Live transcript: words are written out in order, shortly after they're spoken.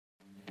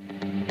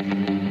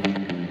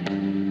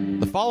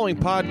The following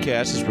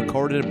podcast is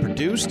recorded and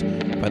produced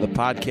by the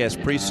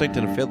Podcast Precinct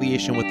in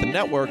affiliation with the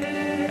network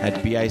at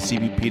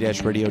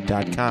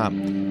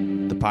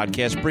bicbp-radio.com. The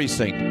Podcast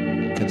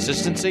Precinct.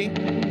 Consistency,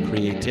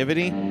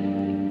 creativity,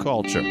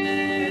 culture.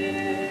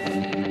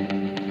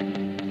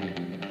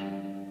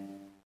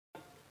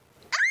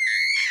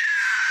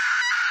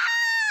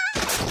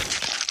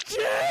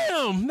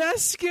 Damn,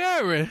 that's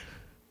scary.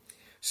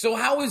 So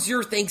how was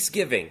your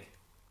Thanksgiving?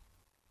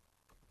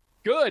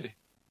 Good.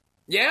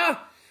 Yeah?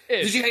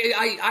 Ish.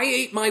 I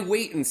ate my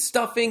weight in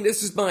stuffing.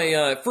 This is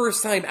my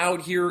first time out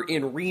here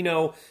in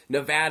Reno,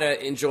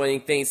 Nevada,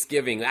 enjoying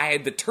Thanksgiving. I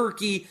had the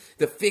turkey,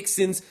 the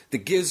fixins, the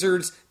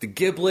gizzards, the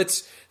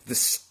giblets, the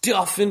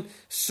stuffing,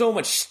 so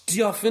much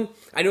stuffing.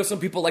 I know some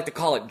people like to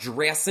call it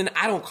dressing.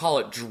 I don't call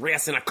it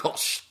dressing. I call it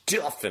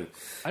stuffing.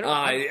 I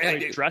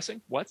don't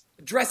dressing? What?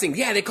 Dressing,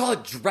 yeah, they call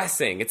it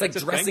dressing. It's like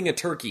dressing a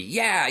turkey.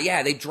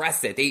 Yeah, they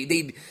dress it.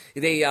 They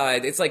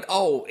it's like,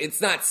 oh, it's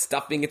not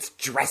stuffing, it's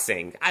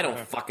dressing. I don't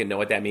fucking know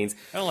what that means.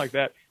 I don't like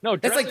that. No,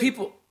 that's like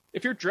people.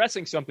 If you're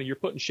dressing something, you're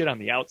putting shit on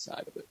the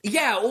outside of it.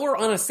 Yeah, or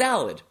on a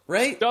salad,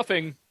 right?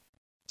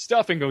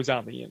 Stuffing goes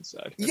on the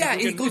inside. Yeah,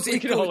 we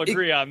can all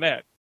agree on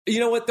that. You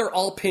know what? They're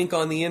all pink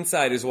on the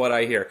inside, is what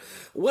I hear.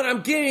 What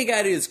I'm getting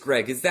at is,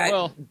 Greg, is that...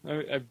 Well,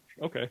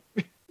 okay.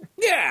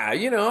 Yeah,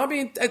 I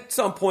mean, at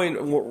some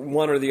point,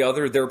 one or the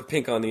other, they're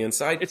pink on the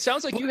inside. It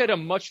sounds like you had a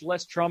much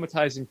less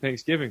traumatizing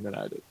Thanksgiving than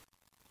I did.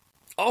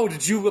 Oh,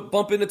 did you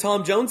bump into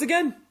Tom Jones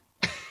again?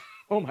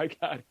 Oh my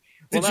God!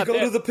 Did you go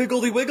to the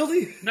Piggledy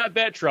Wiggly? Not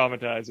that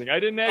traumatizing. I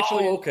didn't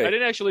actually. I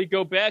didn't actually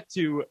go back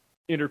to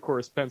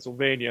Intercourse,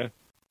 Pennsylvania,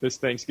 this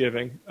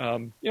Thanksgiving.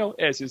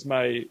 As is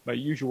my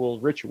usual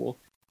ritual.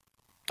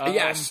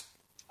 Yes,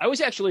 I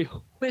was actually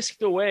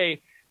whisked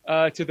away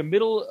to the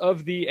middle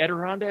of the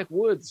Adirondack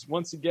woods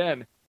once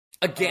again.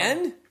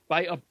 Again?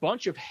 By a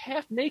bunch of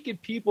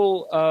half-naked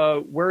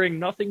people wearing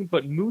nothing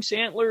but moose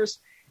antlers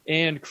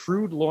and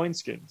crude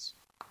loinskins.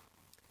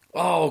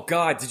 Oh,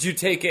 God. Did you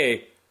take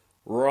a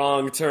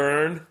wrong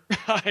turn?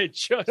 I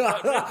just...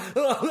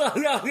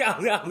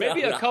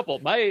 maybe a couple.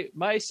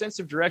 My sense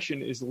of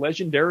direction is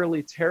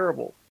legendarily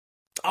terrible.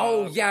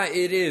 Oh, yeah,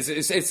 it is.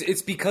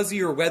 It's because of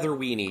your weather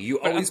weenie. You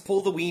always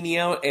pull the weenie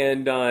out,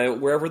 and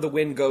wherever the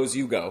wind goes,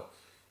 you go.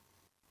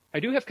 I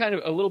do have kind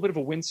of a little bit of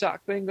a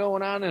windsock thing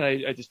going on, and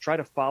I just try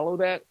to follow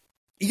that.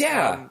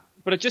 Yeah.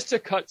 But just to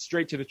cut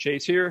straight to the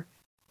chase here,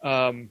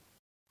 while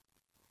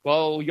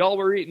y'all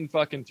were eating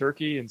fucking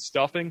turkey and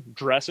stuffing,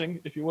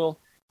 dressing, if you will,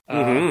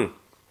 I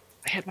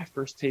had my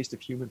first taste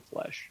of human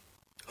flesh.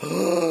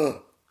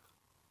 Are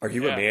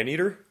you a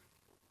man-eater?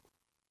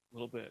 A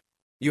little bit.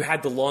 You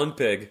had the lawn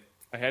pig.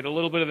 I had a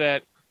little bit of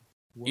that.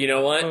 You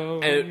know what?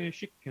 Here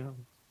she comes.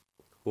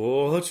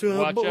 Watch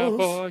out,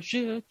 boy.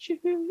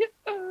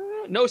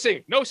 No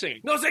singing.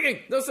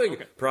 Okay.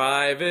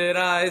 Private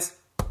eyes,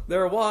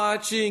 they're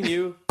watching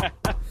you.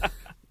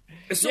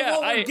 So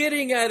what we're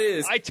getting at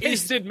is... I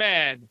tasted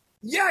man.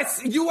 Yes,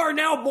 you are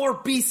now more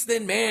beast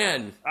than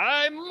man.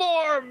 I'm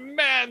more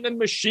man than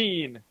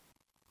machine.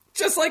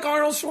 Just like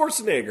Arnold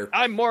Schwarzenegger.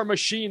 I'm more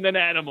machine than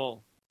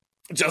animal.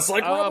 Just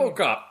like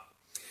RoboCop.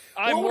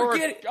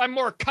 I'm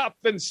more cop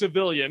than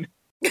civilian.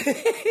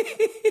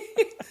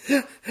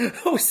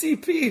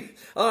 OCP.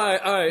 All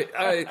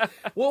right.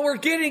 What we're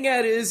getting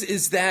at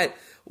is that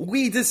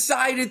we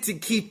decided to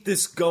keep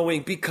this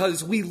going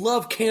because we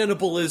love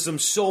cannibalism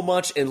so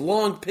much, and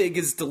long pig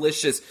is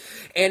delicious,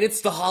 and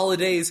it's the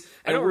holidays.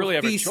 And I don't really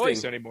have feasting. A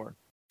choice anymore.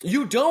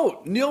 You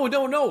don't. No.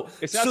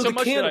 It's not so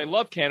much that I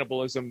love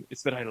cannibalism;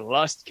 it's that I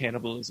lust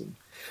cannibalism.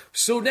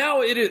 So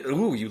now it is.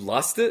 Ooh, you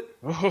lust it?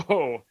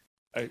 Oh.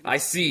 I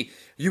see.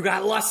 You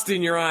got lust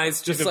in your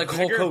eyes, just like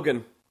Hulk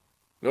Hogan.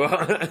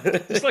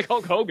 Just like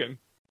Hulk Hogan.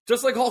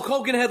 Just like Hulk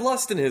Hogan had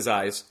lust in his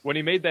eyes. When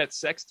he made that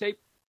sex tape?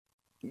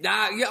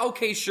 Yeah,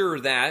 okay, sure,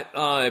 that.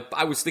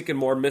 I was thinking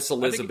more Miss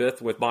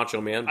Elizabeth with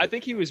Macho Man. I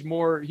think he was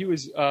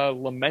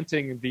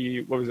lamenting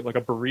like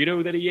a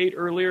burrito that he ate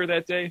earlier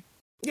that day?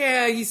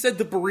 Yeah, he said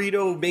the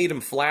burrito made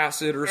him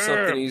flaccid or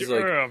something. He's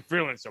like, I'm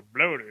feeling so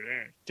bloated.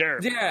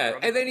 Terrible. Yeah,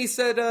 and then he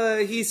said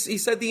he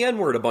said the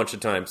N-word a bunch of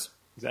times.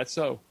 Is that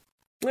so?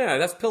 Yeah,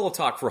 that's pillow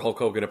talk for Hulk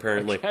Hogan,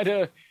 apparently. I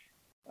don't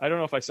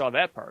know if I saw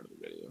that part of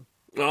the video.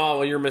 Oh,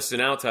 well, you're missing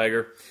out,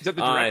 Tiger. Is that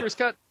the director's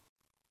cut?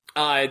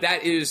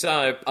 That is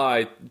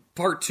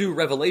part 2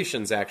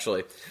 Revelations,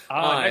 actually.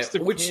 Next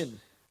of which kin.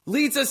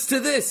 leads us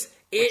to this.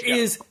 It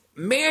is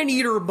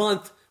Man-Eater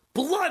Month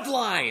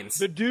Bloodlines.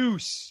 The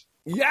Deuce.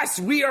 Yes,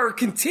 we are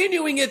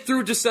continuing it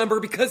through December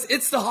because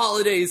it's the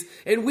holidays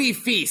and we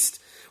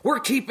feast. We're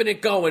keeping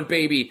it going,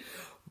 baby.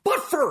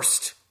 But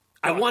first,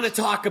 I want to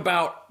talk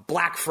about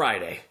Black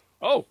Friday.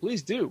 Oh,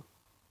 please do.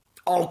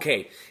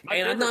 Okay. My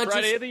favorite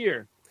Friday of the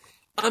year.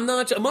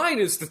 Mine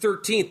is the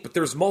 13th, but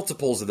there's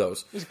multiples of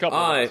those. There's a couple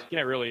of those.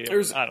 Can't really,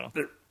 I don't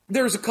know.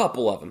 There's a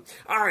couple of them.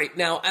 All right,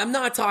 now, I'm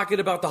not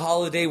talking about the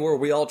holiday where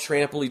we all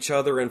trample each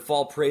other and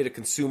fall prey to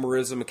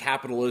consumerism,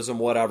 capitalism,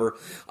 whatever.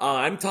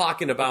 I'm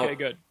talking about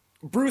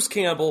Bruce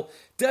Campbell,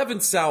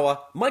 Devon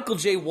Sawa, Michael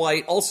J.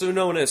 White, also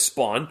known as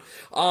Spawn,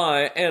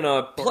 and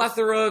a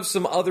plethora of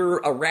some other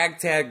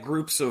ragtag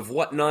groups of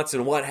whatnots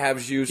and what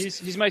have yous.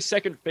 He's my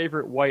second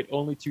favorite White,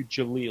 only to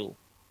Jaleel.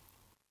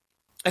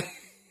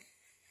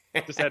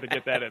 Just had to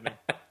get that in there.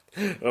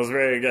 That was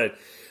very good.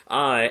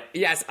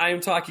 Yes, I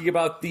am talking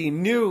about the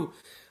new.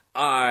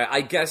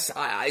 I guess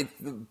I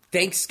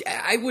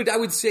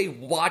would say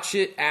watch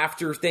it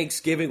after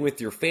Thanksgiving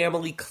with your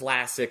family.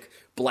 Classic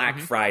Black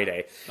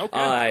Friday.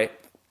 Okay.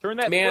 Turn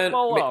that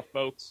football off,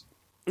 folks.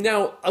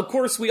 Now, of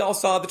course, we all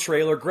saw the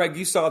trailer. Greg,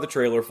 you saw the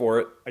trailer for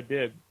it. I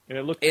did, and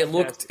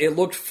it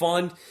looked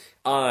fun.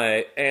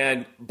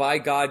 And by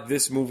God,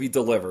 this movie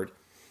delivered.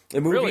 The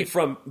movie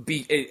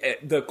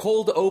the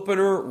cold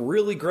opener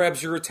really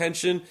grabs your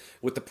attention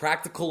with the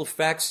practical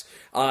effects.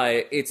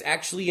 It's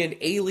actually an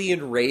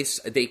alien race.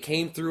 They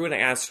came through an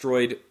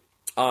asteroid.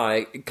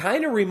 It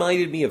kind of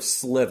reminded me of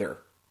Slither.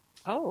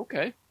 Oh,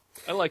 okay.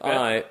 I like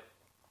that.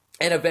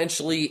 And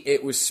eventually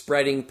it was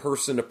spreading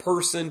person to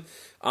person,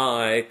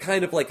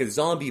 kind of like a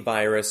zombie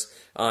virus.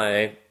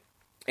 And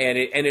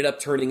it ended up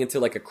turning into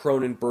like a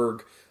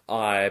Cronenberg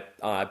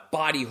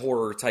body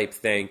horror type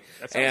thing.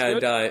 That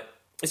sounds good.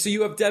 So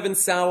you have Devon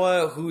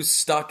Sawa, who's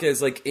stuck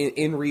as like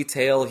in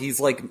retail. He's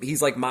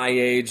like my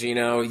age, you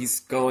know.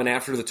 He's going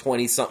after the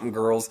 20-something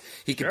girls.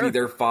 He could be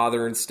their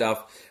father and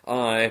stuff.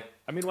 I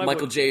mean,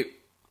 Michael J.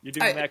 You're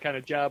doing that kind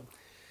of job,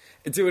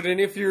 dude. And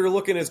if you're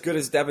looking as good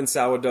as Devon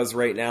Sawa does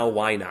right now,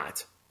 why not?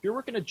 If you're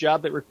working a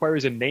job that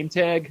requires a name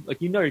tag,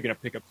 like you're gonna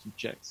pick up some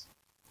chicks.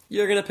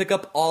 You're gonna pick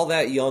up all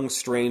that young,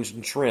 strange,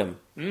 and trim.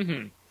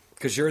 Mm-hmm.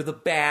 Because you're the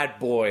bad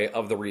boy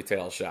of the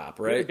retail shop,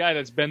 right? You're the guy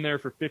that's been there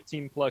for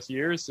 15 plus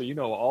years, so you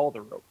know all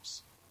the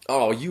ropes.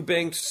 Oh, you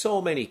banged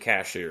so many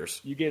cashiers.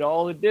 You get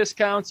all the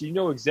discounts. You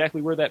know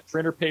exactly where that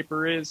printer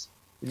paper is.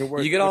 You know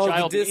where you get all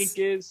the ink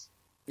is.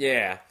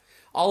 Yeah,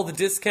 all the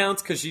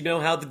discounts because you know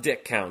how the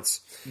dick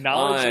counts.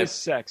 Knowledge is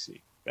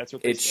sexy. That's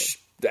what they say.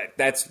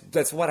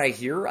 That's what I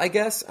hear. I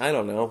guess I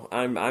don't know.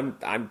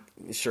 I'm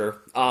sure.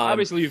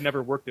 Obviously, you've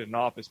never worked in an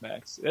office,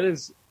 Max. It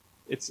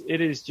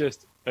is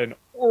just an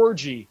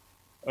orgy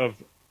of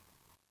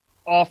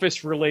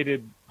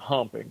office-related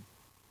humping.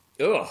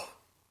 Ugh.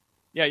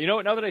 Yeah, you know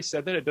what? Now that I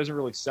said that, it doesn't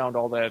really sound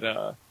all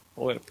that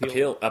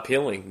appealing.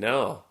 Appealing,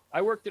 no.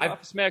 I worked at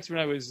Office Max when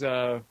I was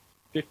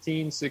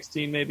 15,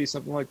 16, maybe,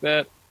 something like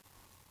that.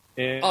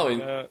 And,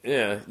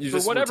 yeah.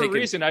 For whatever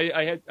reason,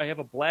 I have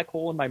a black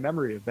hole in my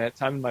memory of that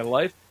time in my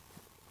life.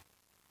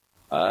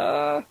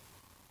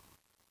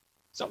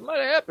 Something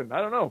might have happened.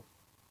 I don't know.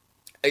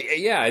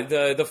 Yeah,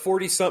 the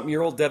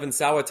 40-something-year-old Devon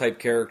Sawa type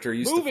character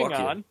used to fuck you. Moving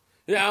on.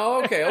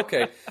 Yeah,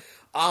 okay.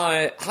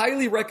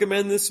 Highly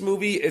recommend this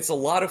movie. It's a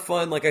lot of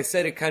fun. Like I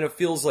said, it kind of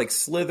feels like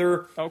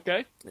Slither.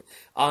 Okay.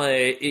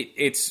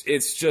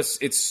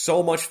 It's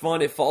so much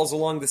fun. It falls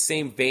along the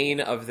same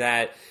vein of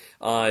that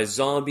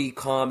zombie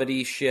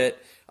comedy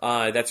shit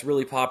that's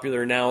really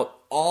popular now.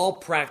 All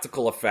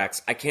practical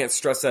effects. I can't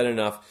stress that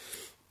enough.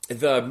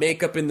 The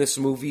makeup in this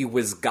movie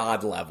was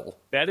god level.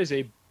 That is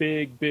a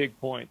big, big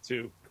point,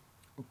 too.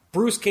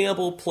 Bruce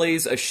Campbell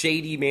plays a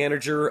shady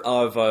manager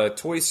of a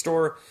toy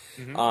store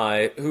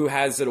who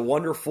has a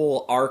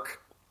wonderful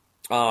arc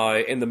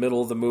in the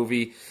middle of the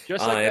movie.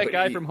 Just like that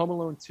guy from Home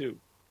Alone 2.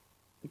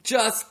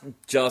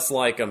 Just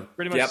like him.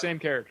 Pretty much the same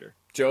character.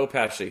 Joe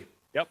Pesci.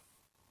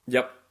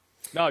 Yep.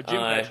 No, Jim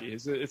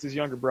Pesci. It's his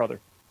younger brother.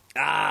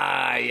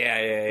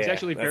 Yeah. He's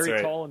actually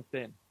very tall and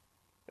thin.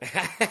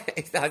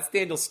 That's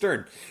Daniel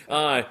Stern.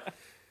 And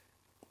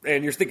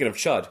you're thinking of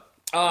Chud.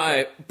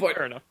 But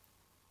fair enough.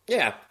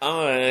 Yeah,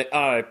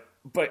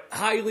 but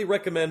highly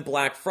recommend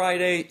Black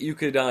Friday. You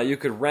could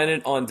rent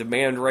it on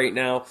demand right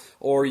now,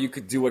 or you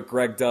could do what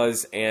Greg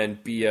does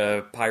and be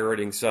a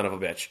pirating son of a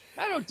bitch.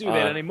 I don't do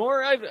that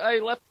anymore. I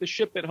left the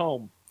ship at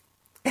home.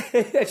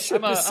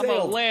 I'm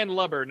a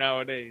landlubber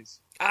nowadays.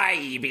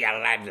 I be a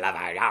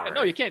landlubber.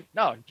 No, you can't.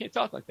 No, you can't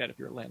talk like that if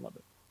you're a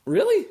landlubber.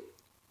 Really?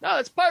 No,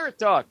 it's pirate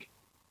talk.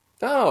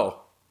 Oh,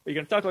 are you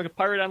gonna talk like a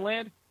pirate on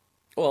land?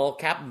 Well,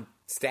 Captain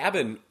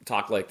Stabbin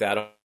talked like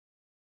that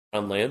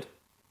on land.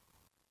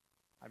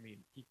 I mean,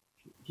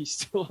 he's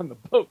still on the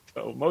boat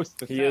though. Most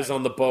of the time, he is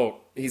on the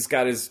boat. He's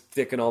got his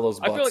dick in all those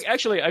butts.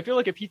 I feel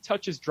like if he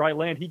touches dry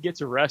land, he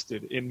gets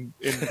arrested in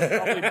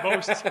probably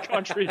most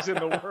countries in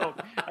the world.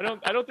 I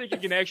don't think he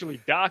can actually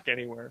dock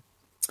anywhere.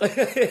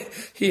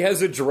 He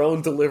has a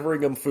drone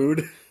delivering him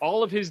food.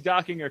 All of his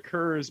docking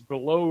occurs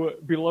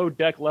below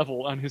deck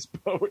level on his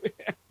boat.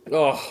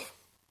 Oh,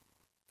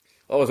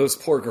 those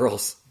poor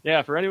girls.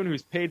 Yeah, for anyone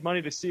who's paid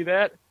money to see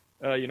that,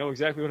 you know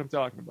exactly what I'm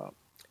talking about.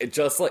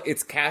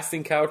 It's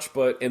casting couch,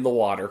 but in the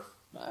water.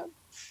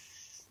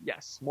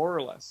 Yes, more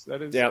or less.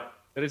 That is. Yep.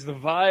 That is the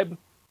vibe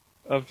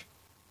of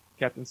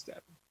Captain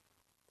Stabbin.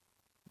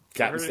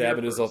 Captain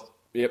Stabbin is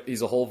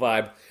he's a whole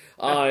vibe.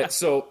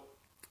 So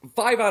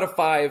 5 out of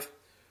 5.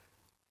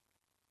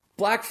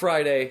 Black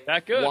Friday.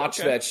 That good. Watch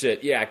that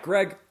shit. Yeah,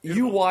 Greg,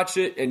 you watch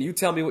it and you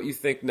tell me what you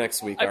think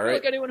next week. I feel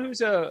like anyone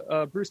who's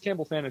a Bruce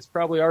Campbell fan has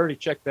probably already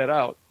checked that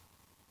out.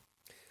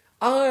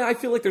 I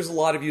feel like there's a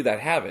lot of you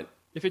that haven't.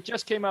 if it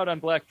just came out on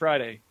Black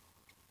Friday,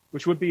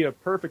 which would be a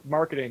perfect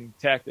marketing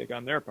tactic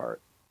on their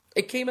part.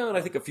 It came out,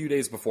 I think, a few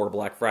days before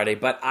Black Friday,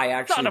 but I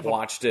actually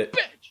watched it.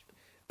 Bitch!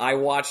 I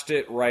watched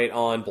it right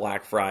on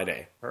Black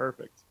Friday.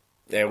 Perfect.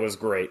 It was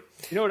great.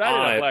 You know what I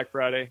did on Black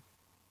Friday?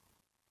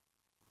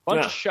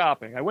 Bunch of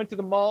shopping. I went to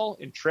the mall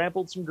and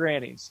trampled some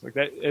grannies. Like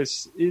that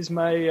is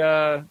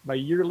my my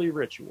yearly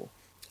ritual.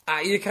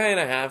 You kind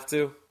of have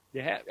to.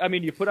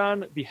 You put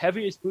on the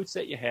heaviest boots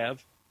that you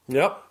have.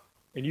 Yep.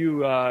 And you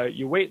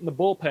wait in the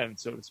bullpen,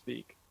 so to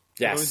speak.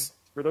 Yes.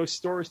 For those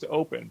stores to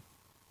open,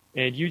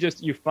 and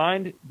you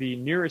find the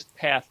nearest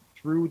path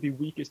through the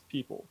weakest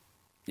people.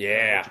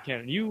 Yeah. You can.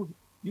 And you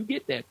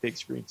get that big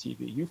screen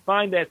TV. You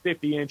find that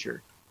 50-incher.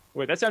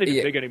 Wait, that's not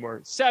even big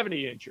anymore.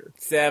 70-incher.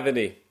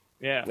 70.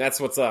 Yeah. That's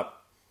what's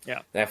up.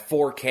 Yeah. That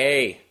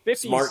 4K 50's,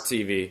 smart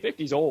TV.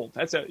 50's old.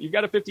 You've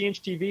got a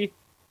 50-inch TV,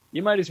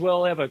 you might as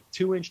well have a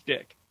 2-inch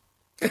dick.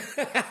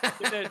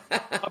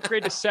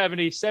 Upgrade to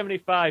 70,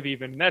 75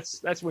 even.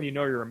 That's when you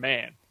know you're a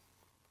man.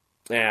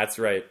 Yeah, that's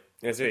right.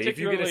 That's right.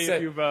 Particularly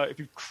if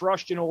you've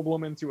crushed an old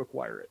woman to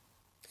acquire it.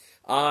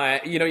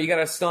 You got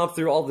to stomp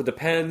through all the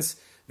Depends,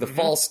 the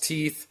false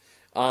teeth,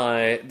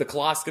 the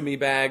colostomy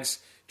bags.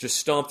 Just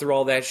stomp through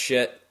all that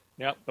shit.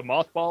 Yep, the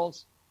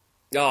mothballs.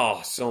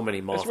 Oh, so many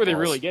mothballs. That's where they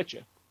really get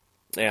you.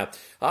 Yeah.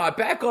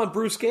 Back on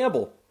Bruce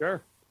Campbell.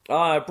 Sure.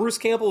 Bruce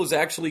Campbell has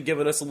actually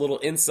given us a little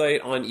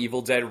insight on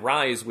Evil Dead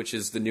Rise, which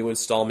is the new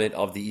installment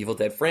of the Evil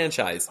Dead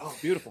franchise. Oh,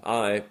 beautiful.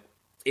 It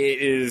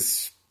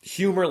is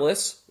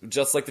humorless,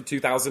 just like the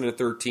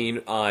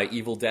 2013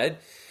 Evil Dead.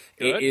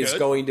 It is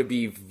going to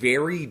be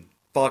very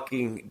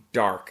fucking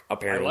dark,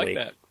 apparently. I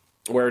like that.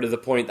 Where to the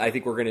point, I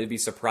think we're going to be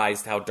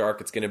surprised how dark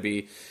it's going to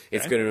be.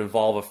 It's going to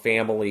involve a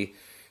family.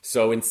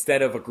 So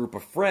instead of a group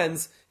of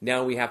friends,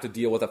 now we have to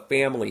deal with a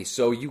family.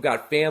 So you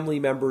got family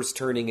members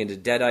turning into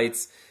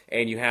deadites,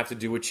 and you have to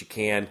do what you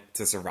can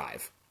to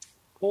survive.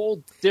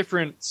 Whole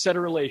different set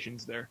of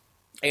relations there.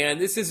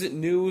 And this isn't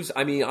news.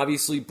 I mean,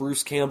 obviously,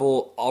 Bruce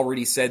Campbell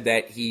already said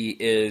that he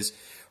is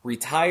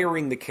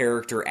retiring the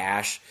character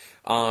Ash,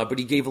 but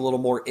he gave a little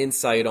more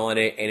insight on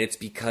it, and it's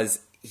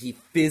because he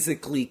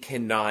physically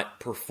cannot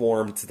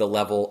perform to the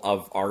level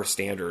of our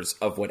standards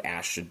of what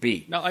Ash should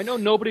be. Now, I know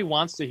nobody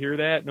wants to hear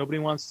that. Nobody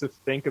wants to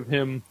think of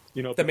him,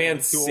 the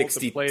man's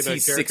 60.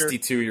 He's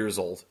 62 years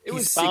old. It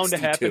was bound to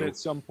happen at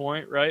some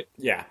point, right?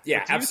 Yeah,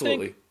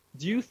 absolutely.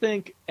 Do you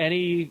think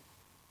any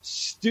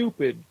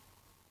stupid,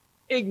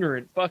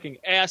 ignorant fucking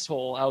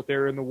asshole out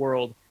there in the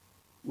world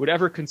would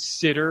ever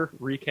consider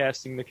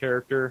recasting the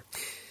character?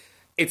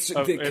 It's the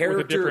character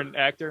with a different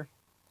actor.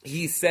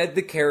 He said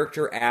the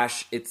character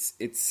Ash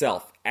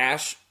itself.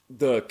 Ash,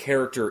 the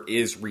character,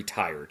 is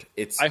retired.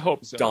 I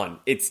hope so. Done.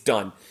 It's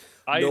done.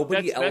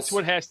 Nobody else. That's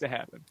what has to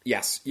happen.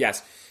 Yes.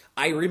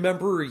 I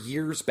remember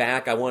years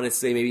back, I want to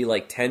say maybe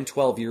like 10,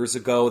 12 years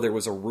ago, there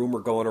was a rumor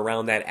going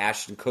around that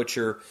Ashton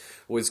Kutcher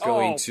was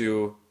going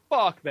to...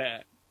 Fuck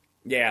that.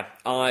 Yeah.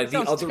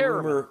 The other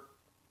rumor,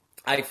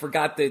 I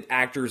forgot the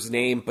actor's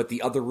name, but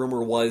the other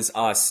rumor was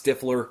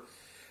Stifler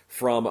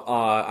from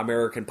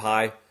American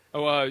Pie.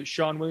 Oh,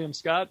 Sean William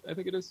Scott, I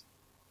think it is.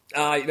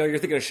 You're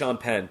thinking of Sean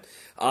Penn.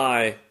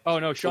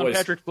 Sean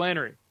Patrick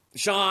Flannery.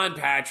 Sean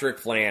Patrick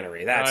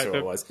Flannery. That's who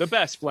it was. The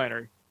best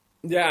Flannery.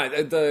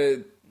 Yeah,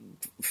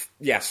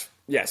 yes,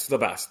 the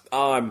best.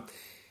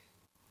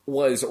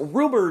 Was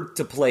rumored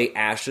to play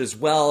Ash as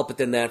well, but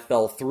then that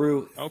fell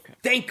through. Okay.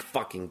 Thank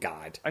fucking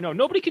God. I know,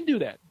 nobody can do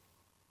that.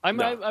 I'm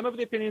of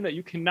the opinion that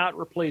you cannot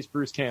replace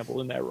Bruce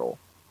Campbell in that role.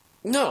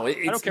 No,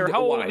 I don't care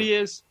how old he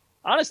is.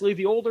 Honestly,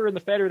 the older and the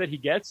fatter that he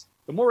gets,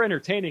 the more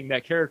entertaining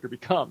that character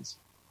becomes.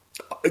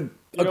 You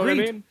know what I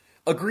mean?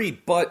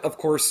 Agreed, but of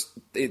course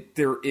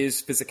there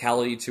is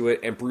physicality to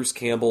it, and Bruce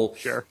Campbell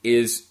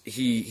is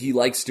he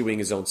likes doing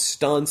his own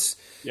stunts,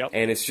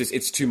 and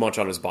it's too much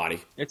on his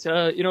body. It's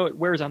it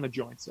wears on the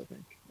joints, I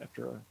think,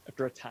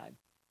 after a time.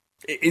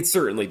 It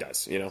certainly does,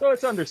 So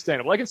it's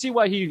understandable. I can see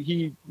why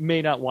he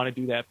may not want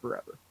to do that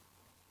forever.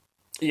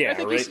 Yeah, I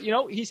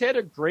think he's had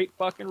a great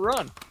fucking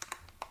run.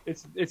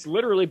 It's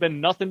literally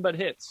been nothing but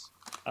hits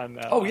on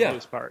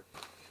his part.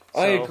 So,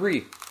 I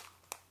agree.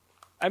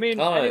 I mean,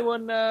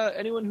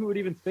 anyone who would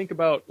even think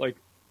about like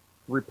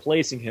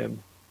replacing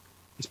him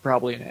is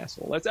probably an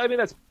asshole.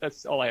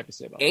 That's all I have to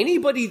say about it.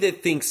 Anybody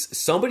that thinks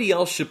somebody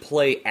else should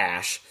play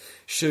Ash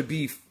should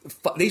be.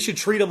 They should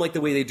treat him like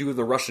the way they do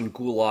the Russian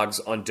gulags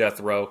on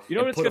death row. You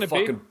know what it's going to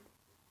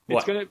be?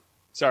 It's going to.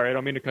 Sorry, I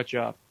don't mean to cut you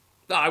off.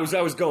 No, I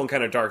was going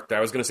kind of dark there.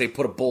 I was going to say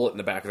put a bullet in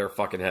the back of their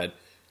fucking head.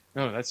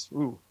 Oh, that's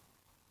ooh.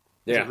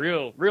 Yeah, it's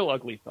a real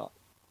ugly thought.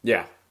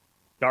 Yeah,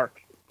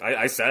 dark.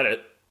 I said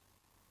it.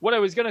 What I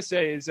was going to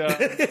say is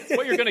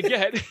what you're going to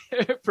get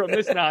from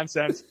this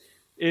nonsense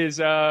is,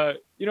 that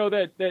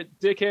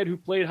dickhead who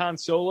played Han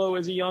Solo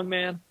as a young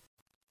man.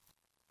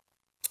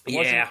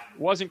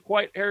 Wasn't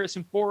quite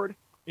Harrison Ford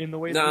in the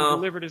way that he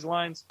delivered his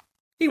lines.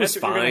 He was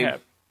fine.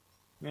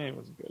 Man, he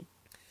wasn't good.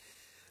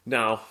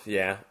 No,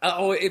 yeah.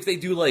 If they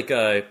do like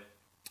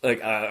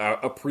like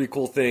a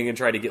prequel thing and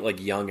try to get like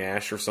young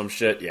Ash or some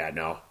shit. Yeah,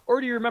 no. Or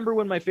do you remember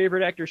when my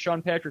favorite actor,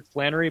 Sean Patrick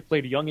Flannery,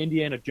 played young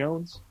Indiana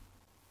Jones?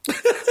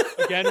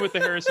 Again with the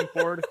Harrison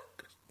Ford.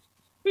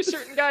 There's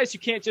certain guys you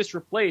can't just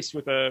replace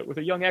with a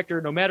young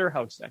actor, no matter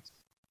how sexy.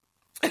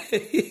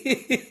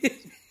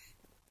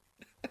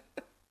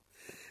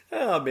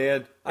 Oh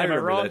man, I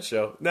remember that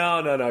show. No,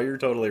 you're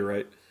totally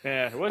right.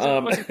 Yeah, it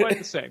wasn't quite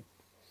the same.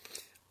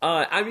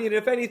 I mean,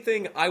 if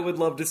anything, I would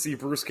love to see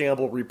Bruce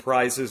Campbell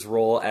reprise his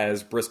role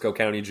as Briscoe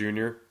County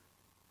Jr.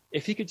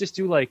 If he could just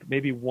do like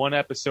maybe one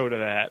episode of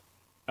that,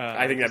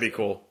 I think that'd be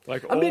cool.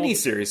 Like a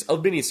mini-series. A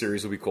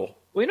mini-series would be cool.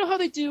 Well, you know how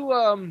they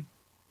do.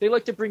 They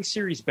like to bring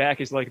series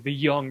back as like the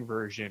young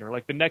version or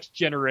like the next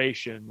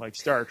generation, like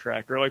Star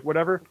Trek or like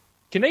whatever.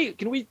 Can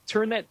we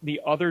turn that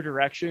the other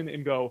direction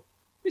and go?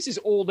 This is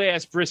old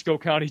ass Briscoe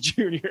County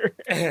Jr.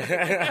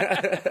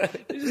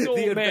 This is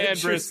old man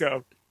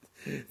Briscoe.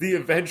 The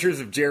Adventures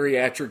of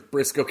Geriatric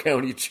Briscoe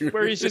County Jr.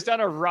 Where he's just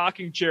on a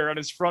rocking chair on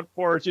his front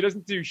porch. He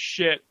doesn't do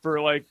shit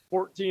for like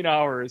 14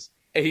 hours.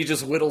 And he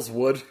just whittles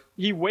wood.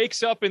 He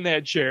wakes up in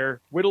that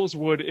chair, whittles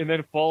wood, and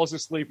then falls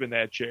asleep in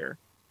that chair.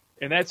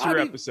 And that's your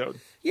episode.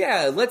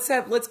 Yeah, let's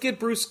get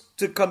Bruce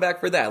to come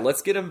back for that.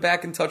 Let's get him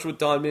back in touch with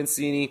Don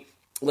Mancini.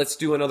 Let's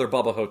do another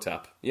Bubba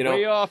Hotep. You know,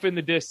 way off in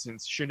the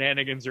distance,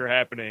 shenanigans are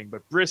happening,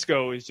 but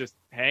Briscoe is just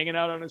hanging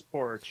out on his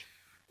porch,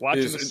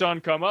 watching the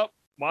sun come up.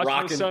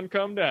 Watching the sun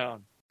come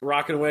down.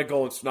 Rocking away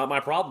going, it's not my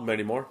problem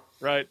anymore.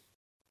 Right.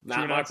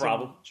 Not my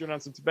problem. Chewing on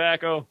some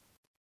tobacco.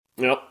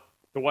 Yep.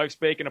 The wife's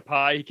baking a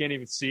pie. He can't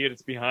even see it.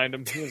 It's behind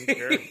him. He doesn't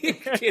care. He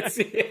can't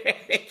see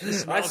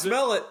it. I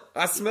smell it.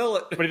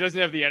 But he doesn't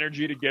have the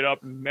energy to get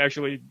up and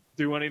actually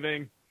do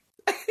anything.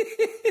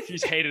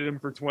 She's hated him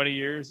for 20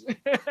 years.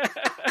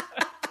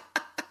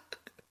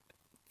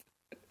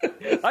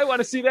 I want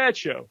to see that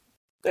show.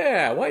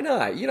 Yeah, why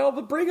not? You know,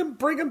 but bring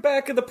him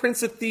back in the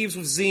Prince of Thieves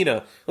with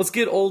Xena. Let's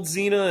get old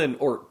Xena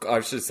or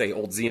I should say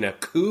old Xena,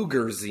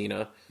 Cougar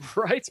Xena.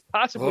 Right?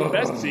 Possibly the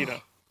best Xena.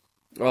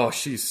 Oh,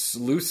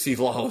 Lucy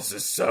Lawless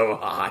is so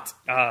hot.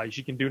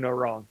 She can do no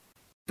wrong.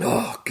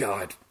 Oh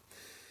God.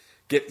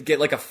 Get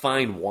like a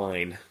fine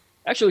wine.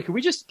 Actually, can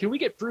we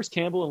get Bruce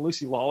Campbell and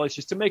Lucy Lawless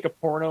just to make a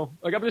porno?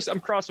 Like I'm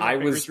crossing my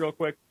fingers real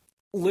quick.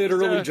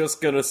 Literally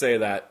just gonna say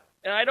that.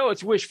 And I know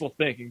it's wishful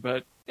thinking,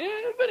 but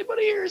if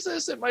anybody hears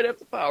this, it might have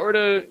the power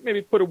to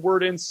maybe put a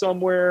word in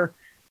somewhere.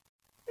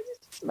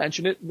 Just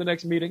mention it in the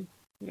next meeting.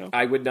 You know,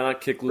 I would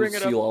not kick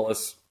Lucy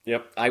Lawless.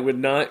 Yep, I would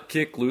not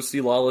kick Lucy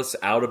Lawless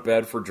out of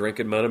bed for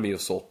drinking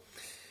Metamucil.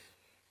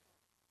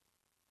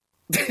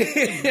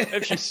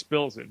 If she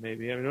spills it,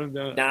 maybe. I mean,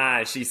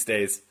 nah, she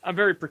stays. I'm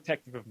very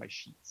protective of my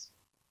sheets.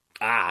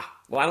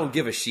 Well, I don't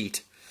give a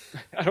sheet.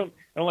 I don't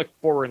like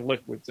foreign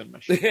liquids in my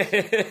sheets.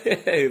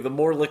 Hey, the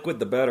more liquid,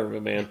 the better, my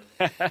man.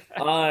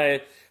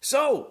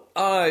 So,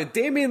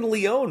 Damien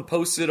Leone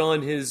posted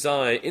on his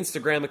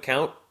Instagram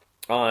account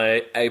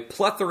a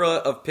plethora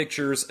of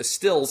pictures,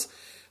 stills,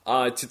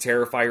 to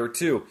Terrifier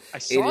 2. I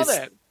saw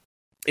that.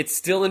 It's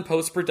still in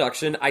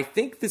post-production. I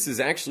think this has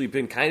actually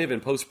been kind of in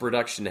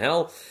post-production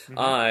hell.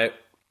 Mm-hmm.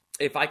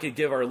 If I could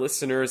give our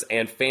listeners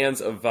and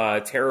fans of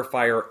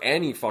Terrifier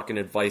any fucking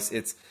advice,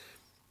 it's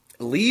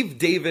leave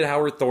David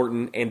Howard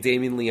Thornton and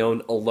Damien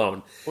Leone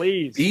alone.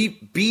 Please.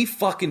 Be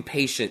fucking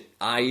patient.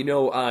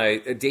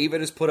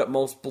 David has put up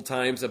multiple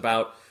times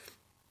about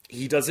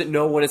he doesn't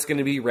know when it's going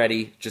to be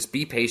ready. Just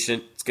be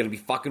patient. It's going to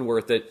be fucking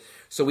worth it.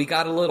 So we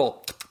got a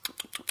little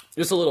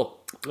taste. A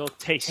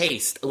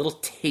little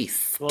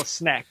taste. A little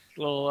snack.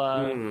 A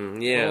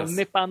little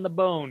nip on the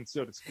bone,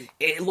 so to speak.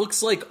 It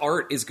looks like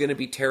Art is going to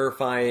be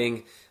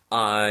terrifying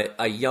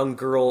a young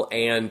girl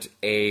and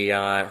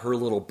her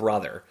little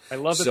brother. I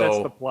love that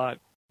that's the plot.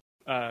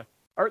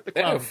 Art the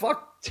Clown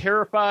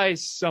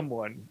terrifies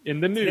someone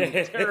in the new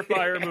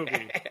Terrifier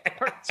movie.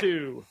 Part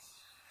 2.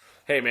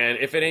 Hey, man,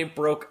 if it ain't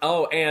broke...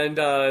 Oh, and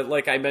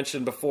like I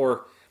mentioned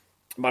before,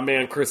 my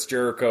man Chris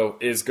Jericho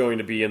is going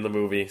to be in the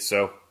movie,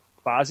 so...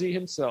 Fozzie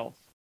himself.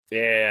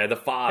 Yeah, the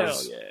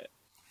Foz. Hell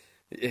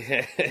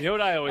yeah. You know what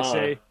I always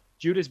say?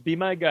 Judas, be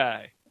my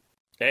guy.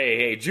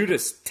 Hey,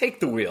 Judas, take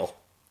the wheel.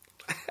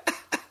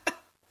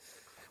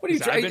 What are you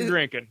trying? I've been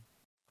drinking.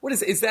 What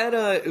is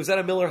that? Was that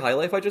a Miller High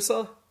Life I just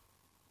saw?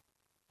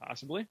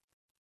 Possibly.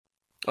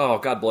 Oh,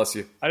 God bless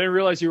you. I didn't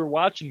realize you were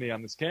watching me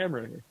on this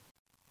camera here.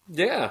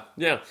 Yeah.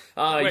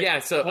 Wait, yeah.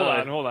 So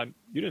hold on.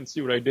 You didn't see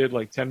what I did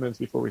like 10 minutes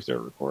before we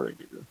started recording,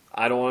 did you?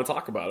 I don't want to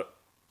talk about it.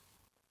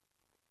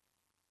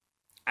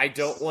 I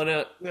don't want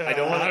to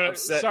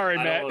upset. Sorry,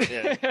 Matt.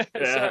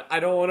 Sorry. I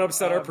don't want to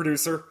upset our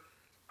producer.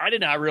 I did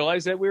not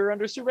realize that we were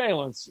under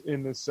surveillance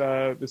in this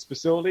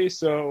facility.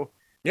 So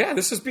yeah,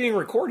 this is being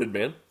recorded,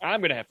 man.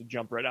 I'm gonna have to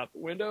jump right out the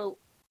window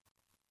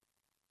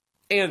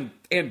and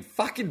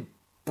fucking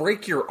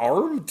break your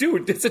arm,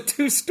 dude. It's a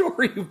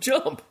 2-story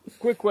jump.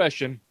 Quick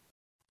question.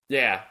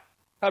 Yeah.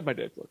 How'd my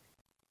dick look?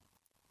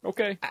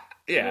 Okay.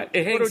 Yeah.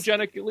 It hangs,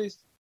 photogenic at least.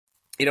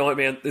 You know what,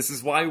 man? This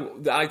is why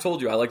I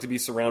told you I like to be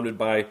surrounded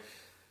by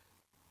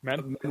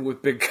men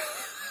with big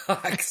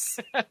cocks.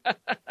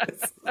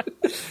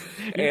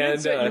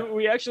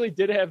 We actually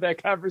did have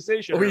that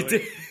conversation. We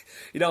did.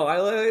 I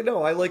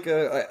like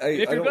a.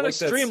 If you're going to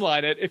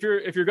streamline it, if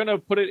you're going to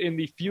put it in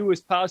the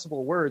fewest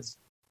possible words,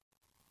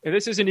 and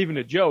this isn't even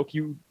a joke.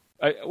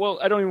 I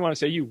don't even want to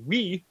say you.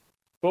 We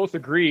both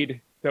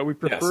agreed that we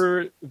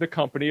prefer the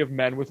company of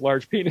men with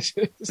large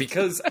penises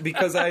because they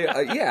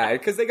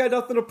got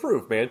nothing to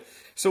prove, man.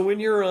 So when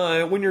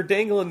you're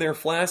dangling there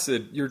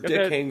flaccid, your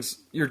dick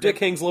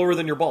hangs lower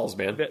than your balls,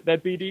 man.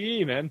 That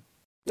BDE, man.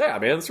 Yeah,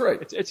 man, that's right.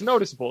 It's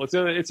noticeable.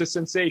 It's a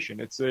sensation.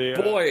 It's a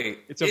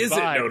It's a is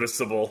vibe. It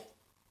noticeable?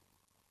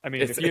 I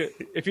mean,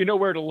 if you know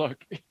where to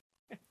look.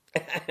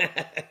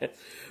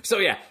 So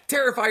yeah,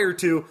 Terrifier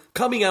 2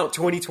 coming out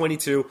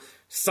 2022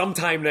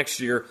 sometime next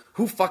year.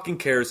 Who fucking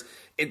cares?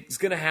 It's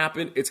gonna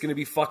happen. It's gonna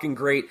be fucking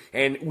great.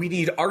 And we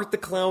need Art the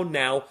Clown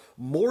now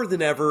more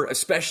than ever,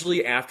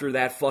 especially after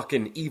that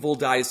fucking Evil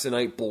Dies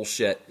Tonight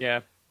bullshit. Yeah,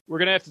 we're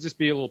gonna have to just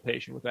be a little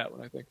patient with that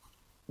one, I think.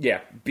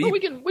 Yeah, but we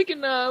can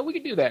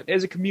do that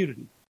as a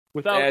community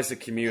without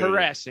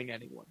harassing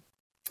anyone.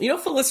 You know,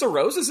 Felissa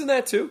Rose is in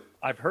that too.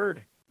 I've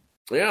heard.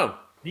 Yeah,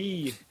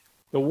 the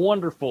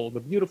wonderful,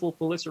 the beautiful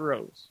Felissa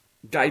Rose.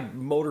 I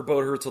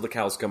motorboat her till the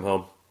cows come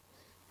home.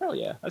 Hell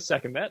yeah, I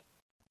second that.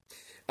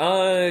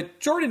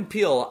 Jordan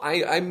Peele,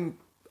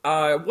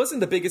 I wasn't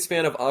the biggest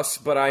fan of Us,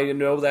 but I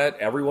know that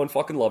everyone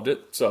fucking loved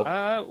it. So,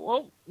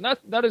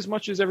 not as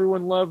much as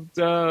everyone loved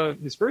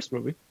his first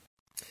movie.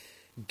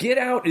 Get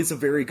Out is a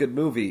very good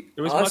movie.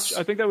 It was Us,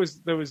 I think that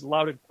was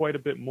lauded quite a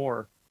bit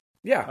more.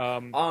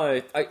 Yeah.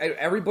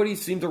 Everybody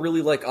seemed to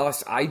really like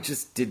Us. I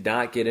just did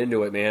not get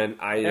into it, man.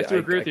 I have to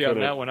agree with you on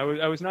that one.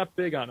 I was not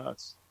big on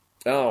Us.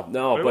 Oh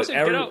no, but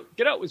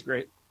Get Out was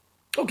great.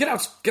 Oh, Get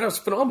Out's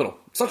phenomenal.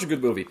 Such a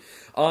good movie.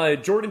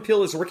 Jordan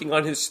Peele is working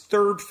on his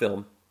third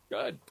film.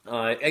 Good.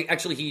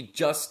 Actually, he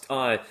just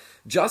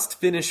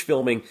finished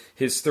filming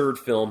his third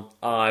film,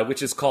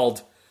 which is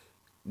called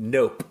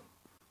Nope.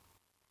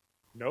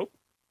 Nope.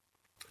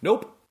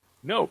 Nope.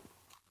 Nope.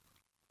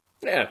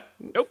 Yeah.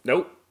 Nope.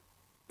 Nope.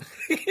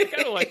 I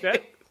kind of like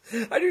that.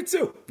 I do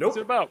too. Nope. What's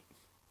it about?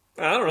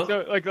 I don't know.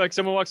 So, like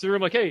someone walks in the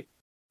room, like, "Hey,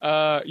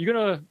 you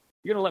gonna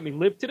let me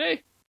live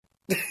today?"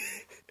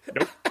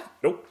 Nope.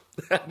 Nope.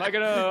 I'm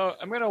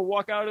gonna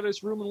walk out of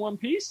this room in one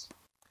piece?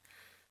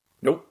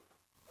 Nope.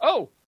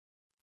 Oh.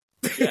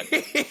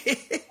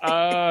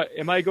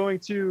 Am I going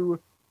to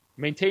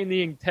maintain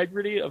the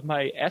integrity of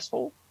my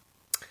asshole?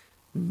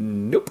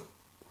 Nope.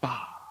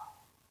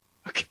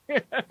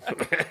 Okay.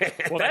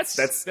 Well, that's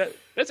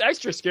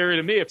extra scary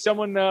to me. If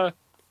someone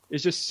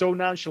is just so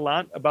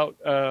nonchalant about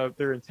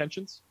their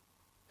intentions.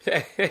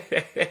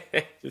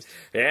 Just,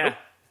 yeah.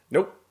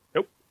 Nope.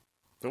 Nope.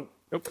 Nope.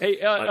 Nope.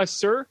 Hey,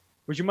 sir,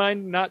 would you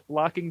mind not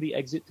blocking the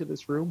exit to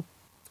this room?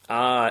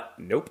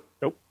 Nope.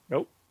 Nope.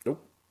 Nope. Nope.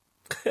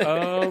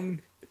 Do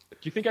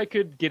you think I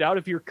could get out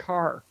of your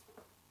car?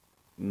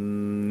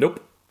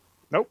 Nope.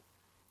 Nope.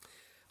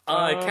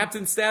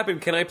 Captain Stabbin,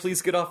 can I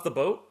please get off the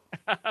boat?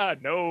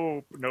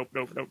 Nope.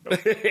 Do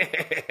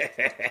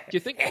you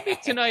think maybe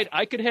tonight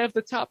I could have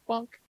the top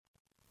bunk?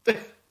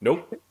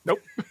 Nope. Nope.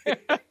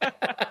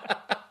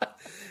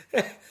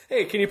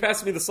 Hey, can you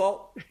pass me the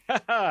salt?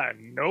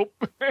 Nope.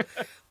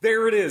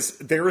 There it is.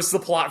 There is the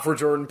plot for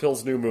Jordan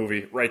Peele's new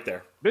movie, right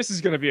there. This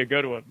is going to be a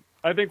good one.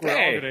 I think we're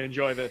all going to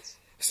enjoy this.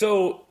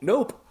 So,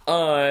 Nope.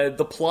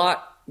 The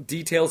plot,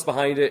 details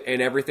behind it,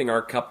 and everything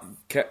are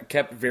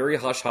kept very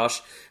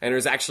hush-hush, and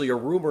there's actually a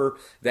rumor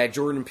that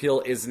Jordan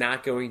Peele is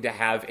not going to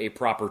have a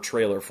proper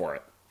trailer for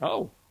it.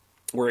 Oh.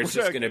 Where it's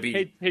just going to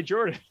be... Hey,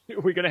 Jordan,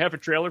 are we going to have a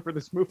trailer for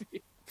this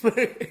movie?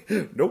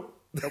 Nope.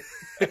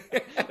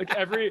 Like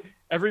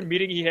every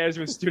meeting he has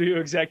with studio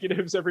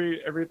executives,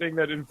 everything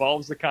that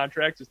involves the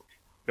contract, just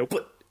nope.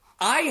 But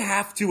I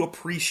have to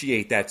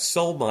appreciate that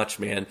so much,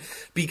 man,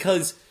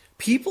 because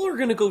people are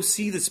going to go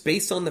see this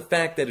based on the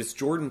fact that it's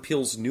Jordan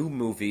Peele's new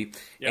movie,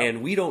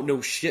 and we don't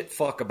know shit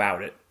fuck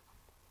about it.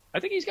 I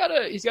think he's got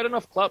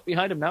enough clout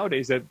behind him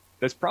nowadays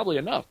that's probably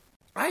enough.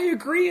 I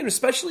agree, and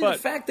especially the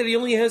fact that he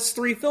only has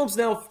 3 films.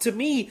 Now, to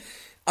me,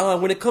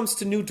 when it comes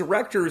to new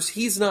directors,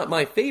 he's not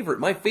my favorite.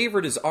 My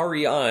favorite is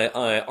Ari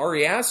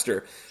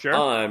Aster. Sure,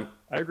 I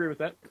agree with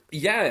that.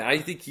 Yeah, I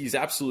think he's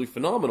absolutely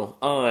phenomenal.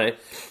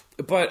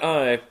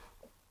 But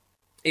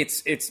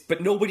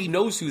nobody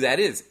knows who that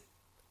is.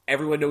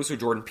 Everyone knows who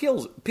Jordan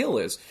Peele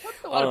is.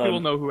 A lot of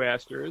people know who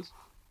Aster is.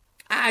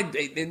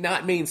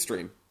 Not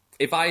mainstream.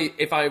 If I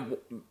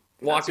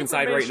walk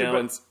inside right now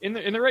and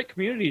in the right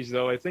communities,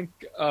 though, I think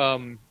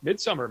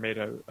Midsommar made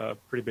a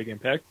pretty big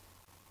impact.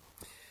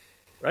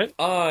 Right?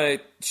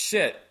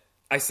 Shit.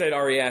 I said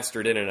Ari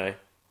Aster, didn't I?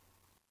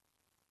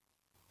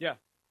 Yeah.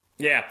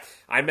 Yeah.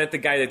 I meant the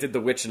guy that did The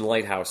Witch and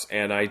Lighthouse,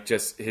 and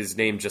his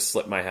name just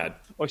slipped my head.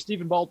 Oh,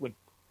 Stephen Baldwin.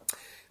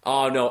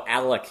 Oh, no,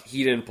 Alec.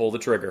 He didn't pull the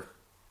trigger.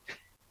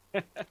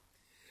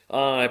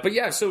 But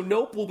yeah, so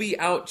Nope will be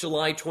out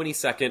July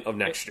 22nd of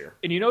next year.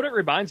 And you know what it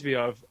reminds me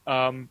of?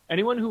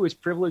 Anyone who was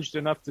privileged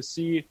enough to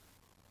see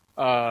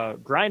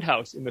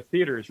Grindhouse in the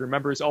theaters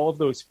remembers all of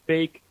those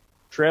fake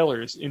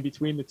trailers in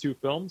between the two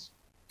films.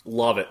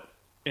 Love it.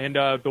 And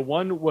the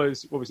one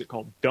was, what was it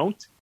called?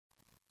 Don't?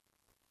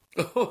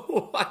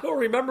 Oh, I don't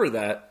remember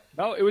that.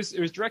 No, it was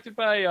directed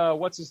by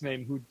what's his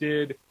name, who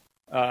did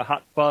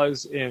Hot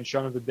Fuzz and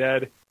Shaun of the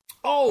Dead.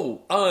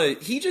 Oh,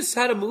 he just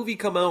had a movie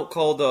come out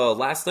called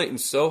Last Night in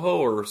Soho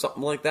or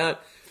something like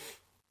that.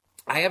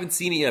 I haven't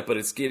seen it yet, but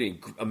it's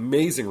getting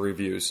amazing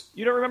reviews.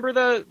 You don't remember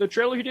the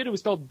trailer he did? It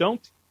was called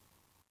Don't.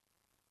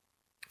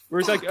 Where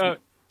he's like,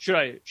 should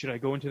I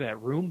go into that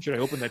room? Should I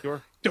open that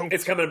door? Don't.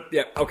 It's coming.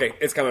 Yeah, okay,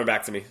 it's coming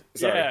back to me.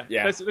 Sorry.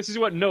 Yeah. This is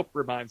what Nope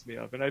reminds me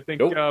of, and I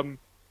think Nope.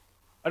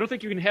 I don't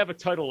think you can have a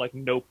title like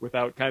Nope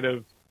without kind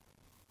of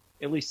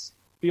at least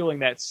feeling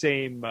that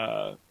same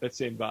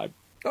vibe.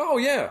 Oh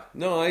yeah,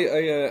 no,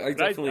 I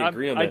definitely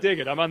agree on that. I dig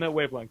it. I'm on that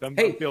wavelength. I'm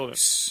feeling it.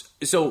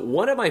 So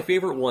one of my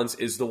favorite ones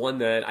is the one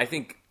that I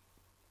think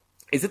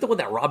is it the one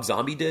that Rob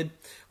Zombie did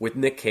with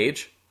Nick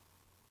Cage?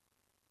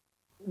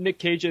 Nick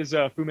Cage's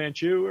Fu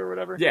Manchu or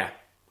whatever. Yeah.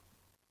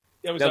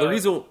 It was, Now the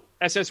reason.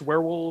 SS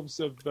Werewolves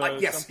of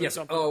Yes.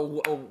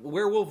 something.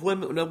 Werewolf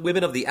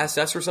women of the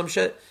SS or some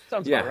shit.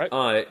 Sounds about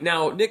right.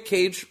 Now Nick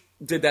Cage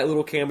did that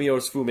little cameo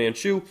as Fu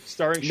Manchu,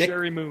 starring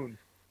Sherry Moon.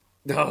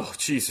 Oh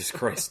Jesus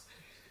Christ!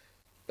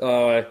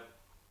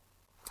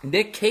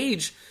 Nick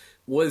Cage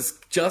was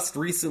just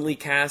recently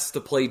cast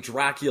to play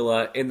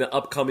Dracula in the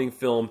upcoming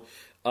film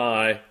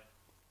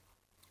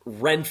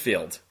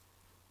Renfield.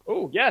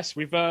 Oh yes,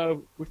 we've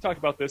talked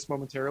about this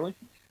momentarily.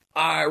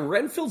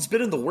 Renfield's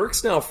been in the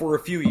works now for a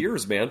few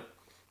years, man,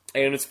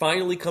 and it's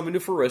finally coming to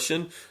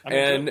fruition.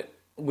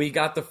 We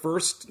got the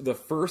first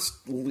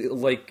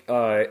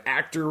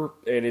actor,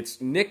 and it's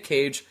Nick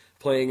Cage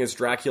playing as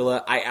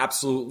Dracula. I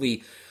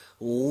absolutely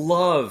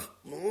love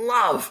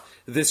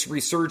this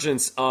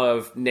resurgence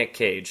of Nick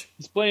Cage.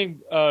 He's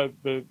playing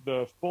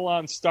the full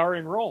on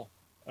starring role.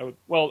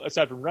 Well,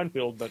 aside from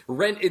Renfield, but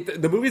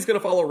the movie's going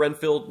to follow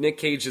Renfield. Nick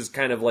Cage is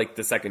kind of like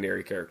the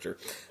secondary character.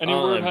 Any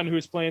word on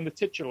who's playing the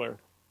titular?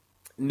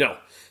 No.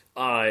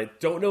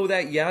 Don't know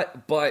that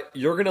yet, but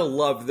you're going to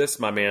love this,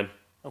 my man.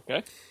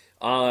 Okay.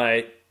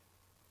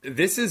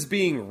 This is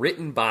being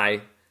written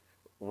by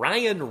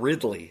Ryan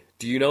Ridley.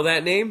 Do you know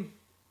that name?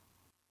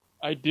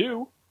 I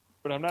do,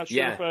 but I'm not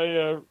sure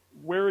if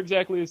where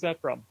exactly is that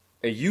from?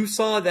 You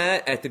saw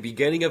that at the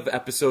beginning of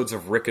episodes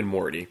of Rick and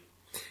Morty.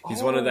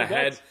 He's one of the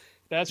head...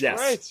 That's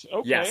right.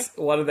 Okay. Yes,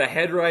 one of the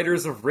head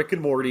writers of Rick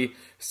and Morty.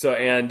 So,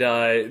 and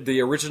the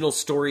original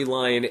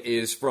storyline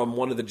is from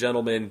one of the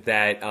gentlemen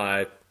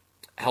that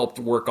helped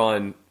work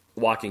on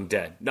Walking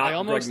Dead.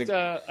 Not Greg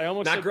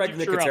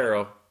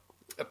Nicotero.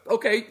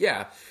 Okay,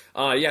 yeah,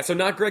 So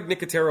not Greg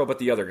Nicotero, but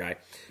the other guy.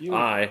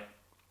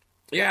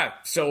 Yeah,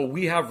 so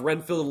we have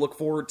Renfield to look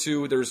forward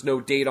to. There's no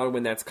date on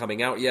when that's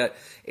coming out yet.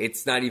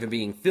 It's not even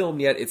being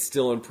filmed yet. It's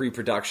still in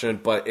pre-production,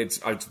 but it's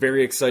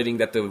very exciting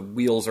that the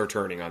wheels are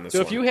turning on this.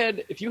 So if you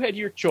had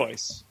your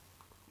choice,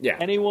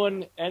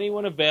 anyone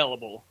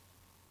available,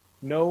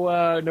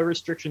 no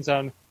restrictions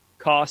on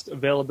cost,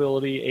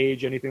 availability,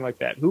 age, anything like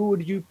that. Who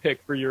would you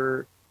pick for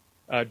your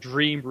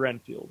dream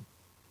Renfield?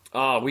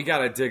 We got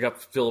to dig up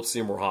Philip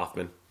Seymour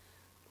Hoffman.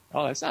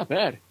 Oh, that's not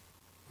bad.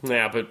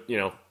 Yeah, but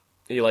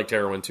he liked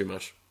heroin too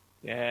much.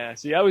 Yeah,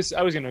 see, I was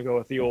gonna go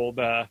with the old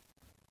that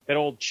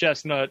old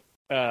chestnut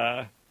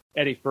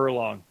Eddie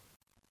Furlong.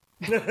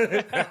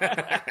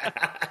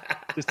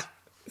 Just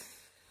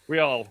we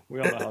all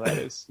know how that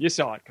is. You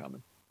saw it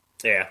coming.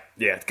 Yeah.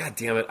 God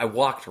damn it! I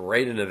walked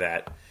right into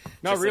that.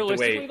 Now,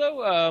 realistically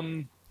though,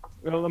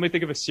 let me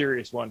think of a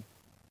serious one.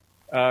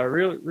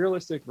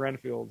 Realistic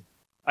Renfield.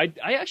 I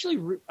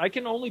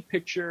can only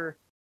picture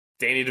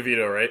Danny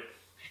DeVito, right?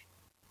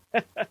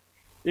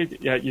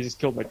 You just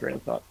killed my train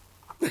of thought.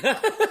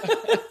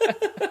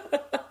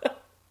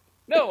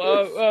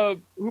 No,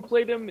 who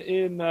played him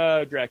in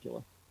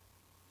Dracula?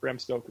 Bram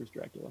Stoker's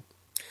Dracula.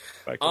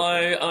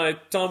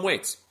 Tom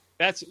Waits.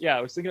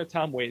 I was thinking of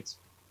Tom Waits.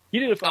 He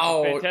did a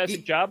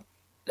fantastic job.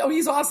 Oh,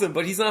 he's awesome,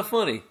 but he's not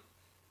funny.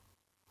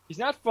 He's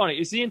not funny.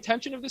 Is the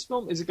intention of this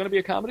film, is it going to be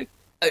a comedy?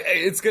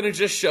 It's going to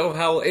just show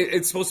how...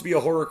 It's supposed to be a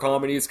horror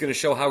comedy. It's going to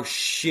show how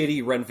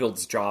shitty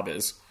Renfield's job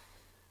is.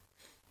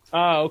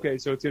 Okay,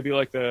 so it's gonna be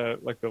like the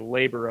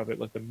labor of it,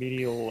 like the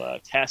menial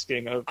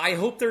tasking of. I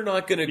hope they're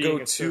not gonna go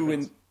too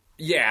in.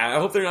 Yeah, I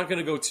hope they're not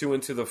gonna go too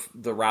into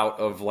the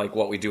route of like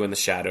what we do in the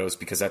shadows,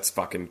 because that's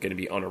fucking gonna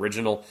be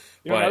unoriginal.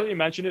 Now that you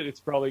mention it, it's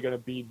probably gonna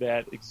be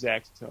that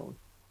exact tone.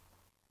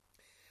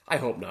 I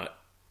hope not.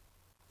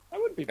 I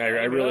wouldn't be. I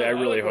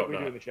really hope what we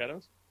not. do in the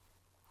shadows.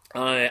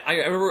 I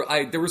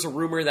remember there was a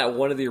rumor that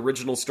one of the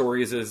original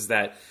stories is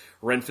that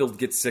Renfield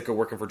gets sick of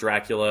working for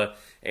Dracula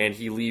and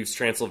he leaves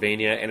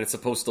Transylvania, and it's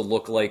supposed to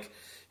look like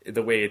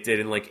the way it did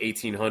in like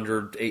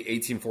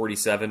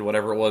 1847,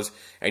 whatever it was,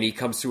 and he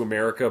comes to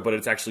America, but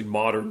it's actually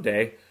modern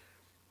day.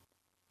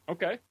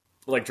 Okay.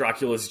 Like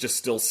Dracula's just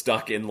still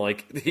stuck in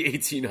like the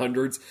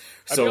 1800s.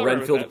 So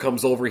Renfield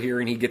comes over here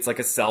and he gets like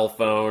a cell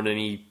phone and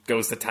he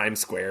goes to Times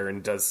Square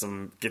and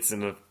gets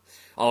into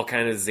all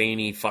kind of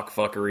zany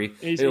fuckery.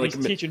 He's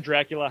teaching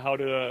Dracula how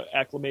to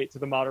acclimate to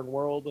the modern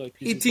world. Like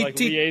he's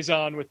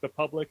liaison with the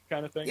public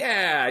kind of thing.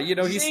 Yeah, He's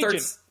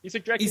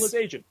like Dracula's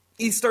agent.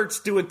 he starts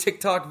doing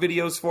TikTok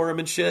videos for him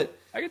and shit.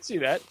 I can see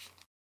that.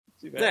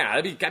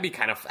 Yeah, that'd be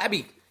kind of,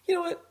 you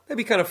know what? That'd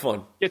be kind of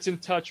fun. Gets in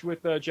touch with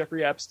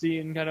Jeffrey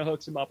Epstein, kind of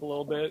hooks him up a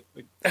little bit.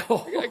 Like,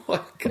 oh,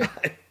 my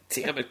God.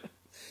 Damn it.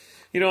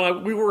 You know,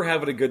 we were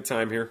having a good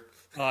time here.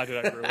 Oh,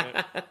 did I ruin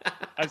it?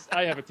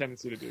 I have a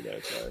tendency to do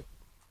that, sorry.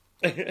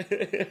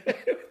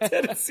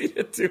 Tendency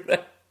to do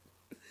that.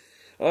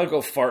 I'll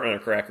go fart on a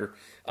cracker.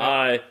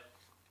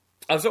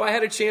 So I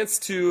had a chance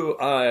to,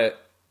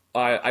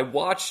 I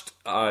watched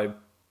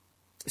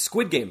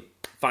Squid Game,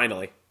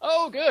 finally.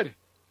 Oh, good.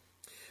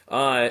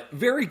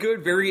 Very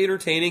good, very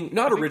entertaining.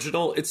 Not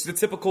original. It's the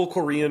typical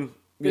Korean,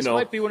 This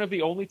might be one of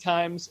the only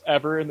times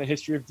ever in the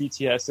history of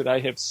DTS that I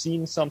have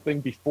seen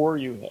something before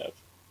you have.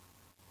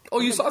 Oh,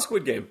 you saw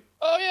Squid Game?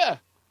 Oh, yeah.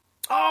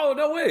 Oh,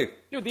 no way.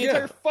 Dude, the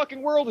entire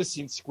fucking world has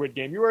seen Squid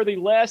Game. You are the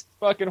last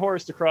fucking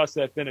horse to cross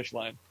that finish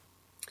line.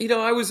 You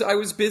know, I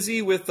was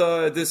busy with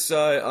this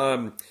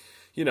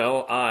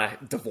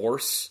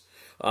divorce.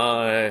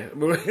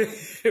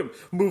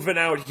 Moving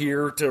out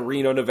here to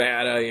Reno,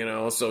 Nevada, you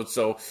know,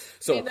 so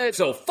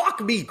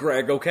fuck me,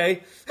 Greg,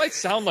 okay? Might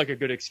sound like a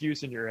good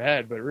excuse in your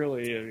head, but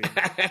really,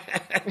 I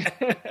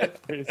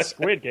mean, it's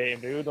Squid Game,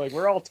 dude. Like,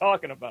 we're all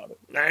talking about it.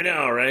 I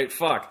know, right?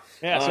 Fuck.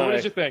 Yeah, so what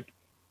did you think?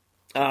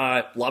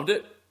 Loved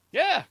it.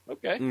 Yeah,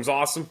 okay. It was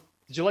awesome.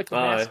 Did you like the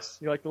masks?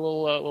 You like the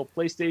little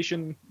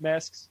PlayStation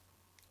masks?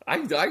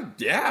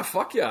 Yeah,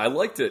 fuck yeah, I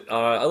liked it.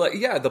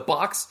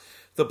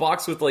 The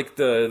box with like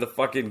the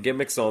fucking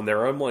gimmicks on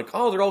there. I'm like,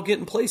 oh, they're all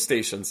getting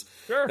PlayStations.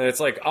 Sure. And it's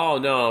like, oh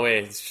no,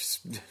 wait, it's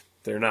just,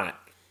 they're not.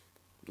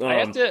 I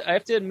have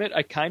to admit,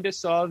 I kind of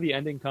saw the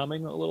ending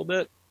coming a little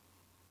bit,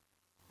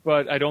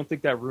 but I don't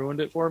think that ruined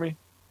it for me.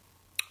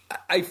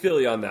 I feel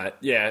you on that.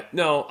 Yeah,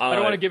 no, I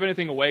don't want to give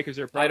anything away because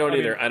they're. I don't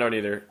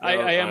either. No,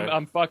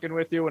 I'm fucking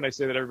with you when I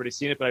say that everybody's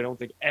seen it, but I don't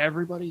think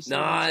everybody's seen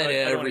not it. Not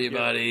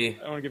everybody. I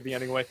don't want to give the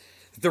ending away.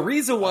 The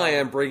reason why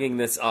I'm bringing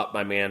this up,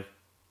 my man,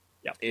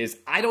 is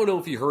I don't know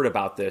if you heard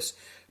about this,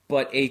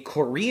 but a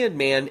Korean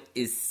man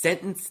is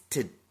sentenced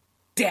to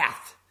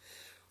death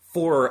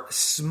for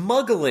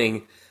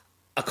smuggling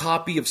a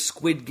copy of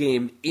Squid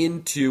Game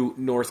into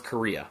North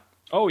Korea.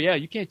 Oh, yeah,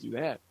 you can't do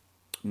that.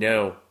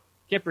 No.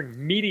 You can't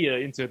bring media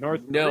into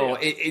North Korea. No,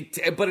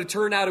 but it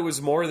turned out it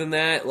was more than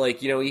that.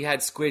 Like, you know, he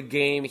had Squid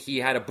Game, he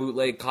had a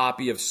bootleg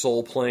copy of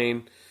Soul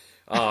Plane.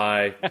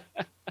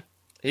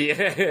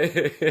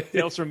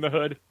 Tales from the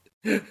Hood.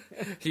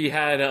 He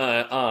had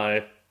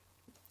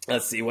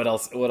let's see, what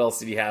else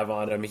did he have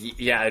on him?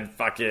 He had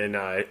fucking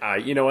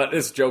you know what,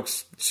 this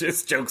joke's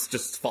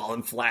just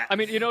falling flat. I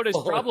mean, you know what his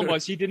problem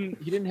was? He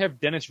didn't have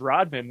Dennis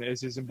Rodman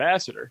as his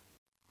ambassador.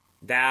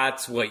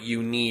 That's what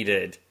you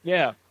needed.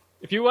 Yeah.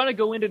 If you want to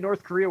go into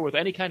North Korea with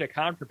any kind of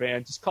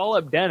contraband, just call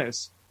up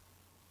Dennis.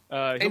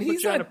 He'll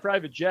put you on a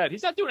private jet.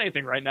 He's not doing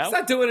anything right now. He's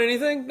not doing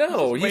anything?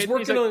 No, he's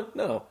working on...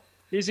 No.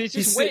 He's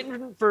just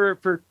waiting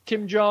for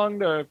Kim Jong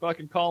to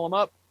fucking call him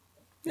up.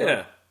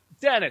 Yeah.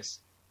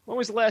 Dennis, when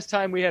was the last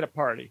time we had a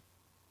party?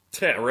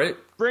 Yeah, right?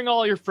 Bring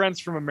all your friends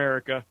from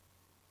America.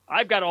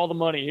 I've got all the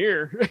money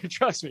here.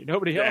 Trust me,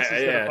 nobody else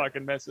is going to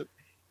fucking mess it.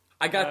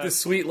 I got this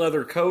sweet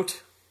leather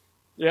coat.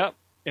 Yeah,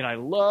 and I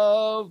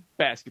love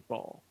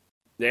basketball.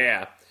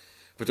 Yeah,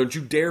 but don't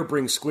you dare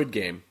bring Squid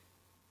Game.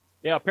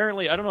 Yeah,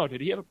 apparently, I don't know,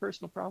 did he have a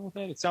personal problem with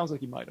that? It sounds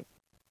like he might have.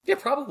 Yeah,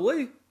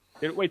 probably.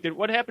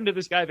 What happened to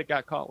this guy that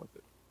got caught with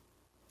it?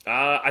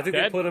 I think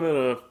they put him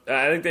in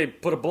I think they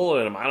put a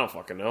bullet in him. I don't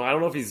fucking know. I don't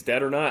know if he's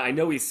dead or not. I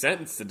know he's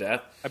sentenced to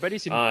death. I bet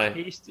he's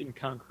encased in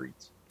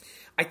concrete.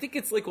 I think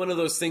it's like one of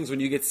those things when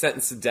you get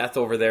sentenced to death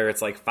over there,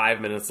 it's like 5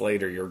 minutes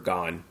later, you're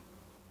gone.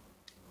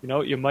 You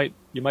know, you might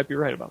be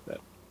right about that.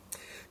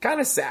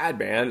 Kind of sad,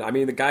 man. I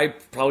mean, the guy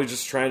probably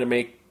just trying to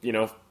make, you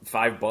know,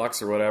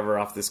 $5 or whatever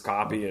off this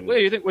copy. And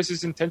wait, you think was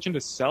his intention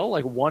to sell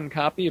like one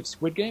copy of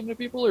Squid Game to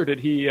people, or did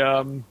he?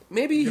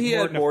 Maybe he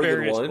had more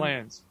than one.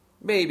 Plans?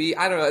 Maybe,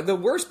 I don't know. The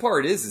worst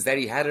part is that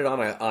he had it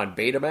on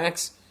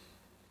Betamax.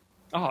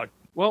 Oh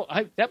well,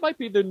 that might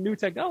be the new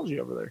technology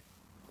over there.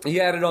 He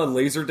had it on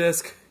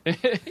Laserdisc.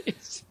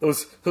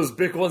 those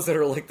big ones that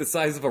are like the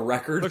size of a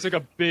record. Looks like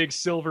a big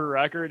silver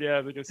record.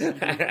 Yeah, they're just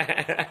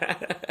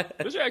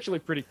those are actually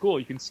pretty cool.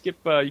 You can skip.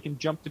 You can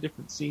jump to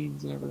different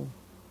scenes and everything.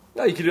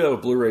 No, you can do that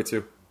with Blu-ray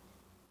too.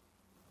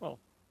 Well,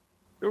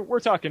 we're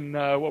talking.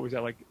 What was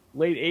that, like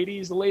late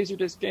 '80s? The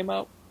Laserdisc came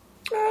out.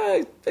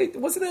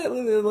 Wasn't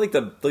that like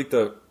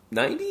the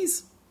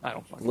 90s? I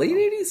don't fucking late know.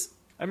 80s.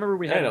 I remember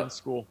we had it in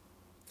school.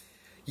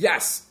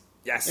 Yes.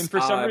 And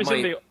for some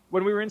reason,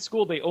 when we were in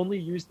school, they only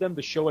used them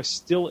to show us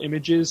still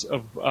images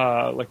of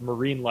like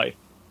marine life.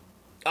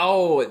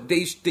 Oh,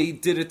 they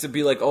did it to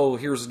be like, oh,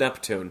 here's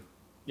Neptune.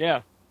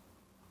 Yeah.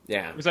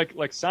 Yeah. It was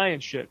like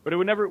science shit, but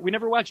we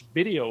never watched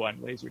video on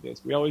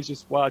Laserdisc. We always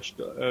just watched.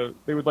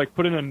 They would like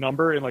put in a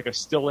number and like a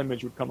still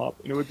image would come up,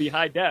 and it would be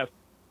high def.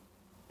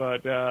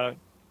 But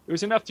it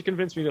was enough to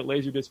convince me that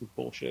Laserdisc was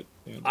bullshit.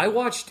 And, I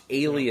watched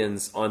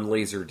Aliens on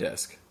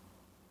Laserdisc.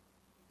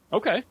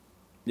 Okay.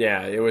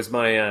 Yeah, it was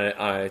my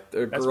a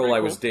girl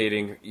I was cool.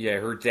 dating. Yeah,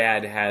 her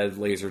dad had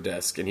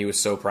Laserdisc, and he was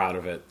so proud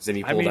of it. And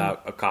he pulled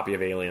out a copy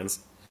of Aliens.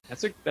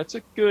 That's a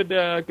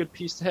good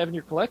piece to have in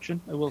your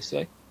collection, I will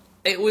say.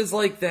 It was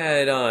like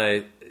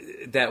that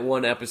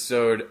one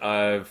episode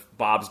of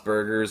Bob's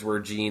Burgers where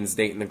Gene's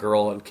dating the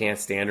girl and can't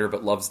stand her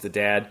but loves the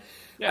dad.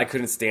 Yeah. I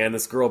couldn't stand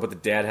this girl, but the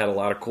dad had a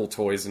lot of cool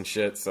toys and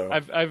shit. So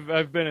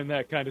I've been in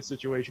that kind of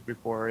situation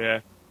before.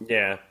 Yeah.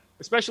 Yeah.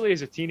 Especially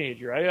as a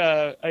teenager.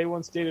 I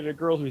once dated a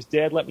girl whose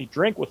dad let me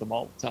drink with him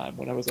all the time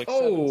when I was like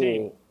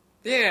 17.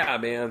 Yeah,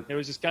 man. It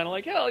was just kind of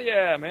like, hell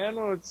yeah, man.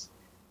 Well,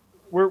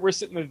 we're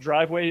sitting in the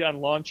driveway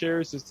on lawn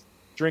chairs just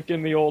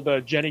drinking the old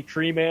Jenny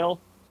Cream Ale,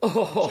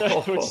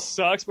 which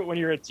sucks, but when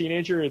you're a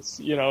teenager, it's,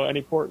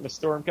 any port in a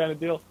storm kind of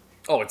deal.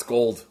 Oh, it's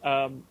gold.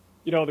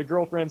 The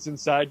girlfriend's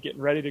inside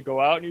getting ready to go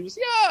out, and you're just,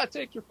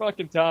 take your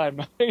fucking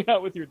time. Hang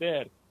out with your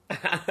dad.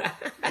 I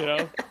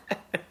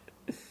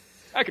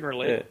can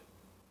relate. Yeah.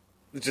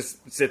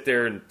 Just sit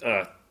there and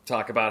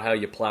talk about how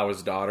you plow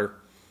his daughter.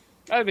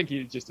 I think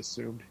he just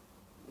assumed.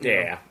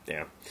 Yeah.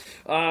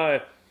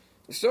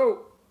 So,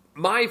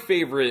 my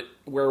favorite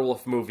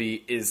werewolf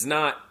movie is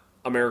not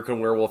American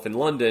Werewolf in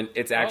London.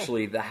 It's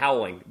actually The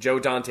Howling. Joe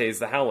Dante's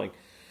The Howling.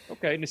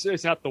 Okay, and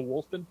it's not The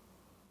Wolfen?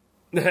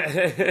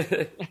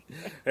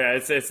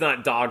 It's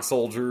not Dog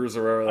Soldiers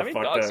or whatever the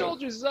fuck. Dog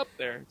Soldiers is up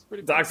there. It's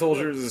pretty. Dog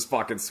Soldiers is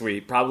fucking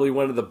sweet. Probably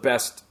one of the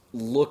best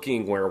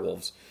looking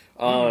werewolves.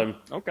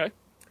 Okay.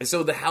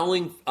 So The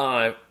Howling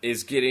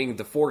is getting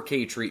the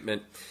 4K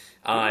treatment.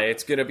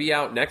 It's going to be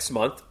out next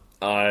month.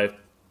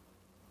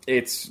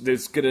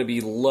 It's going to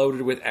be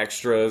loaded with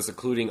extras,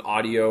 including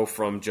audio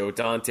from Joe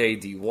Dante,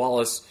 Dee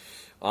Wallace.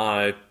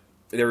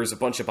 There's a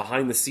bunch of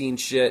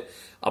behind-the-scenes shit,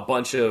 a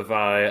bunch of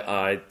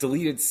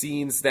deleted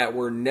scenes that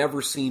were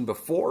never seen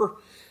before.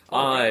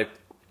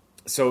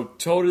 So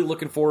totally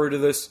looking forward to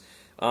this.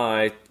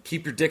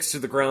 Keep your dicks to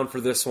the ground for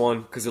this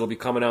one, because it'll be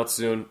coming out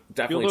soon.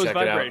 Definitely check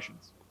it out.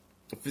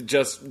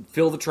 Just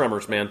feel the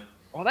tremors, man.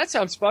 Oh, that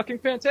sounds fucking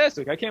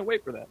fantastic. I can't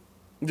wait for that.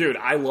 Dude,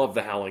 I love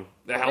The Howling.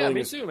 The Howling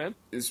me too, man.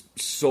 Is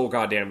so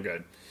goddamn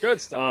good. Good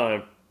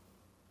stuff.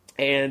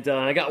 And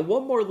I got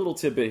one more little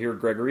tidbit here,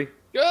 Gregory.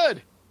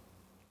 Good.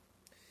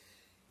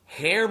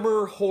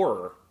 Hammer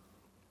horror.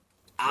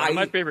 One of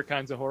my favorite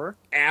kinds of horror.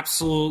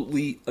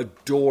 Absolutely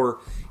adore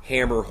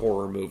Hammer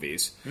horror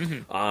movies.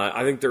 Mm-hmm.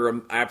 I think they're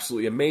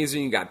absolutely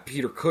amazing. You got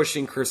Peter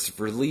Cushing,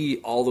 Christopher Lee,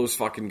 all those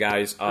fucking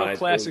guys. Real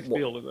classic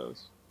feel to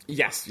those.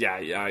 Yes,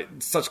 yeah.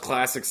 Such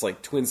classics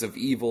like Twins of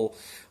Evil,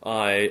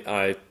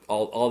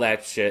 all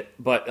that shit.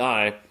 But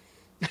I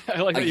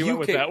like that you went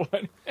with that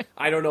one.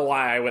 I don't know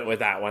why I went with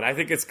that one. I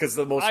think it's because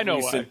the most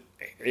recent.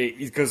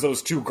 Because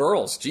those two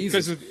girls,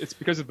 Jesus. It's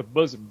because of the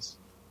bosoms.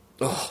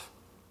 Oh,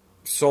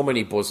 so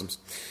many bosoms.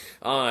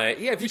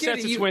 If you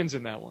sets of twins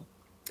in that one.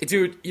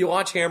 Dude, you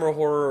watch Hammer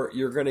horror,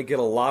 you're going to get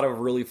a lot of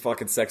really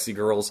fucking sexy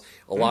girls,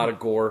 a lot of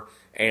gore,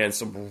 and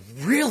some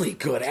really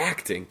good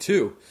acting,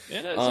 too.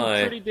 Yeah,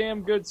 some pretty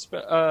damn good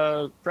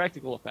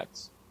practical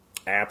effects.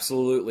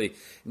 Absolutely.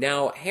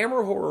 Now,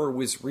 Hammer horror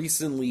was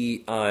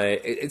recently,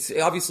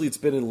 it's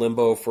been in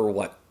limbo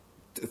for,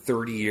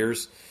 30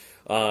 years?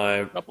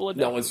 Couple of decades.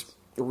 No one's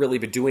really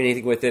been doing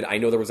anything with it. I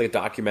know there was a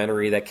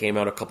documentary that came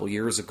out a couple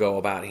years ago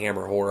about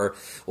Hammer horror.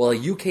 Well,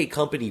 a UK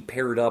company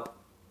paired up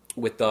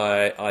with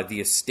the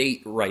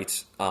estate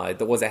rights,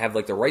 the ones that have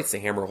the rights to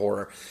Hammer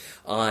horror.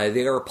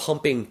 They are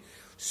pumping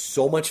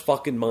so much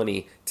fucking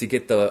money to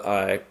get the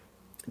I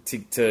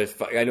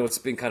know it's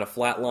been kind of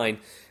flatline.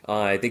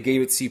 They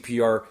gave it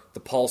CPR. The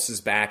pulse is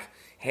back.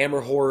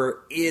 Hammer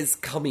horror is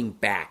coming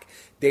back.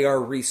 They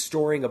are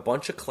restoring a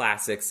bunch of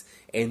classics,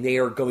 and they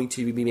are going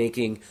to be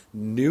making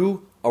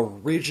new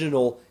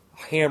original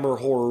Hammer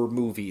horror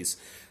movies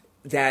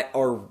that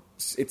are.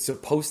 It's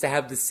supposed to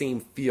have the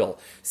same feel,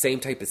 same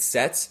type of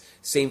sets,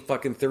 same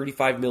fucking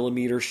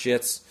 35mm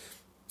shits,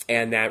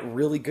 and that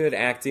really good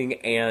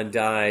acting, and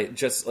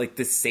just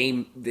the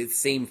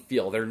same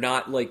feel. They're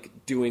not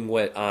doing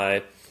what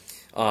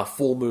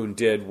Full Moon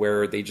did,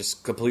 where they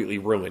just completely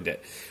ruined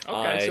it.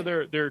 Okay,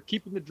 so they're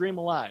keeping the dream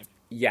alive.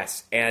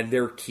 Yes, and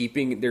they're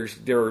keeping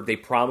they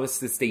promise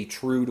to stay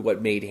true to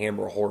what made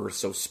Hammer horror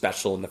so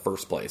special in the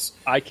first place.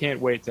 I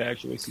can't wait to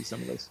actually see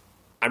some of this.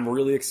 I'm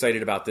really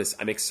excited about this.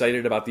 I'm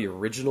excited about the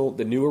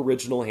new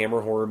original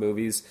Hammer horror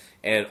movies,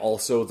 and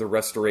also the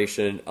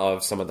restoration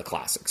of some of the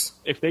classics.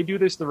 If they do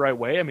this the right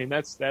way, I mean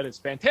that is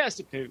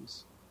fantastic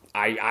news.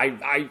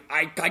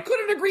 I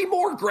couldn't agree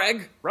more,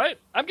 Greg. Right?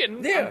 I'm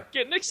getting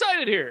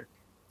excited here.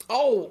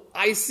 Oh,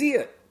 I see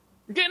it.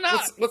 I'm getting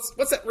hot. What's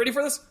that? Ready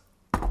for this?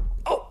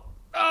 Oh,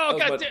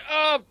 god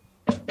damn!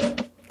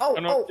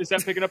 Is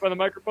that picking up on the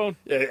microphone?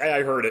 Yeah,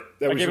 I heard it.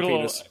 That was your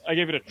penis. I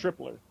gave it a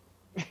tripler.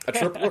 A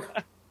tripler?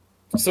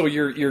 So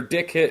your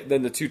dick hit,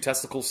 then the two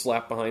testicles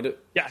slap behind it?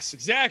 Yes,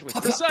 exactly.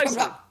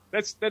 Precisely.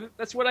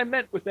 That's what I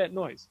meant with that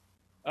noise.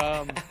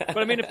 But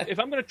I mean, if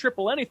I'm going to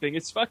triple anything,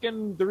 it's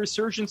fucking the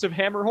resurgence of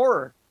Hammer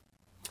horror.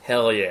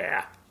 Hell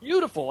yeah.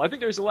 Beautiful. I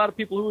think there's a lot of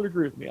people who would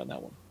agree with me on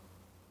that one.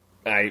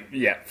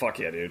 Fuck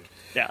yeah, dude.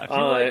 Yeah,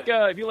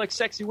 if you like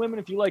sexy women,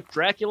 if you like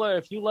Dracula,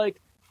 if you like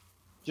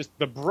just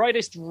the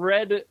brightest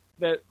red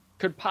that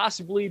could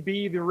possibly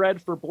be the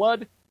red for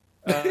blood,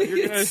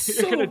 you're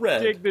gonna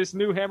dig this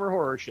new Hammer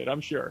horror shit,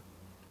 I'm sure.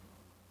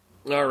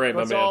 All right,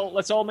 my man.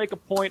 Let's all make a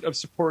point of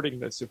supporting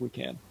this if we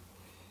can.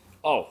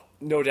 Oh,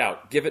 no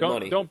doubt. Give it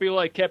money. Don't be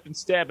like Captain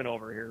Stabbin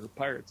over here,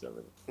 pirates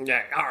over there.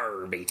 Yeah,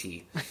 arr,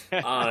 matey.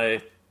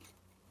 I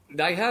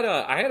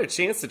had a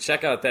chance to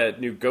check out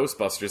that new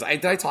Ghostbusters.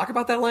 Did I talk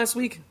about that last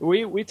week?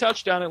 We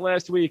touched on it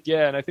last week,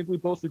 yeah, and I think we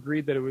both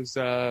agreed that it was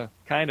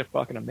kind of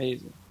fucking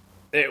amazing.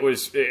 It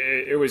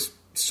was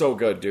so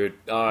good, dude.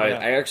 I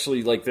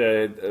actually like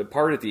the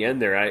part at the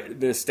end there.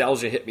 The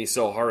nostalgia hit me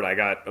so hard, I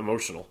got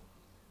emotional.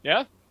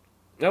 Yeah.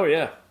 Oh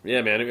yeah,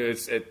 man.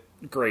 It's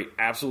great.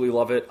 Absolutely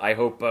love it. I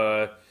hope.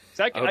 I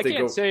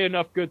can't say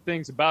enough good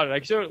things about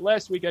it.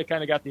 Last week, I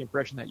kind of got the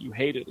impression that you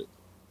hated it.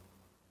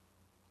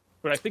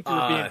 But I think you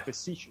were being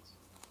facetious.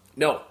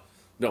 No,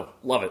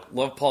 love it.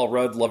 Love Paul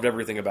Rudd. Loved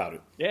everything about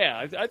it.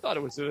 Yeah, I thought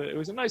it was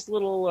a nice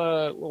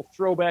little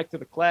throwback to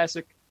the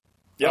classic.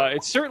 Yep.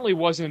 It certainly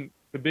wasn't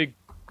the big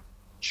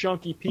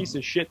chunky piece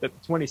of shit that the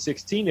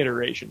 2016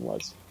 iteration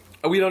was.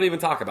 We don't even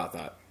talk about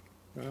that.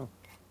 Well,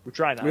 we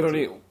try not.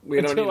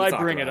 Until I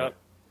bring it up.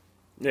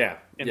 Yeah,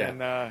 and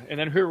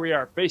then here we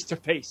are, face to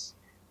face,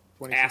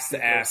 ass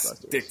to ass,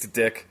 dick to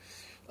dick.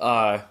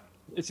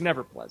 It's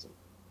never pleasant.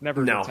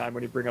 Never a good time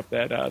when you bring up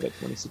that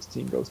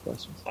 2016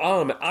 Ghostbusters.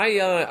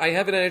 I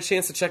haven't had a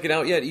chance to check it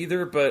out yet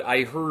either, but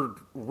I heard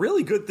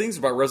really good things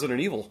about Resident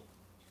Evil.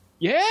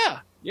 Yeah.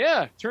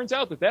 Turns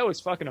out that was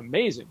fucking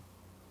amazing.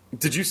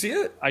 Did you see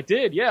it? I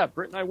did, yeah.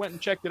 Britt and I went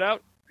and checked it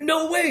out.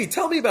 No way!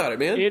 Tell me about it,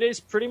 man. It is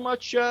pretty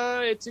much,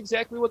 it's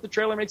exactly what the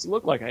trailer makes it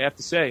look like, I have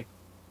to say.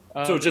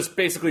 So just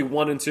basically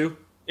 1 and 2?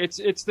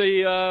 It's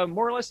the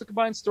more or less the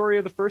combined story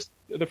of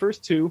the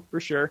first two, for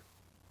sure.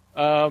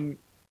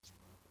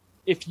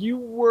 If you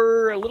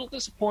were a little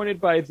disappointed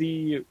by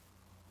the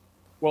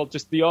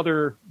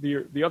other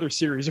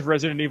series of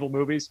Resident Evil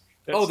movies.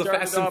 The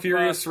Fast and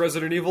Furious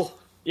Resident Evil?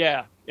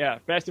 Yeah.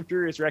 Fast and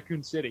Furious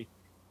Raccoon City.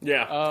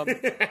 Yeah.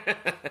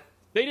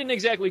 They didn't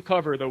exactly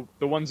cover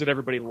the ones that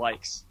everybody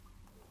likes.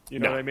 You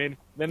know what I mean?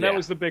 Then that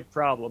was the big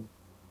problem.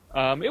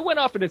 It went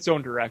off in its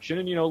own direction,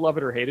 and love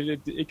it or hate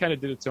it, it kind of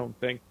did its own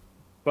thing.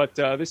 But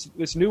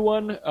this new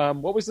one,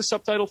 what was the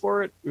subtitle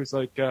for it? It was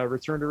like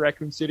Return to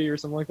Raccoon City or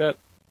something like that.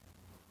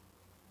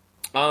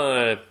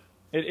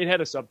 It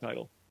had a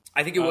subtitle.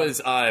 I think it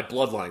was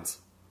Bloodlines.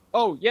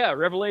 Oh yeah,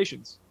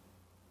 Revelations.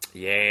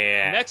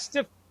 Yeah. Next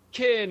of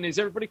kin. Is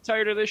everybody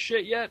tired of this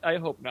shit yet? I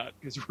hope not,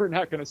 because we're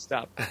not going to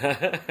stop.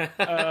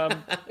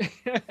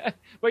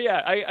 But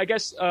yeah, I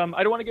guess I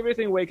don't want to give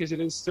anything away because it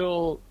is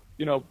still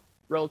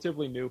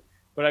relatively new.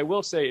 But I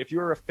will say, if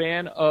you're a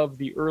fan of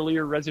the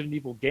earlier Resident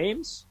Evil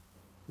games,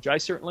 which I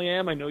certainly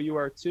am, I know you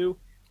are too.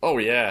 Oh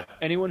yeah.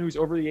 Anyone who's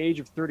over the age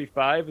of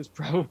 35 is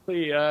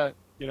probably has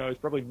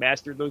probably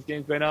mastered those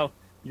games by now.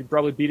 You can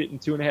probably beat it in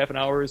 2.5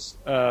 hours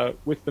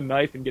with the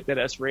knife and get that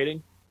S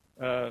rating.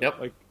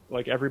 Yep.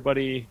 Like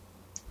everybody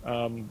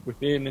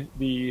within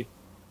the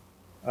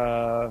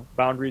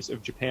boundaries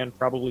of Japan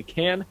probably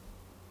can.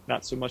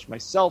 Not so much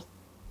myself.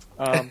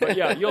 But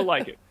yeah, you'll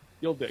like it.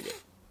 You'll dig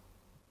it.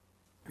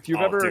 If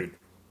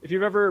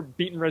you've ever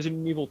beaten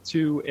Resident Evil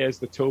 2 as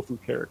the Tofu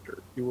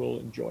character, you will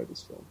enjoy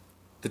this film.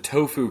 The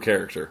Tofu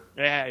character.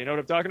 Yeah, you know what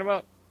I'm talking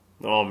about?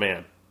 Oh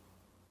man.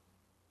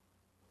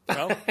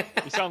 Well,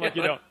 you sound like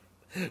you don't.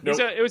 Nope.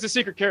 It was a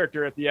secret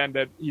character at the end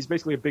that he's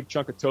basically a big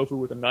chunk of tofu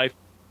with a knife,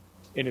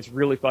 and it's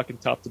really fucking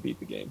tough to beat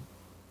the game.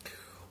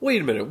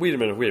 Wait a minute.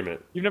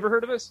 You've never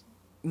heard of this?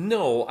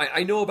 No,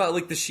 I know about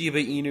like the Shiba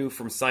Inu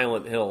from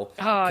Silent Hill.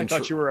 I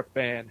thought you were a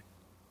fan.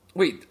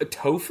 Wait, a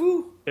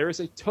tofu? There is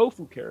a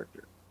tofu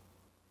character.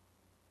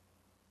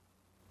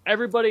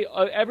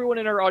 Everyone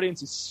in our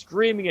audience is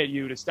screaming at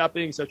you to stop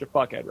being such a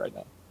fuckhead right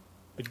now.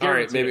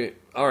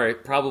 All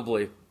right,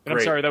 probably. And I'm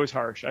sorry, that was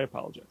harsh. I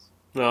apologize.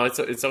 No, it's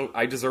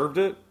I deserved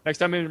it. Next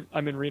time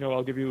I'm in Reno,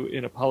 I'll give you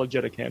an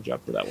apologetic hand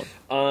job for that one.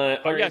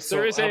 But yes,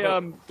 there is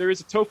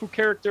a tofu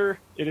character.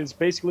 It is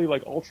basically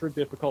like ultra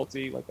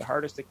difficulty, like the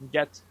hardest it can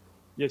get.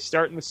 You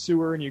start in the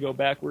sewer and you go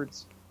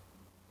backwards.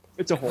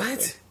 It's a whole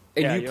thing.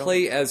 And you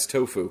play as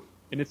tofu.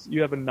 And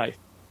you have a knife.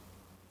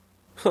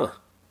 Huh.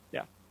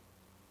 Yeah.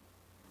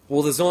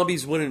 Well, the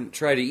zombies wouldn't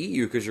try to eat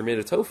you because you're made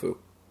of tofu.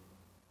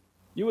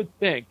 You would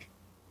think.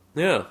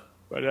 Yeah.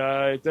 But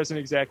it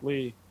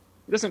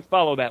doesn't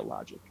follow that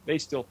logic. They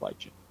still fight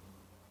you.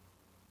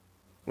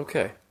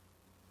 Okay.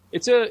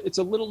 It's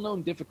a little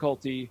known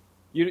difficulty.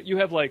 You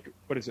have like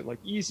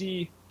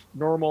easy,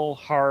 normal,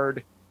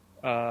 hard,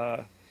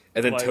 and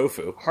then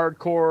tofu,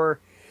 hardcore,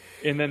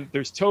 and then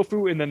there's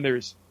tofu, and then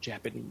there's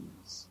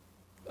Japanese.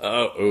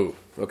 Oh,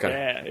 okay.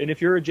 Yeah, and if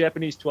you're a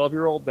Japanese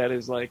 12-year-old, that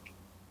is like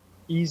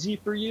easy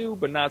for you,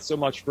 but not so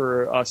much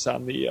for us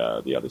on the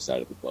other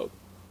side of the globe.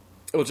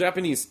 Well,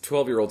 Japanese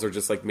 12-year-olds are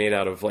just like made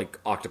out of like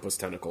octopus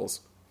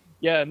tentacles.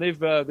 Yeah, and they've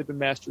been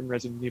mastering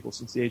Resident Evil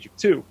since the age of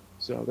 2,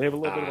 so they have a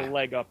little bit of a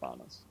leg up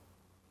on us.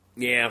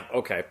 Yeah,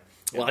 okay.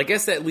 Well, I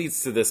guess that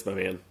leads to this, my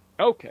man.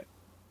 Okay.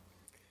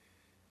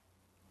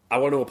 I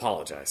want to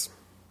apologize.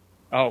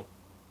 Oh.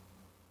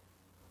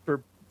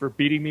 For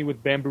beating me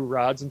with bamboo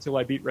rods until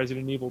I beat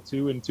Resident Evil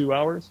 2 in 2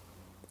 hours?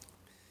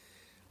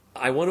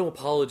 I want to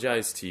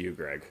apologize to you,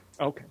 Greg.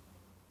 Okay.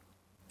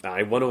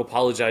 I want to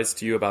apologize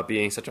to you about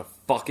being such a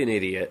fucking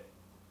idiot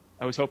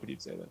I was hoping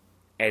you'd say that.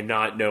 and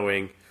not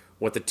knowing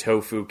what the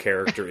tofu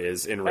character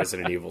is in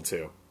Resident Evil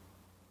 2.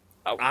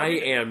 Oh, I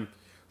am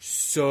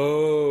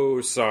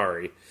so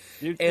sorry.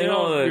 You're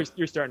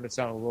starting to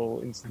sound a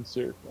little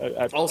insincere.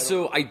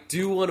 I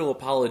do want to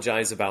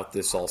apologize about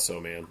this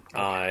also, man.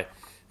 Okay.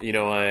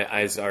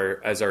 As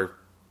our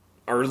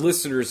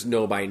listeners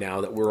know by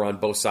now that we're on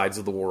both sides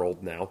of the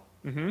world now.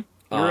 Mm-hmm.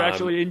 You're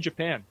actually in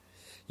Japan.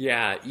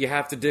 Yeah, you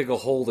have to dig a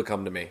hole to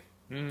come to me.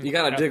 You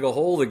got to dig a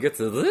hole to get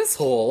to this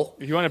hole.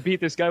 If you want to beat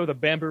this guy with a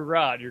bamboo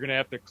rod, you're going to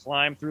have to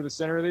climb through the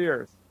center of the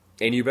earth.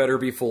 And you better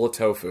be full of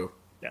tofu.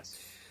 Yes.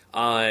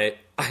 I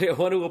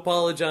want to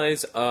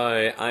apologize.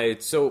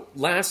 So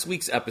last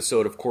week's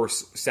episode, of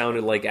course,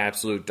 sounded like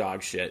absolute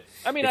dog shit.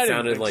 I mean, I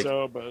didn't think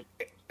so, but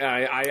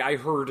I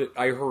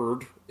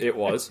heard it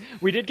was.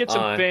 We did get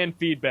some fan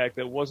feedback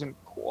that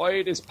wasn't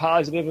quite as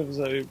positive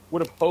as I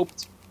would have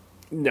hoped.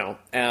 No,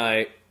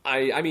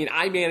 I mean,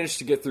 I managed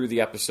to get through the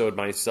episode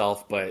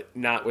myself, but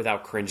not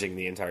without cringing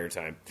the entire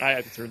time. I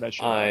had to turn that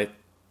shit off.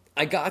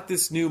 I got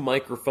this new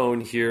microphone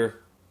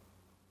here,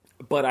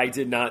 but I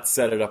did not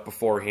set it up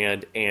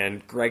beforehand,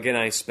 and Greg and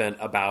I spent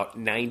about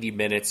 90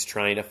 minutes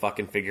trying to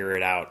fucking figure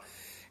it out.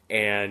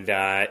 And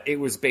it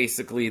was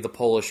basically the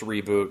Polish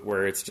reboot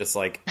where it's just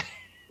like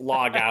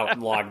log out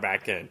and log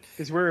back in.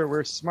 Because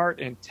we're smart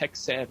and tech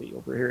savvy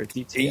over here at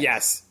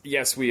DTS.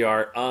 Yes, we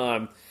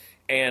are.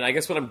 And I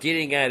guess what I'm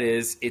getting at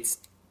is it's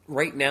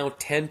right now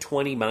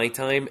 10:20 my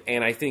time,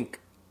 and I think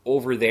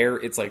over there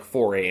it's like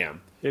 4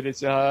 a.m. It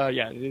is, it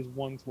is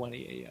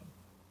 1:20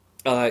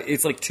 a.m.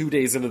 It's like 2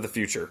 days into the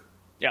future.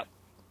 Yeah.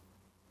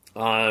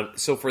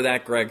 So for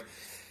that, Greg,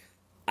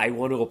 I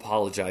want to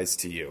apologize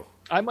to you.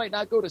 I might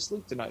not go to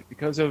sleep tonight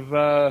because of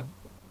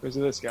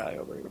this guy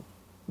over here.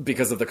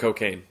 Because of the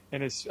cocaine.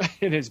 And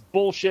his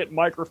bullshit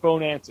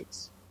microphone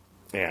antics.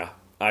 Yeah,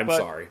 I'm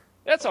sorry.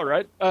 That's all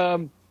right.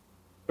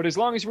 But as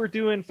long as we're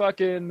doing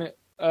fucking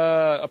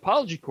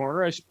Apology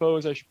Corner, I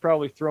suppose I should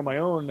probably throw my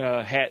own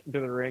hat into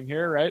the ring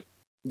here, right?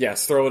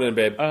 Yes, throw it in,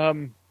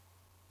 babe.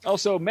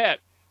 Also, Matt.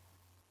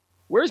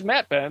 Where's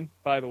Matt been,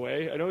 by the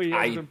way? I know he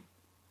hasn't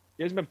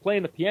been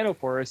playing the piano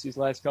for us these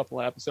last couple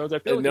of episodes. I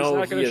feel like he's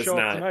not going to show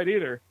up tonight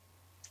either.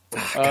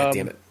 God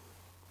damn it.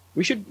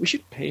 We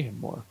should pay him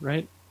more,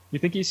 right? You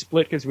think he's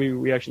split because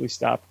we actually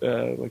stopped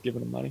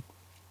giving him money?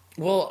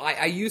 Well,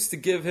 I used to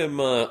give him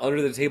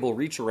under the table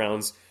reach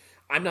arounds.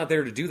 I'm not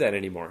there to do that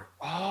anymore.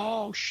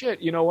 Oh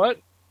shit! You know what?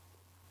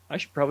 I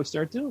should probably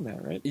start doing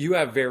that, right? You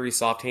have very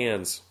soft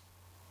hands.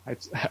 I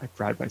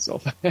pride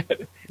myself on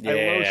that. Yeah.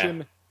 I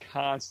lotion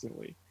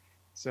constantly.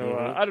 So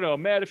I don't know,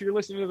 Matt. If you're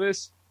listening to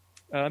this,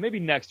 maybe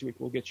next week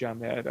we'll get you on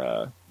that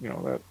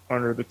that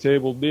under the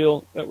table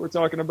deal that we're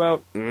talking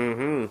about.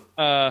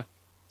 Mm-hmm.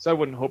 So I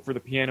wouldn't hope for the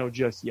piano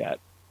just yet,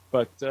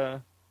 but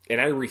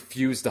and I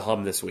refuse to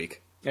hum this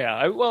week.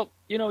 Yeah,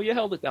 you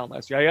held it down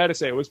last year. I got to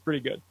say it was pretty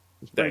good. It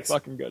was pretty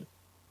fucking good.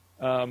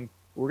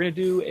 We're gonna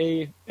do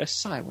a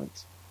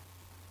silent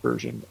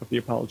version of the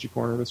Apology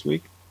Corner this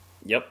week.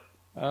 Yep.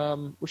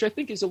 Which I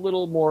think is a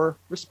little more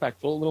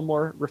respectful, a little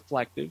more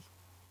reflective.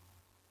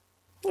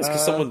 Well, it's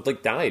because someone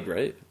died,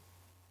 right?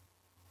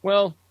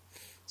 Well,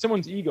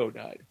 someone's ego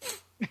died.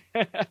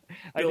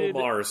 Bill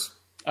Mars.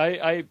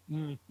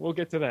 We'll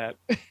get to that.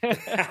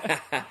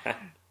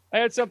 I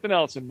had something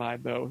else in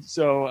mind though,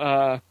 so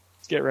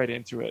let's get right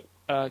into it.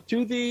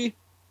 To the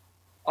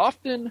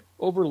often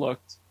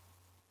overlooked,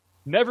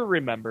 never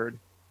remembered,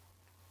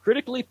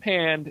 critically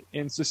panned,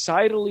 and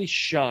societally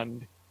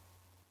shunned,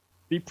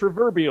 the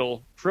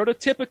proverbial,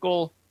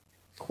 prototypical,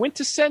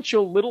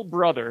 quintessential little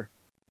brother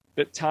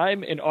that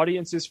time and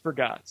audiences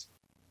forgot.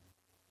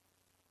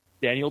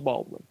 Daniel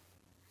Baldwin.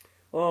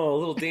 Oh,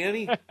 little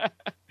Danny?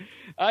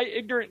 I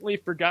ignorantly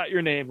forgot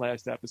your name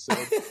last episode,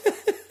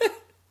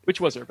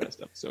 which was our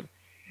best episode.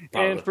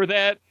 Probably. And for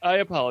that, I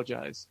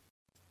apologize.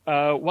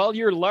 While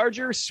your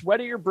larger,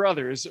 sweatier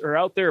brothers are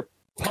out there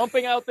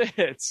pumping out the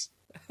hits,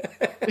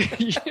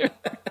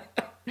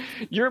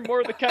 you're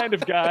more the kind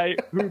of guy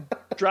who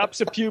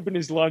drops a pube in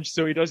his lunch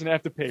so he doesn't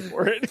have to pay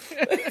for it.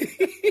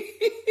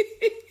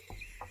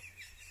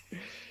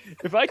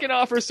 If I can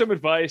offer some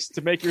advice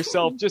to make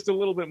yourself just a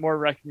little bit more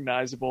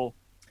recognizable,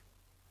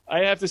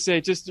 I have to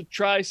say just to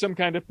try some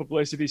kind of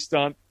publicity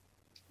stunt,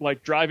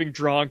 like driving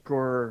drunk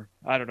or,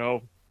 I don't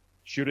know,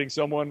 shooting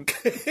someone.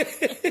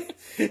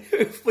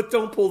 But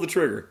don't pull the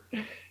trigger.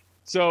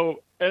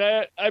 So,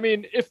 and I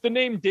mean, if the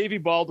name Davy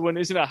Baldwin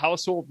isn't a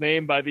household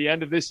name by the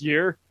end of this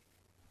year,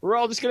 we're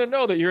all just going to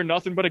know that you're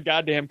nothing but a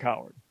goddamn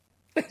coward.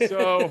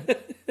 So,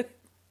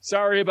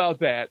 sorry about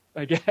that,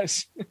 I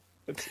guess.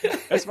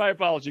 That's my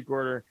apology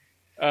quarter.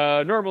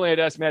 Normally I'd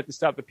ask Matt to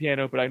stop the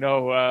piano, but I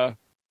know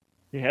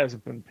he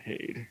hasn't been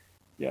paid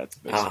yet.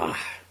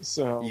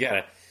 So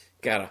you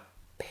gotta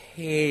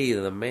pay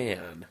the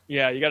man.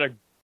 Yeah, you got to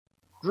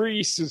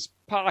grease his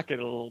pocket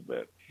a little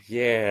bit.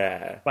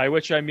 Yeah. By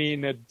which I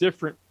mean a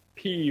different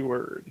P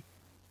word.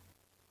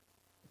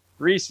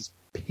 Grease his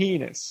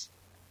penis.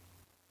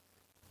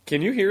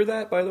 Can you hear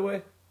that, by the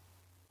way?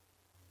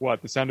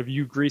 What, the sound of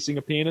you greasing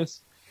a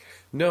penis?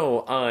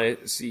 No,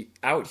 see,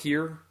 out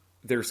here,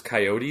 there's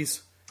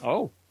coyotes.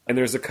 Oh. And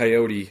there's a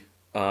coyote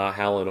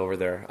howling over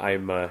there.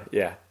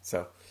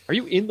 So. Are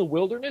you in the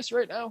wilderness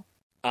right now?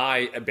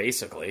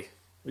 Basically.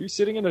 Are you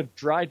sitting in a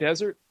dry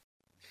desert?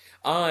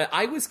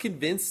 I was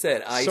convinced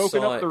that I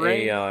Soaking saw up the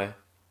rain?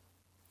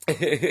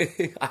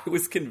 I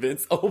was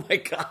convinced. Oh my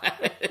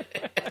god!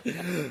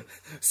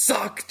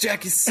 Suck,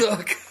 Jackie,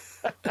 suck.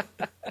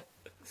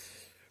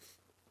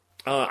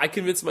 I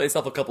convinced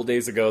myself a couple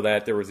days ago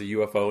that there was a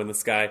UFO in the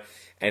sky,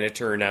 and it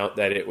turned out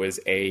that it was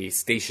a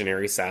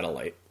stationary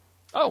satellite.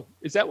 Oh,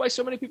 is that why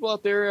so many people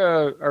out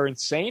there are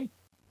insane?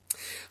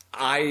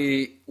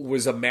 I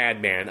was a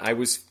madman. I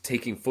was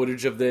taking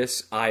footage of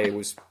this. I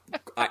was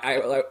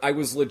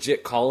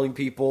legit calling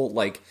people.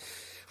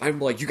 I'm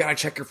like, you gotta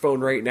check your phone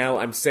right now.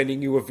 I'm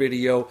sending you a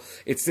video.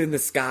 It's in the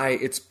sky.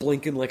 It's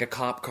blinking like a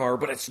cop car,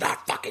 but it's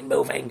not fucking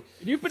moving.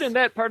 You've been in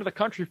that part of the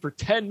country for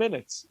 10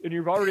 minutes, and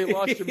you've already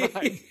lost your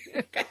mind.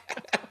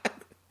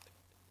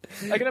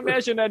 I can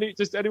imagine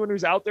anyone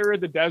who's out there in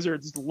the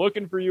desert just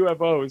looking for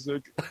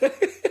UFOs.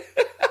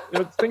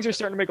 Things are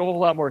starting to make a whole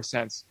lot more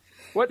sense.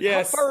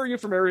 Yes. How far are you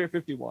from Area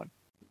 51?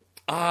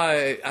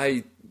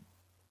 An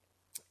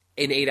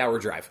 8-hour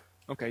drive.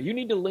 Okay, you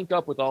need to link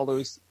up with all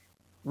those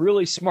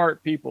really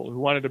smart people who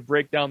wanted to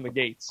break down the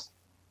gates.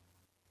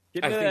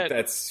 I think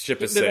that's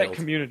ship has into sailed. that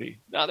community.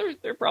 No,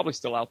 they're probably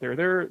still out there.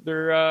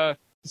 They're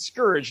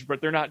discouraged,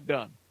 but they're not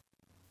done.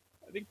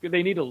 I think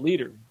they need a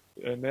leader,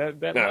 and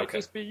that might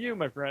just be you,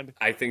 my friend.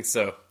 I think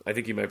so. I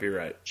think you might be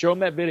right. Show them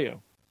that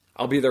video.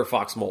 I'll be their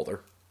Fox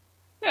Mulder.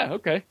 Yeah,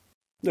 okay.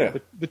 Yeah.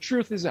 The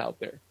truth is out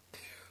there.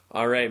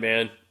 All right,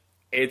 man.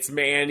 It's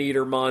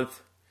Man-Eater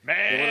month.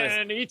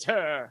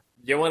 Man-Eater!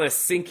 You want to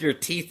sink your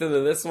teeth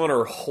into this one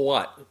or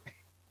what?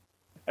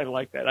 I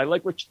like that. I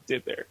like what you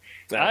did there.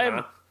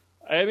 Uh-huh.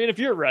 I mean, if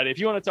you're ready, if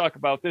you want to talk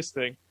about this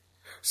thing.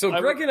 So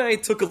Greg and I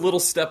took a little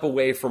step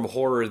away from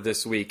horror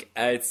this week.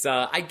 It's,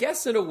 I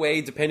guess in a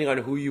way, depending on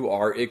who you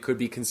are, it could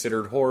be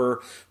considered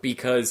horror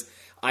because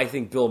I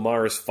think Bill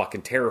Maher is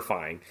fucking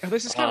terrifying. Now,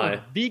 this is kind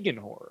of vegan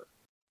horror.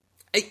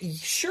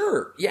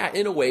 Sure. Yeah,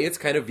 in a way, it's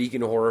kind of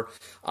vegan horror.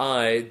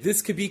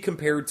 This could be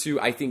compared to,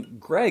 I think,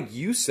 Greg,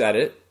 you said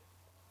it.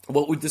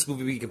 What would this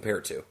movie be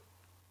compared to?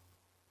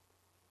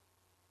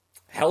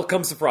 Hell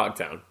Comes to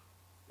Frogtown.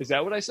 Is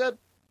that what I said?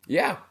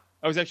 Yeah.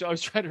 I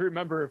was trying to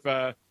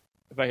remember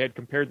if I had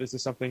compared this to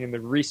something in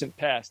the recent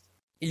past.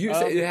 You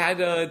said it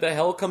had the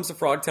Hell Comes to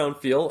Frogtown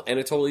feel, and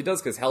it totally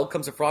does, because Hell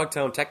Comes to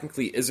Frogtown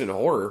technically isn't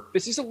horror.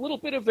 This is a little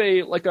bit of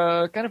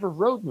a kind of a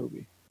road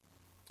movie.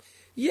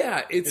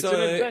 Yeah, it's an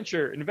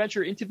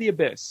adventure into the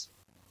abyss.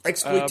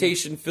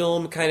 Exploitation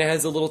film, kind of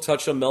has a little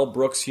touch of Mel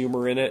Brooks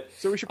humor in it.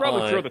 So we should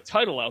probably throw the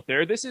title out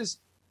there. This is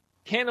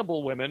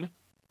Cannibal Women,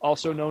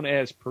 also known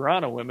as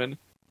Piranha Women,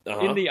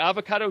 in the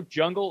Avocado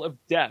Jungle of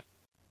Death.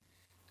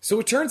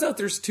 So it turns out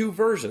there's two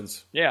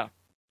versions. Yeah.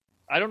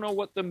 I don't know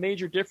what the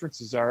major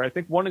differences are. I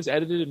think one is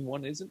edited and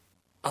one isn't.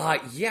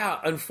 Yeah,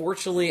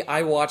 unfortunately,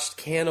 I watched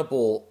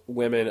Cannibal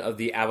Women of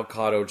the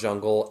Avocado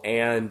Jungle,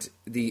 and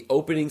the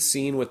opening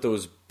scene with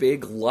those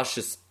big,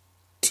 luscious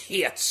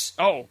tits.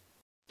 Oh,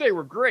 they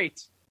were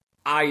great.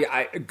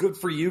 I good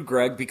for you,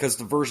 Greg, because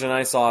the version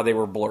I saw, they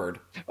were blurred.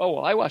 Oh,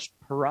 well, I watched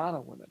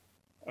Piranha Women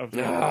of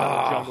the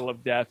Avocado Jungle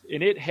of Death,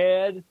 and it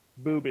had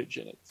boobage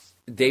in it.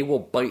 They will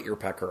bite your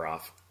pecker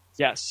off.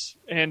 Yes,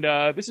 and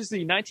this is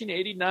the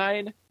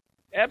 1989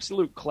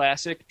 absolute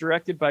classic,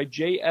 directed by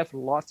J.F.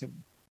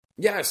 Lawton.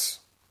 Yes.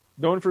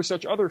 Known for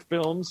such other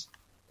films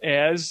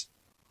as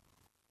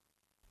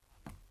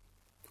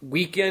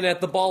Weekend at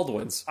the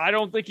Baldwins. I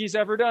don't think he's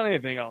ever done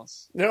anything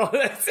else. No,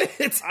 that's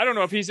it. I don't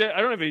know if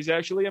he's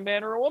actually a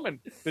man or a woman.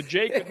 The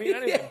J could mean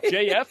anything.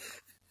 JF?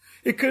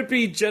 It could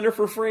be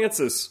Jennifer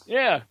Francis.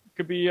 Yeah,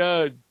 could be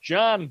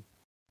John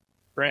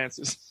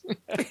Francis.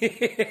 But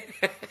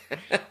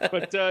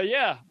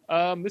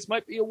this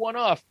might be a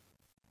one-off.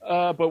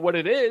 But what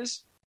it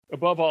is,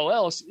 above all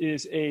else,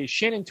 is a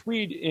Shannon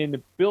Tweed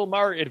in Bill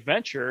Maher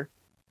adventure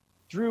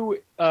through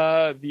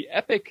the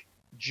epic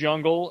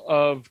jungle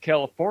of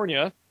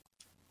California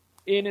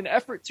in an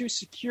effort to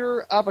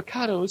secure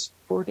avocados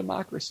for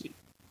democracy.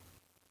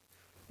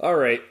 All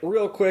right,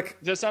 real quick.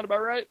 Does that sound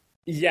about right?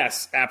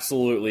 Yes,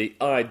 absolutely.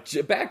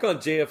 Back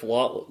on J.F.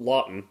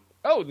 Lawton.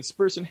 Oh, this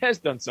person has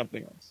done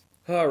something else.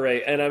 All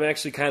right, and I'm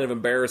actually kind of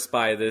embarrassed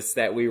by this,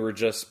 that we were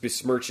just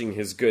besmirching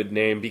his good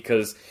name,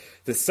 because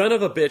the son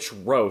of a bitch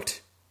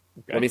wrote,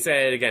 let me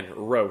say it again,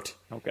 wrote,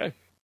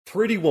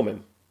 Pretty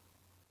Woman,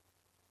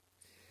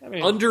 I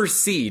mean, Under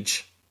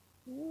Siege.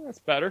 That's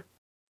better.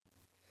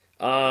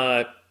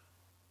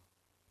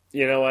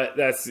 You know what,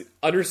 that's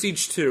Under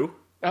Siege 2.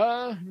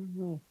 Not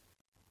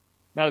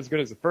as good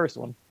as the first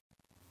one.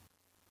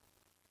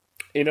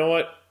 You know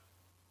what,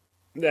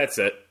 that's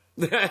it.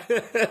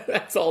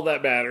 That's all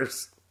that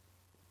matters.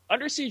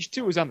 Under Siege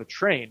 2 was on the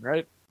train,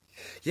 right?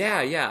 Yeah,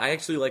 I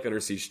actually like Under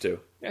Siege 2.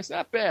 Yeah, it's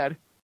not bad.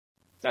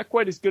 It's not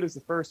quite as good as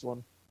the first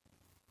one.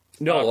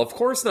 No, of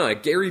course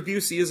not. Gary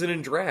Busey isn't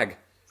in drag.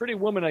 Pretty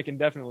Woman I can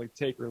definitely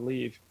take or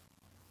leave.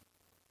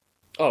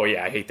 Oh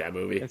yeah, I hate that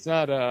movie. It's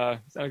not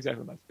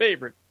exactly my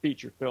favorite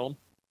feature film.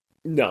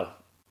 No,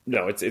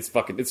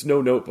 it's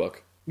no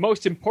Notebook.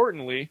 Most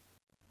importantly,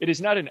 it is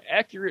not an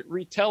accurate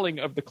retelling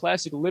of the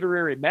classic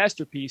literary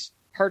masterpiece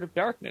Heart of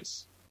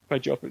Darkness by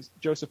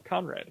Joseph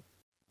Conrad,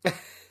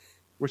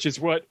 which is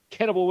what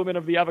Cannibal Women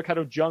of the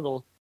Avocado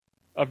Jungle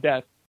of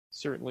Death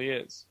certainly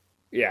is.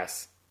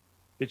 Yes.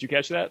 Did you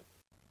catch that?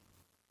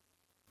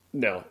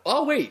 No.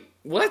 Oh wait,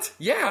 what?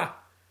 Yeah.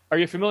 Are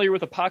you familiar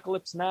with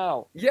Apocalypse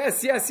Now?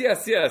 Yes. This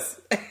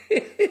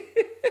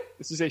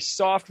is a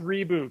soft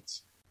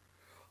reboot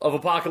Of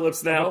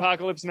Apocalypse Now? of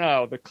Apocalypse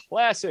Now, the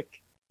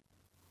classic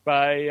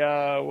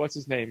by, what's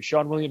his name?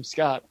 Sean William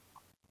Scott.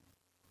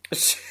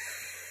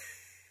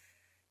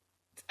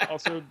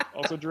 Also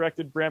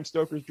directed Bram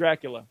Stoker's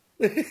Dracula.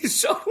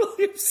 Sean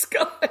William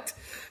Scott.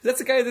 That's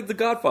the guy that did The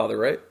Godfather,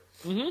 right?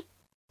 Mm-hmm.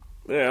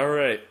 Yeah, all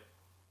right.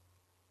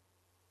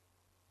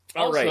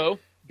 Also,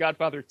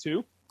 Godfather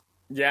 2,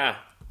 Yeah.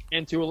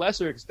 and to a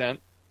lesser extent,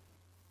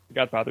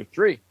 Godfather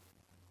 3.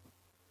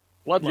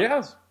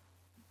 Bloodlines.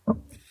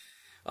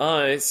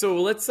 Yeah.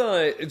 So let's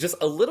just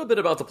a little bit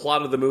about the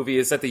plot of the movie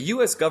is that the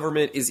U.S.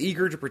 government is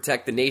eager to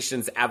protect the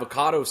nation's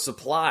avocado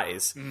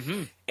supplies,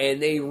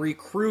 and they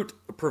recruit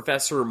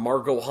Professor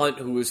Margot Hunt,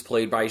 who is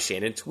played by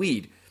Shannon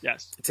Tweed,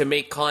 Yes. to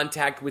make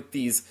contact with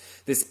this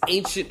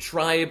ancient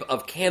tribe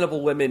of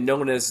cannibal women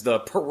known as the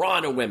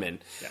Piranha Women.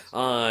 Yes.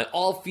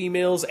 All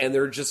females, and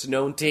they're just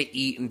known to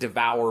eat and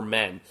devour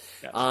men.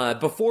 Yes.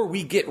 Before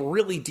we get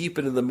really deep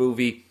into the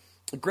movie,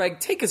 Greg,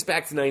 take us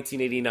back to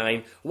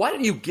 1989. Why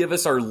don't you give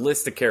us our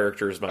list of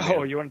characters, my man?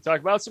 Oh, you want to talk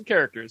about some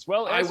characters?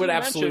 Well, I as would you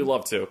absolutely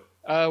mentioned, love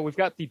to. we've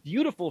got the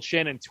beautiful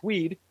Shannon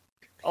Tweed,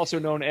 also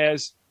known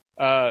as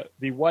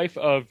the wife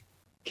of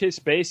Kiss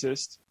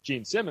bassist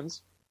Gene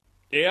Simmons.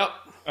 Yep.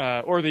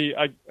 Or the,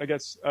 I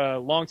guess,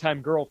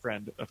 longtime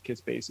girlfriend of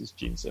Kiss bassist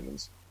Gene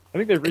Simmons. I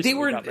think they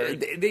recently got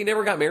married. They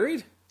never got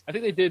married? I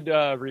think they did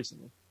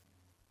recently.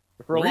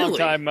 But for a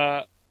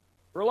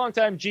long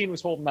time, Gene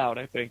was holding out,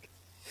 I think.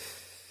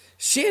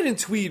 Shannon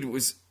Tweed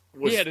was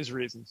He had his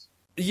reasons.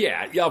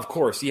 Yeah, of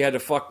course. He had to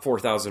fuck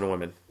 4,000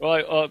 women.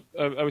 Well,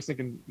 I was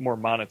thinking more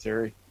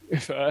monetary,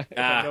 if I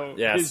know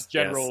his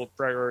general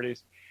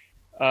priorities.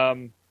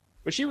 But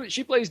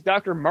she plays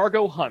Dr.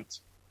 Margot Hunt,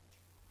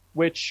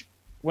 which,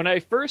 when I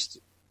first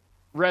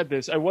read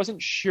this, I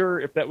wasn't sure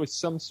if that was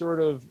some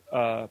sort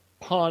of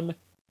pun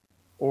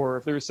or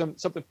if there was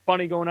something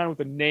funny going on with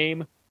the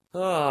name.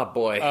 Oh,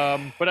 boy.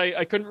 But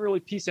I couldn't really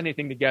piece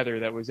anything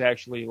together that was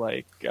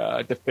actually,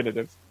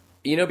 definitive.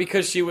 You know,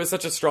 because she was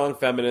such a strong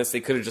feminist, they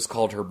could have just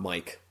called her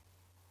Mike.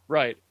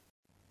 Right.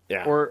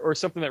 Yeah. Or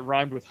something that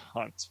rhymed with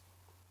Hunt.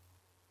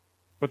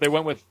 But they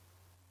went with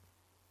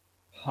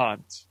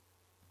Hunt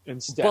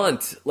instead.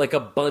 Bunt, like a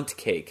bunt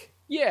cake.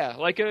 Yeah,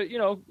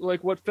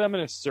 like what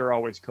feminists are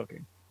always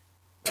cooking.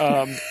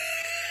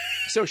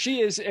 So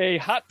she is a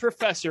hot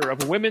professor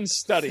of women's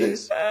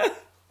studies.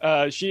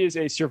 She is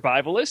a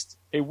survivalist,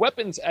 a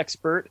weapons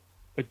expert,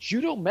 a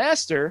judo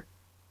master,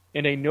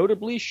 and a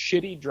notably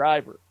shitty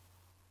driver.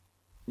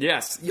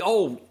 Yes.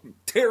 Oh,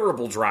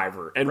 terrible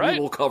driver, and Right? we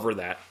will cover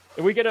that.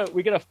 And we get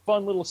a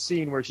fun little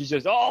scene where she's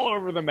just all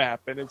over the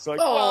map, and it's like,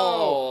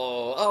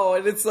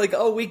 and it's like,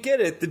 we get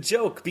it, the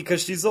joke,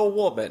 because she's a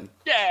woman.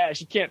 yeah,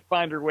 she can't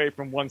find her way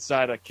from one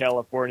side of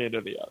California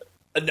to the other.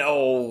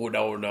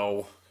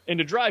 No. And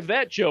to drive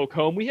that joke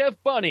home, we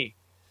have Bunny,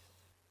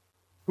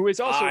 who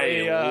is also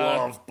I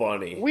love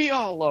Bunny. We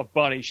all love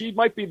Bunny. She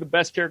might be the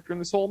best character in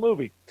this whole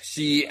movie.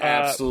 She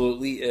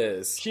absolutely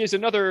is. She is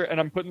another, and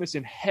I'm putting this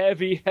in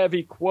heavy,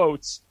 heavy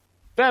quotes,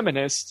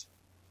 feminist.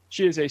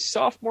 She is a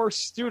sophomore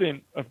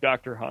student of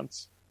Dr.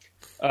 Hunt's.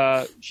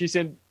 She's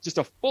in just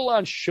a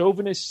full-on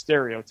chauvinist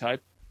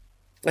stereotype.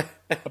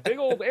 A big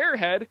old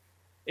airhead,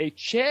 a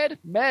Chad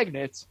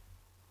magnet,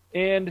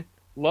 and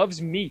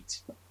loves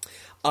meat.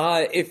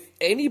 If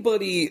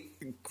anybody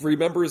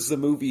remembers the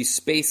movie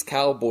Space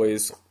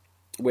Cowboys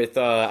with,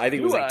 I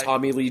think it was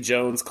Tommy Lee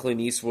Jones,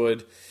 Clint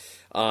Eastwood,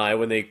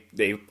 when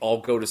they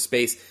all go to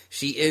space,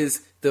 she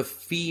is the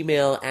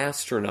female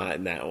astronaut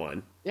in that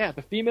one. Yeah,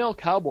 the female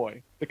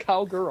cowboy, the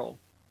cowgirl.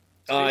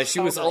 She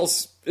was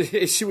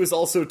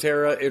also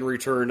Tara in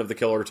Return of the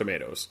Killer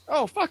Tomatoes.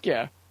 Oh, fuck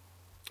yeah.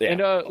 Yeah.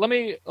 And let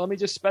me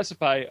just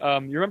specify.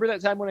 You remember that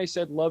time when I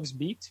said loves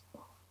meat?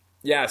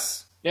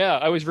 Yes. Yeah,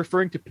 I was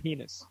referring to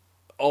penis.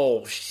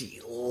 Oh, she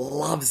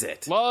loves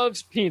it.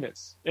 Loves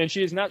penis. And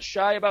she is not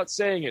shy about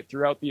saying it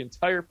throughout the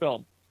entire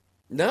film.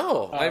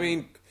 No, I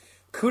mean,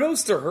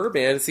 kudos to her,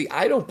 man. See,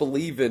 I don't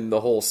believe in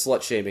the whole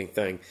slut-shaming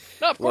thing.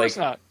 No, of course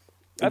not.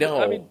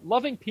 No. I mean,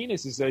 loving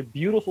penis is a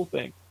beautiful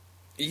thing.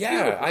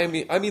 Yeah, I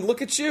mean,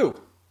 look at you.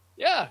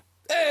 Yeah.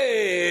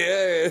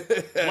 Hey!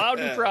 Loud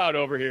and proud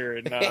over here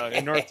in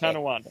North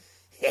Tonawanda.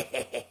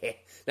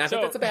 Not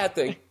that that's a bad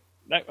thing.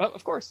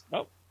 Of course.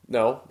 No.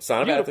 No, it's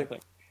not a bad thing.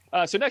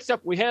 So next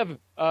up, we have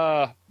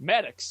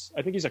Maddox.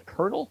 I think he's a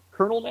colonel.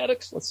 Colonel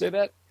Maddox, let's say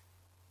that.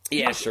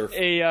 Yeah, sure.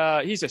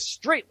 He's a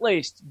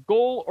straight-laced,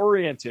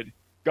 goal-oriented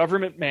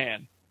government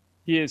man.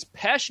 He is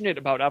passionate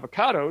about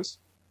avocados,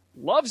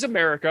 loves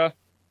America,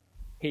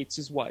 hates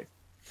his wife.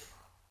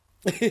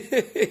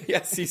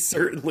 Yes, he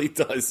certainly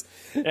does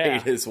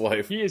hate his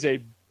wife. He is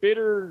a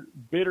bitter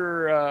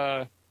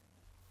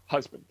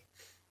husband.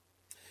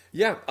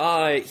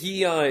 Yeah,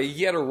 he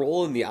had a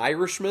role in The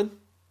Irishman.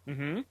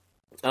 Mm-hmm.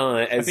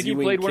 I think he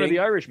played one of the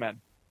Irishmen.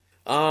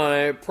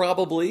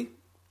 Probably.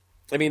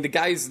 I mean, the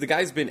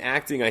guy's been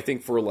acting, I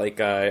think, for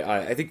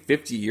I think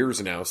 50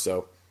 years now.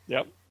 So.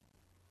 Yep.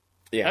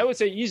 Yeah. I would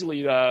say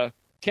easily,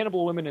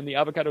 Cannibal Women in the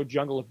Avocado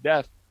Jungle of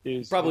Death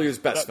is probably his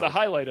best. The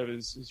highlight of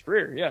his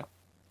career. Yeah.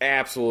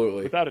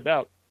 Absolutely, without a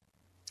doubt.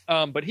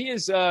 But he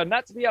is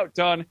not to be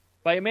outdone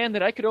by a man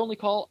that I could only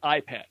call Eye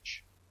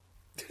Patch.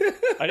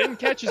 I didn't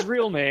catch his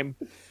real name,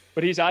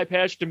 but he's Eye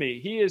Patch to me.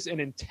 He is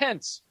an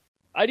intense,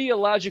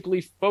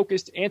 ideologically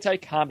focused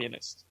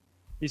anti-communist.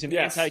 He's an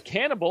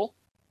anti-cannibal.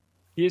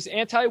 He is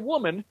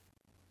anti-woman,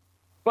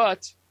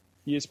 but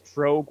he is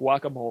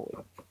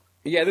pro-guacamole.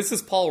 Yeah, this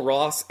is Paul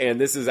Ross,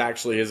 and this is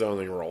actually his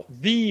only role.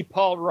 The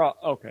Paul Ross.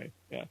 Okay,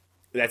 yeah.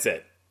 That's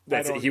it.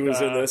 That's it. He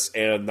was in this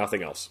and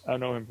nothing else. I don't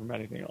know him from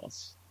anything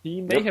else.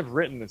 He may have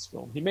written this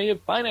film. He may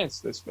have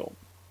financed this film.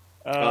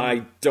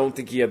 I don't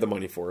think he had the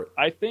money for it.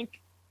 I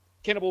think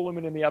Cannibal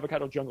Women in the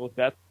Avocado Jungle of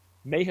Death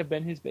may have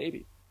been his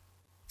baby.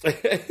 But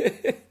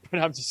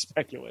I'm just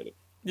speculating.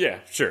 Yeah,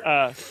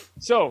 sure.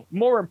 So,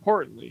 more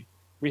importantly,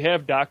 we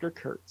have Dr.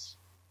 Kurtz,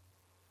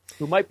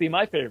 who might be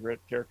my favorite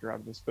character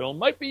out of this film,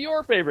 might be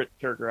your favorite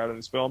character out of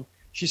this film.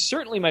 She's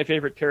certainly my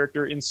favorite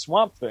character in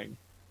Swamp Thing.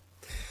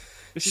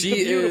 This is the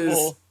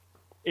beautiful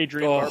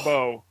Adrienne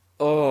Barbeau.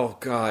 Oh,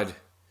 God.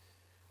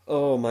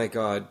 Oh, my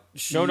God.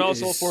 Known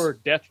also for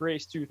Death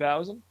Race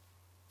 2000.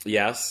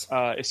 Yes.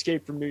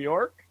 Escape from New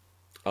York.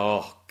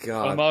 Oh,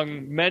 God.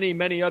 Among many,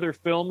 many other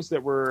films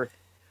that were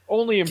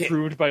only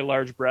improved by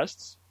large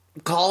breasts.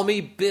 Call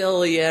me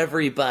Billy,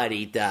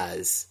 everybody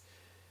does.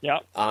 Yeah.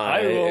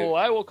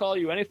 I will call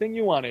you anything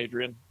you want,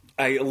 Adrian.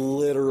 You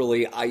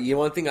know,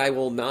 one thing I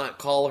will not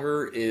call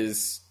her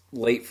is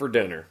late for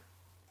dinner.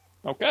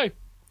 Okay.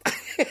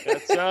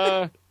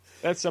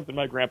 That's something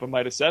my grandpa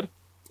might have said.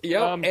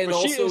 Yeah, but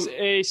also, she is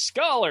a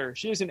scholar.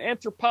 She is an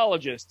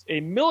anthropologist, a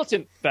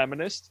militant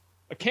feminist,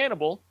 a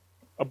cannibal,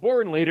 a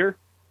born leader,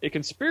 a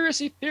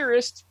conspiracy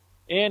theorist,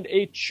 and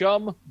a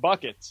chum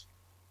bucket.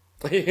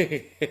 Now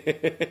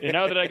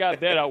that I got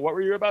that out, what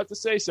were you about to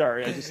say?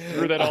 Sorry, I just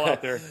threw that all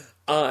out there.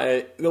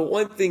 The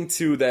one thing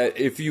too that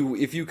if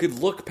you could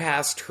look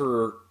past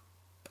her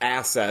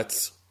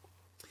assets,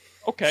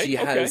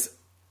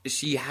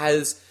 she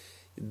has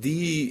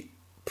the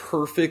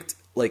perfect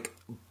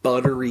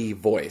buttery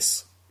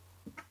voice.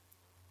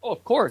 Oh,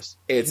 of course,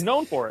 it's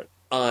known for it.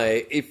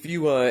 If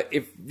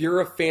you're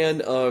a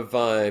fan of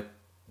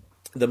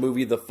the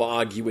movie The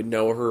Fog, you would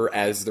know her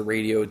as the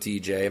radio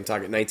DJ. I'm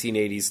talking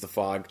 1980s The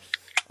Fog.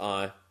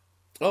 Is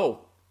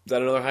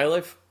that another High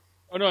Life?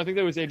 Oh no, I think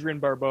that was Adrienne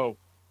Barbeau.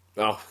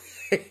 Oh,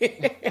 she's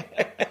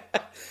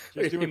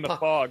doing The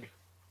Fog.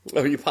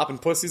 Oh, you popping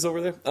pussies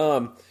over there?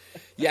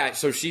 Yeah.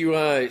 So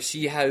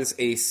she has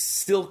a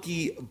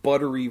silky,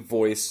 buttery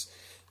voice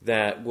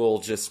that will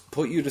just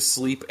put you to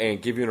sleep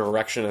and give you an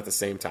erection at the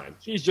same time.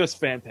 She's just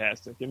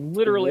fantastic, and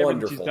literally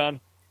everything she's done.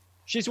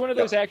 She's one of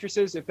those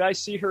actresses, if I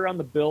see her on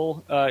the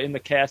bill in the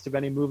cast of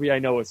any movie, I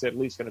know it's at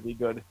least going to be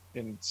good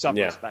in some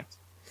respect.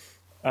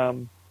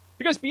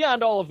 Because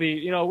beyond all of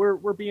the,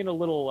 we're being a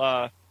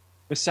little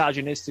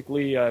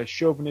misogynistically,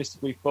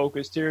 chauvinistically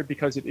focused here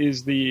because it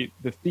is the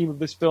theme of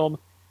this film.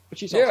 But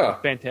she's also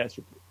a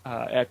fantastic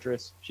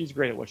actress. She's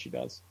great at what she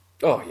does.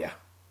 Oh, yeah.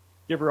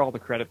 Give her all the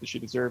credit that she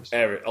deserves.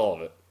 All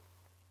of it.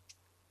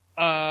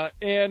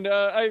 And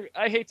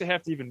I hate to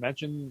have to even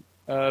mention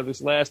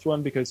this last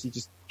one because he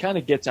just kind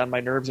of gets on my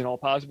nerves in all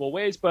possible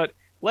ways. But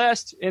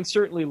last and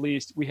certainly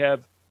least, we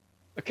have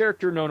a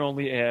character known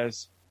only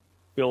as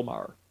Bill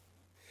Maher.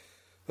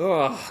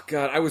 Oh,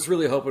 God. I was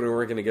really hoping we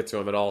weren't going to get to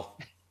him at all.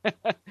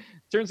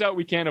 Turns out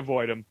we can't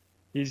avoid him.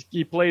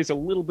 He plays a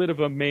little bit of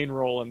a main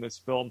role in this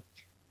film.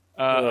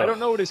 I don't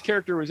know what his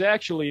character was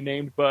actually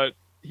named, but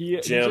he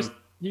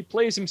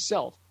plays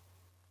himself.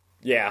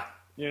 Yeah.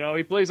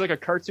 He plays like a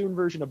cartoon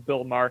version of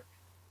Bill Maher.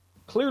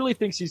 Clearly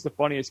thinks he's the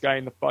funniest guy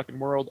in the fucking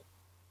world.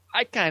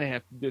 I kind of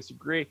have to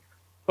disagree.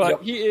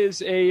 But he is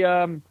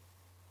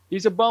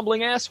he's a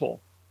bumbling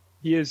asshole.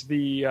 He is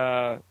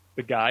the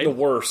guy. The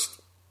worst.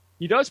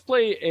 He does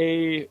play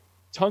a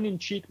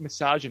tongue-in-cheek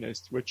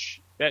misogynist,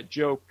 which that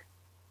joke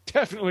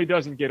definitely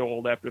doesn't get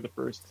old after the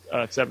first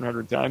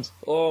 700 times.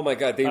 Oh my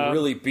God, they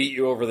really beat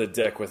you over the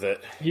dick with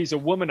it. He's a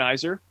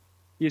womanizer.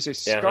 He's a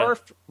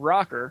scarf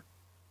rocker,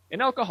 an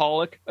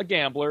alcoholic, a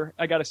gambler.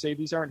 I gotta say,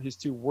 these aren't his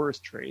two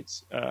worst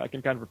traits. I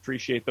can kind of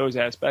appreciate those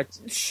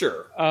aspects.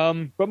 Sure.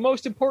 But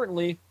most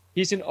importantly,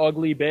 he's an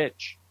ugly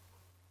bitch.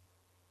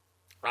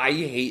 I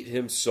hate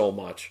him so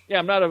much. Yeah,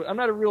 I'm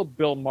not a real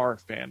Bill Maher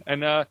fan.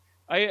 And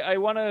I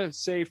want to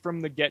say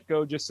from the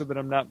get-go, just so that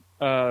I'm not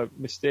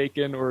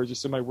mistaken, or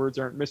just so my words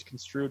aren't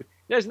misconstrued,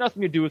 it has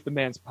nothing to do with the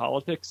man's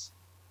politics.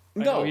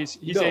 No, he's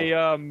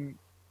no.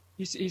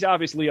 He's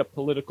obviously a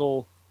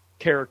political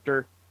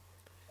character.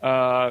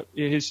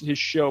 His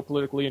show,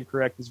 Politically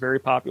Incorrect, is very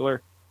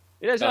popular.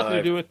 It has nothing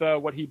to do with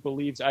what he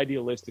believes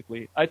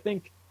idealistically. I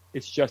think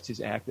it's just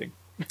his acting.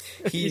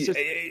 He's an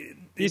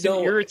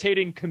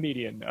irritating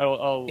comedian.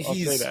 I'll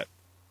say that.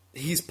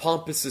 He's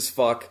pompous as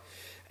fuck,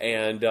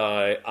 and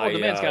the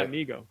man's got an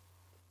ego.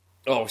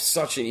 Oh,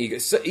 such an ego!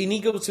 An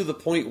ego to the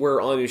point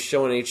where on his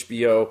show on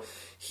HBO,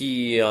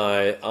 he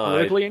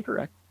Politically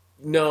Incorrect.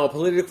 No,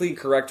 Politically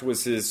Incorrect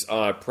was his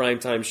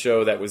primetime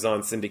show that was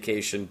on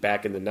syndication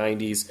back in the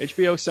 90s.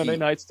 HBO Sunday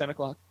nights, 10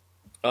 o'clock.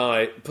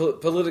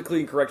 Politically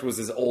Incorrect was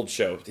his old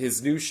show.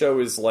 His new show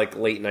is like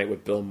Late Night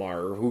with Bill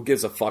Maher, or Who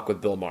Gives a Fuck with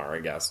Bill Maher,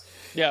 I guess.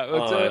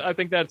 Yeah, I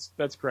think that's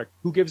correct.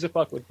 Who Gives a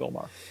Fuck with Bill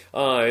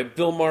Maher?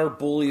 Bill Maher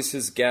bullies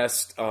his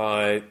guest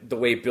the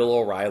way Bill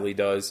O'Reilly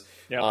does.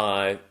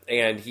 Yeah.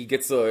 And he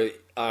gets he's the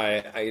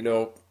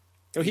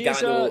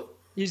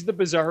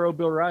Bizarro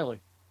Bill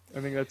Riley. I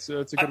think that's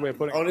a good way of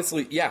putting it.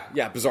 Honestly, yeah,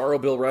 Bizarro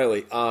Bill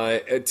Riley.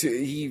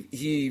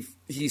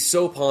 He's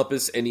so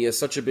pompous and he has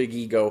such a big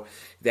ego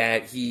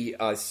that he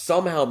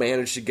somehow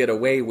managed to get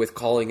away with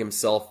calling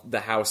himself the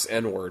House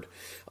N-word.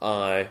 What?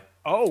 I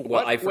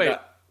forgot. Wait,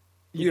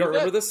 you don't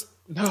remember this?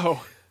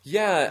 No.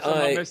 Yeah,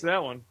 I missed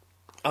that one.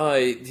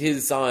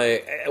 His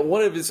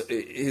one of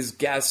his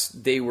guests,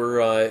 they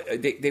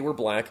were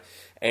black,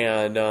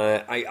 and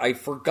I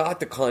forgot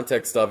the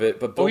context of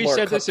it. But Bill he Maher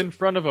said this in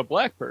front of a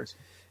black person.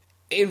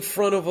 In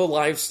front of a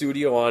live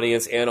studio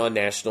audience and on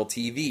national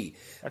TV.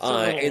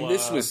 And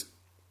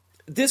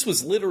this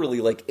was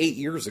literally like 8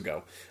 years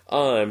ago.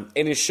 And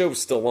his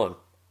show's still on.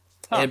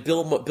 Huh. And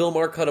Bill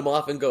Maher cut him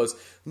off and goes,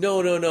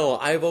 No,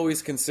 I've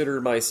always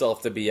considered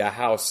myself to be a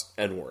House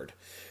N-word.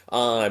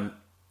 And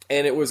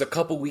it was a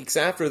couple weeks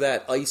after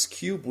that, Ice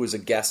Cube was a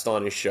guest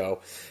on his show.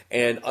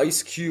 And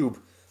Ice Cube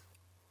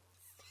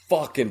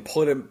fucking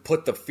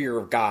put the fear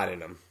of God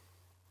in him.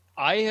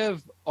 I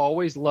have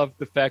always loved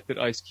the fact that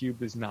Ice Cube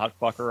does not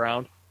fuck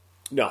around.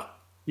 No,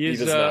 he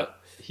does not.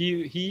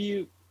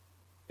 He,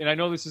 and I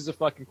know this is a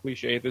fucking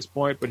cliche at this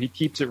point, but he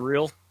keeps it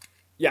real.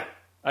 Yeah,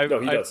 he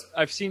does.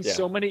 I've seen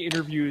so many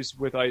interviews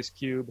with Ice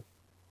Cube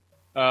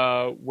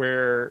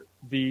where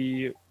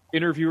the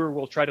interviewer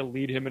will try to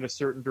lead him in a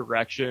certain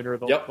direction, or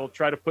they'll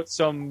try to put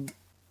some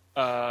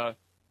narrative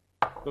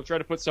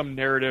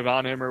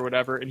on him or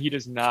whatever, and he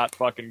does not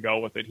fucking go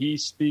with it. He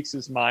speaks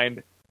his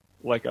mind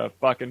like a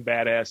fucking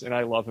badass, and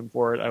I love him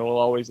for it. I will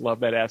always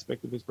love that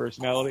aspect of his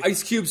personality.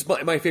 Ice Cube's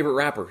my favorite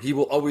rapper. He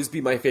will always be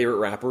my favorite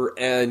rapper,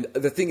 and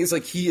the thing is,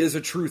 like, he is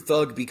a true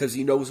thug because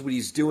he knows what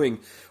he's doing.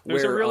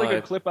 There's a really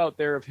good clip out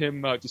there of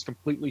him just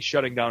completely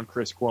shutting down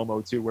Chris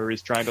Cuomo, too, where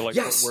he's trying to, put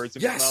words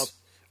in his mouth.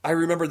 I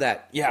remember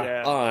that.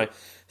 Yeah.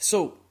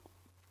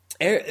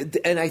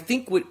 And I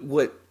think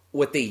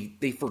what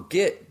they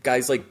forget,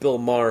 guys like Bill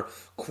Maher,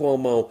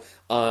 Cuomo,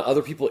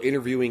 other people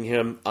interviewing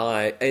him,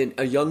 and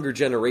a younger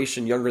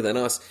generation, younger than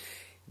us,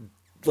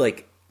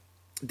 like,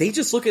 they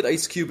just look at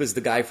Ice Cube as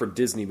the guy from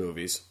Disney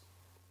movies.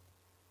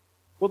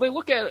 Well, they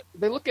look at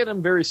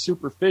him very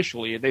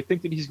superficially, and they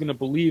think that he's going to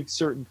believe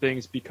certain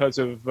things because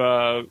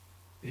of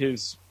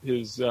his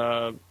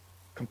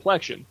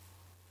complexion.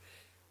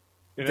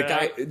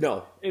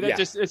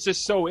 It's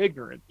just so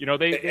ignorant.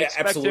 They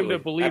expect him to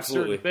believe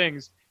certain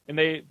things, and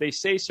they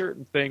say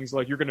certain things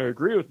like, "You're going to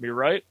agree with me,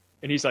 right?"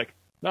 And he's like,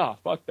 "Nah,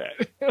 fuck that."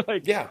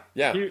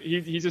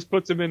 He just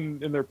puts them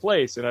in their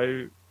place,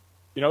 and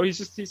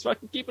he's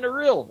fucking keeping it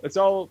real. It's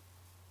all,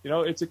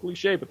 it's a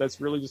cliche, but that's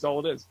really just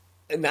all it is.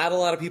 And not a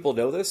lot of people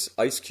know this.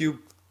 Ice Cube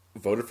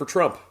voted for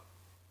Trump.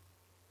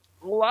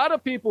 A lot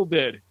of people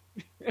did.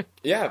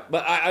 Yeah,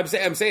 but I'm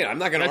saying I'm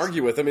not going to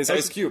argue with him. It's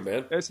Ice Cube,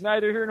 man. That's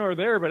neither here nor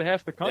there, but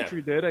half the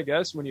country did, I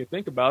guess, when you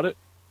think about it.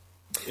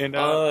 And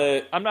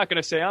I'm not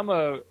going to say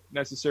I'm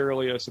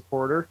necessarily a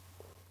supporter,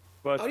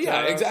 but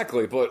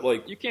exactly.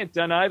 But you can't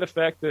deny the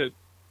fact that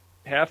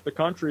half the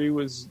country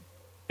was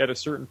at a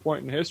certain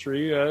point in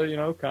history,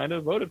 kind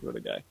of voted for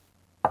the guy,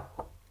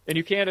 and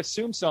you can't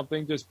assume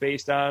something just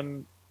based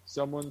on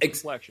someone's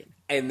complexion.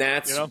 And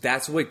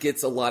that's what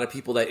gets a lot of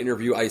people that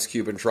interview Ice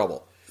Cube in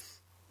trouble.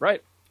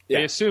 Right. Yeah.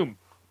 They assume.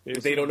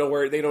 They don't know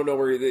where.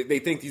 They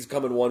think he's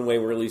coming one way,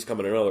 where he's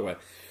coming another way.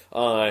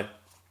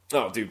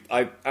 Dude,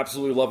 I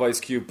absolutely love Ice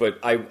Cube, but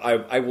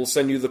I will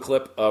send you the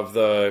clip of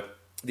the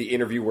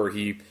interview where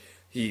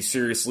he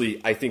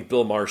seriously, I think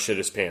Bill Maher shit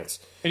his pants.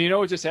 And you know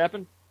what just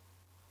happened?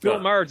 Bill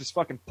Maher just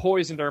fucking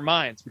poisoned our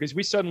minds because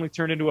we suddenly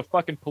turned into a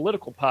fucking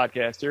political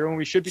podcast here when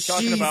we should be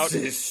talking about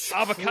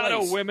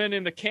avocado women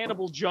in the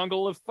cannibal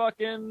jungle of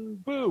fucking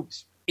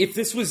boobs. If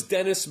this was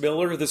Dennis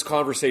Miller, this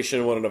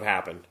conversation wouldn't have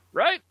happened.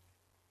 Right?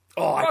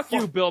 Oh, Fuck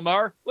you, Bill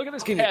Maher. Look at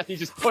this path he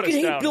just put us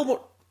down.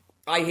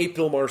 I hate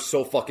Bill Maher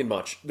so fucking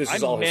much. This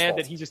is all his fault. I'm mad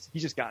that he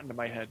just got into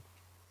my head.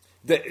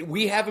 That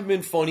we haven't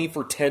been funny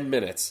for 10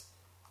 minutes.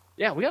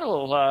 Yeah, we got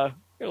a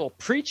a little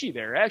preachy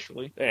there,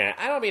 actually. Yeah,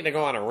 I don't mean to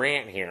go on a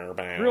rant here,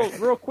 but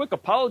Real quick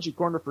apology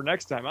corner for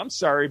next time. I'm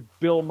sorry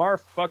Bill Maher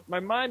fucked my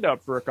mind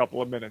up for a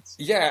couple of minutes.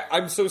 yeah,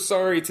 I'm so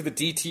sorry to the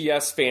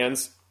DTS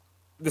fans.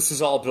 This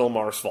is all Bill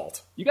Maher's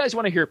fault. You guys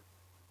want to hear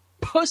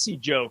pussy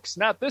jokes,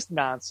 not this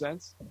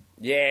nonsense.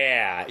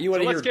 Yeah, you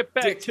want to So hear let's get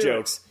back dick to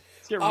jokes.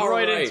 Let's get All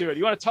right right. into it.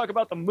 You want to talk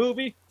about the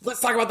movie?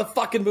 Let's talk about the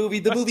fucking movie.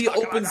 The movie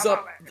opens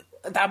up.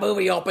 That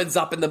movie opens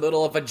up in the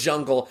middle of a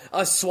jungle,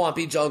 a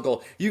swampy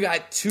jungle. You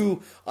got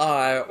two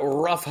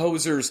rough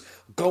hosers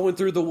going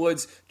through the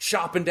woods,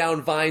 chopping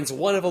down vines.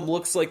 One of them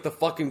looks like the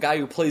fucking guy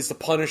who plays the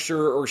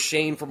Punisher or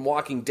Shane from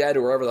Walking Dead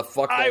or whoever the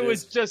fuck that I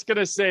was is. just going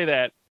to say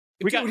that.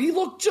 Dude, he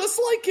looked just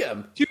like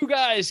him. Two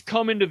guys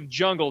come into the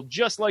jungle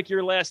just like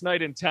your last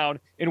night in town,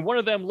 and one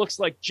of them looks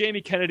like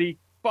Jamie Kennedy,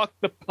 fuck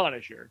the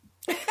Punisher.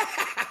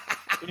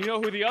 And you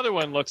know who the other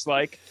one looks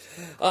like?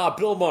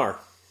 Bill Maher.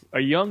 A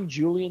young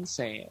Julian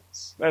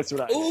Sands. That's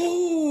what I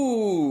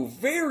Ooh,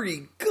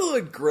 very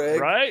good,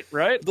 Greg. Right?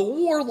 The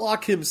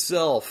Warlock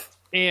himself.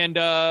 And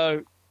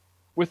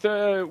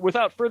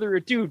without further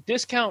ado,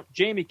 discount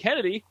Jamie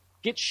Kennedy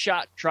gets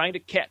shot trying to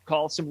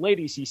catcall some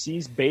ladies he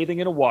sees bathing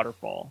in a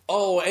waterfall.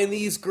 Oh, and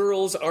these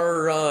girls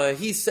are,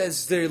 he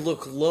says they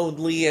look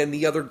lonely, and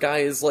the other guy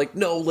is like,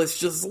 no, let's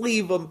just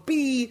leave them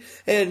be.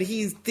 And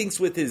he thinks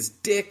with his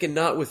dick and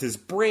not with his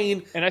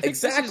brain. And I think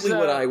exactly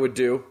what I would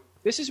do.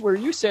 This is where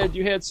you said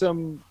you had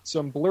some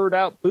blurred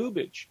out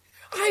boobage.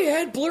 I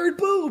had blurred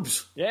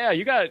boobs. Yeah,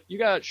 you got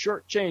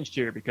shortchanged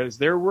here because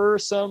there were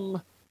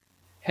some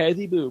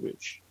heavy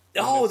boobage.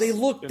 Oh, they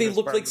look part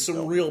like of the some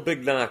film. real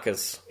big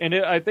knockas. And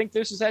I think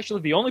this is actually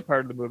the only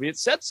part of the movie. It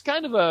sets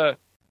like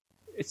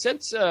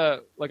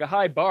a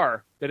high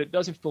bar that it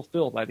doesn't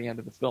fulfill by the end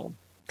of the film.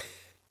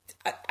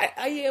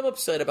 I am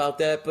upset about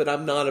that, but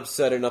I'm not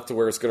upset enough to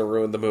where it's going to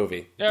ruin the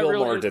movie. Yeah, Bill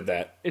really, Maher did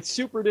that. It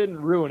super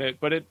didn't ruin it,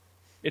 but it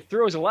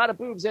throws a lot of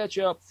boobs at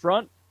you up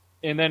front,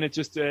 and then it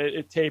just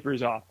it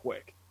tapers off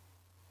quick.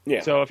 Yeah.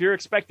 So if you're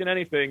expecting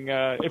anything,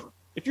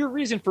 if your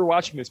reason for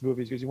watching this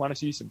movie is because you want to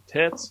see some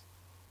tits,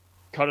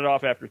 cut it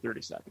off after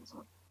 30 seconds.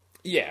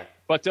 Yeah.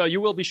 But you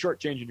will be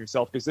shortchanging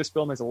yourself because this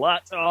film has a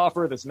lot to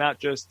offer that's not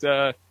just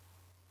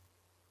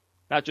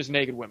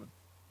naked women.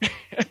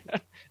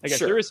 I guess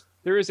Sure.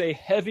 there is a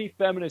heavy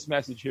feminist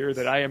message here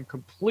that I am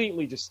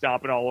completely just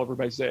stomping all over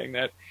by saying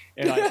that,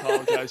 and I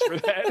apologize for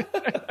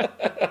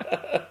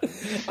that.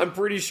 I'm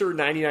pretty sure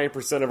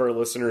 99% of our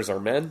listeners are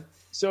men.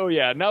 So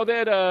yeah, now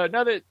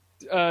that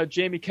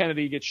Jamie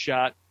Kennedy gets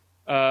shot,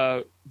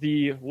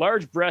 the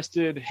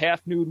large-breasted,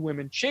 half-nude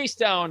women chase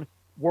down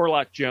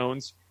Warlock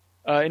Jones,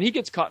 and he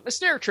gets caught in a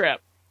snare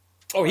trap.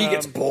 Oh, he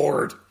gets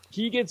bored.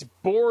 He gets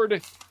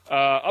bored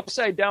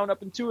upside down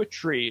up into a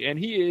tree, and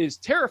he is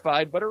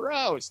terrified but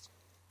aroused.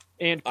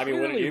 And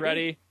clearly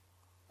ready.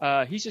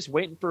 He's just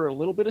waiting for a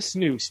little bit of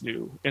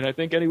snoo. And I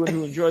think anyone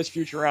who enjoys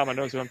Futurama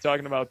knows what I'm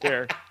talking about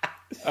there.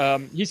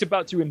 He's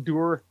about to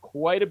endure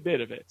quite a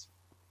bit of it.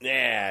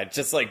 Yeah,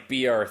 just like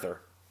B. Arthur.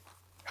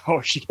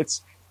 Oh, she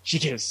gets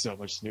so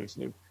much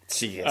snoo.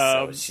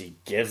 She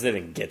gives it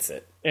and gets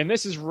it. And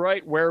this is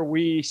right where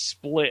we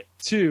split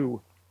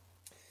to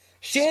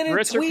Shannon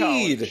Spritzer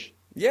Tweed. College.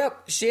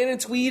 Yep, Shannon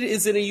Tweed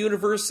is in a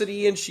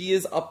university and she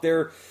is up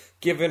there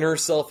giving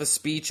herself a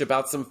speech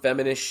about some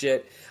feminist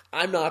shit.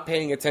 I'm not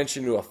paying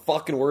attention to a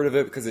fucking word of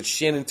it because it's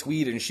Shannon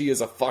Tweed and she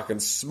is a fucking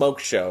smoke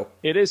show.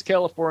 It is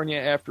California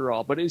after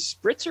all, but is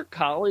Spritzer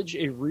College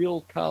a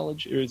real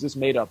college, or is this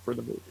made up for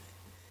the movie?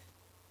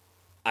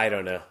 I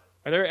don't know.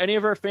 Are there any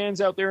of our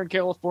fans out there in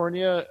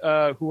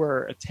California who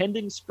are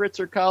attending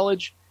Spritzer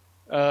College?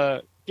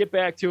 Get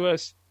back to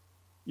us.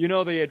 You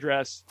know the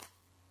address.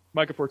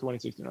 Micah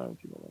 42069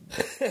 if you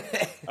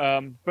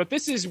know. But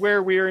this is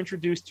where we are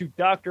introduced to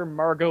Dr.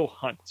 Margot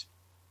Hunt,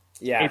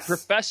 Yes. a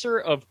professor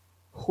of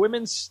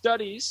women's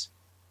studies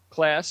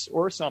class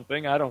or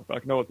something. I don't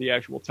know what the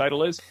actual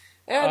title is.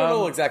 I don't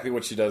know exactly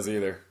what she does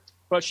either.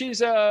 But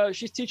she's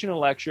teaching a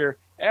lecture,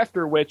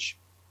 after which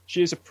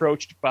she is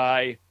approached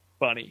by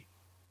Bunny,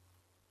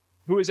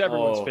 who is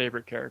everyone's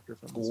favorite character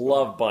from this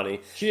Love film. Bunny.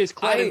 She is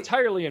clad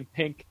entirely in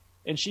pink,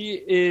 and she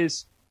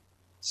is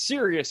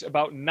serious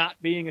about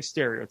not being a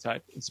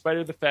stereotype, in spite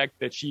of the fact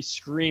that she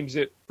screams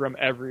it from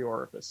every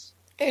orifice.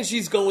 And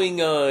she's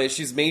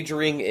she's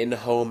majoring in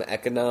home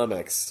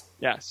economics.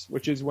 Yes,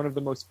 which is one of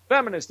the most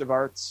feminist of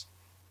arts,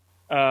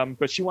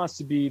 but she wants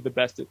to be the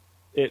best at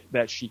it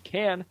that she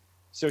can,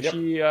 so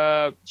she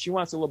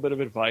wants a little bit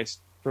of advice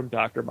from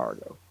Dr.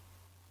 Margot.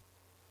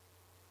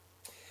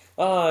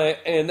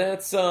 And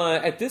that's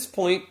at this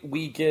point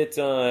we get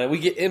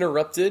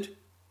interrupted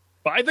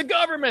By the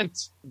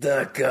government!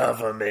 The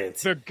government.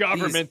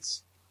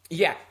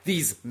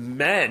 These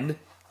men.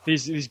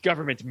 These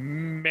government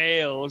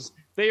males,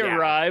 they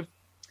arrive,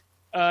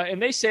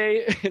 and they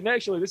say, and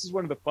actually this is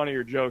one of the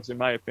funnier jokes in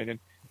my opinion,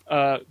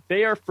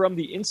 they are from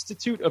the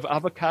Institute of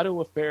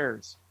Avocado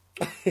Affairs.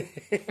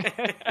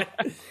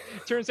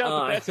 Turns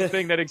out that's a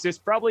thing that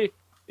exists probably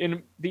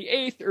in the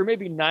 8th or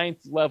maybe 9th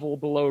level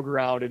below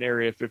ground in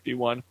Area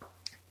 51.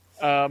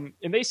 And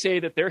they say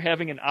that they're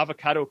having an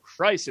avocado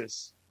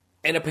crisis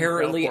And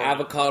apparently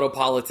California. avocado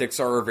politics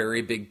are a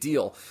very big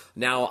deal.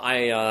 Now,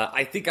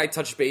 I think I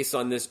touched base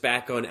on this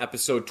back on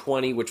episode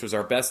 20, which was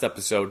our best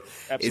episode,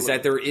 Absolutely. is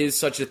that there is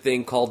such a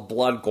thing called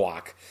blood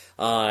guac.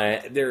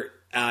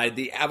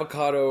 The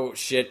avocado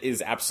shit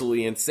is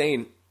absolutely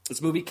insane.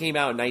 This movie came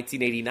out in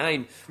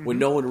 1989 when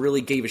no one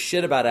really gave a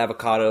shit about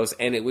avocados,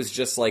 and it was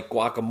just like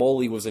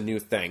guacamole was a new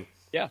thing.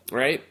 Yeah.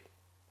 Right?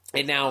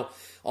 And now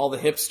all the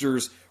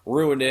hipsters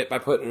ruined it by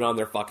putting it on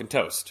their fucking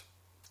toast.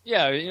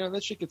 Yeah,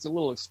 that shit gets a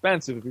little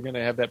expensive if you're going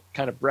to have that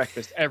kind of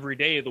breakfast every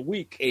day of the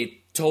week.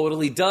 It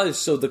totally does.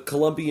 So the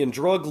Colombian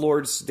drug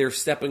lords, they're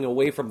stepping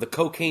away from the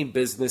cocaine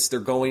business. They're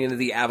going into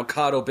the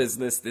avocado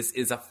business. This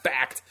is a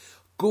fact.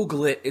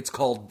 Google it. It's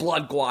called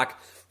blood guac.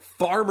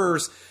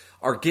 Farmers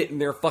are getting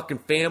their fucking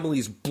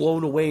families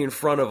blown away in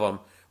front of them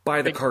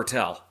by the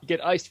cartel. You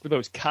get iced for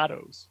those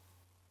cados.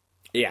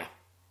 Yeah.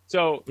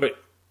 So But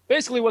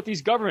basically what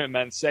these government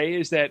men say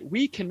is that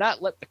we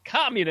cannot let the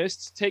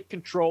communists take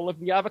control of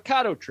the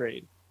avocado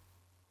trade.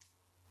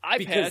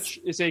 Eye Patch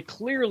is a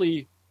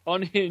clearly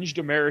unhinged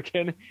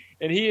American,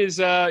 and he's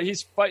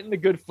fighting the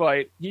good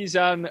fight. He's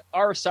on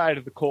our side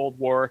of the Cold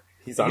War.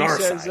 He's on our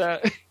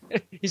side.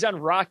 He's on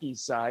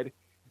Rocky's side.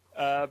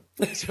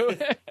 So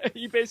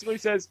he basically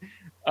says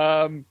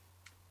that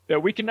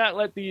we cannot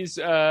let these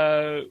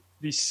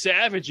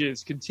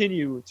savages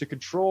continue to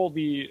control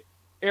the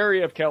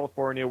area of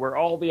California where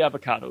all the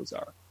avocados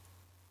are.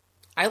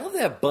 I love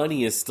that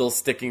Bunny is still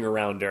sticking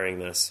around during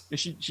this.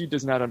 She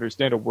does not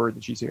understand a word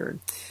that she's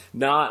hearing.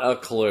 Not a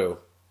clue.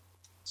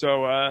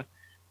 So,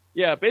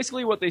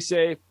 basically what they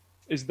say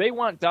is they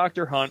want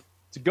Dr. Hunt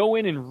to go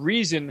in and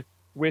reason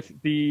with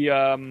the,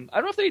 I don't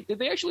know if did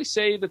they actually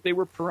say that they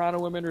were Piranha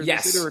women or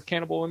Yes. they were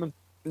cannibal women?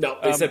 No,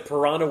 they said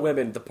Piranha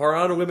women. The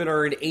Piranha women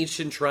are an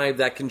ancient tribe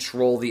that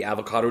control the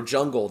avocado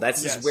jungle.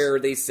 That's just where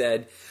they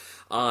said,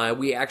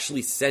 we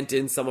actually sent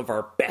in some of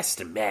our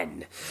best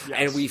men. Yes.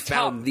 And we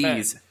found Top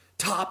these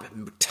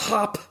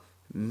top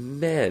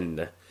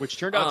men. Which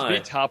turned out to be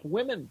top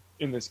women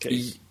in this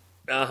case.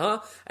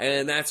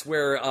 And that's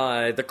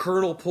where the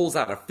colonel pulls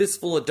out a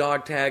fistful of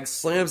dog tags,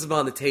 slams them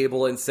on the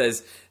table, and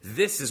says,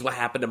 "This is what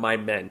happened to my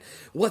men.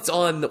 What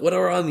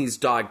are on these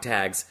dog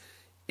tags?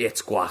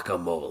 It's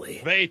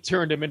guacamole." They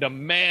turned him into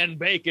man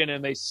bacon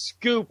and they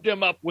scooped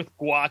him up with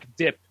guac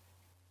dip.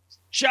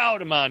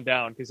 Chowed him on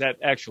down, because that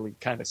actually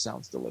kind of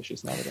sounds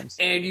delicious now that I'm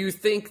saying. And you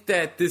think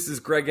that this is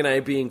Greg and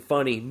I being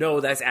funny. No,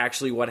 that's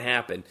actually what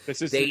happened.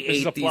 They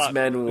ate these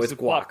men with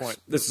guac.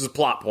 This is a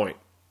plot point.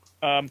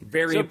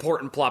 Very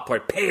important plot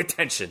point. Pay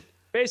attention.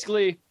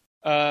 Basically,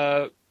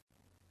 like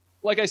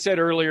I said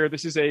earlier,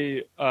 this is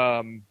a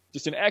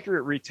just an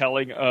accurate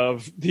retelling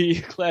of the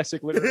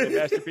classic literary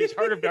masterpiece,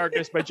 Heart of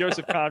Darkness by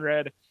Joseph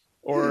Conrad,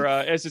 or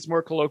as it's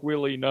more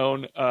colloquially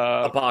known,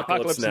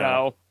 Apocalypse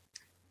Now.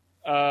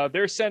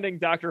 They're sending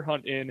Dr.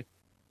 Hunt in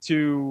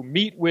to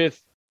meet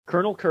with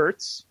Colonel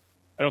Kurtz.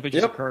 I don't think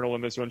she's a colonel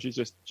in this one. She's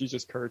just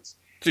Kurtz.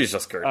 She's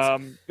just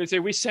Kurtz. They say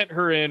we sent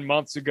her in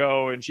months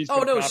ago, and she's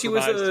she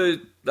was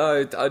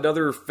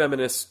another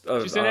feminist.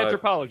 She's an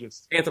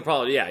anthropologist. Yeah.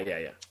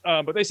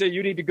 But they say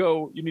you need to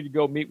go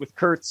meet with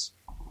Kurtz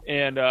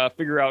and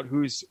figure out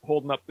who's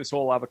holding up this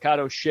whole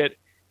avocado shit,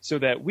 so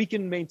that we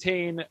can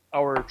maintain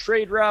our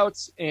trade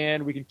routes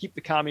and we can keep the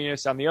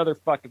communists on the other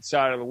fucking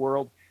side of the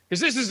world. Because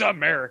this is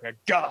America,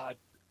 God.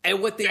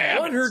 And what they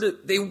want her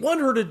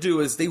to do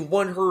is they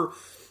want her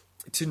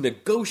to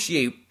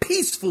negotiate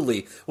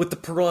peacefully with the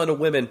Piranha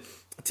women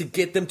to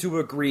get them to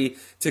agree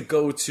to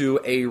go to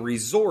a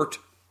resort.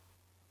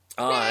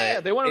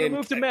 They wanted to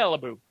move to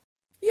Malibu.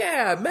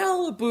 Yeah,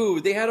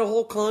 Malibu. They had a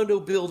whole condo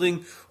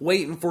building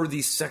waiting for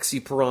these sexy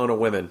Piranha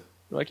women.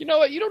 They're like, you know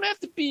what? You don't have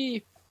to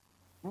be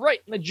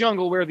right in the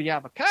jungle where the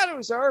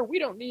avocados are. We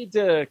don't need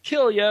to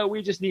kill you.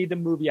 We just need to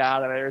move you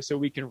out of there so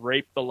we can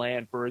rape the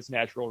land for its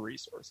natural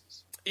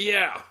resources.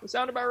 Yeah. That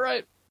sound about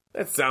right?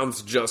 That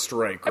sounds just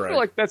right, Greg. I feel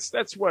like that's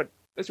what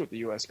the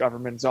U.S.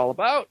 government's all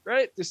about,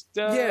 right? Just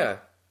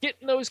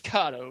getting those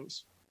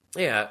cados.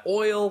 Yeah,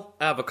 oil,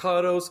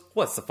 avocados.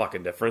 What's the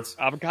fucking difference?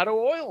 Avocado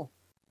oil.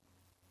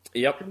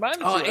 Yep. Combine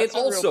the two. That's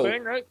and also, real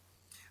thing, right?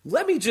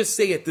 Let me just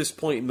say at this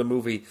point in the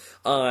movie,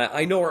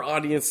 I know our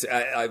audience,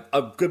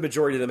 a good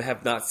majority of them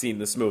have not seen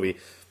this movie.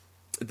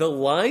 The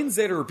lines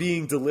that are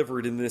being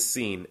delivered in this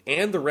scene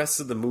and the rest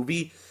of the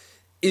movie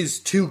is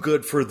too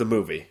good for the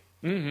movie.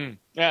 Mm-hmm.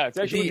 Yeah, it's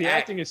actually the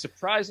acting is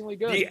surprisingly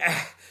good.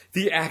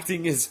 The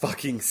acting is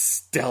fucking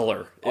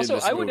stellar. Also, in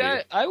this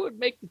movie. I would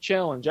make the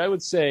challenge. I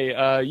would say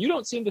you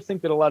don't seem to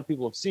think that a lot of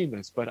people have seen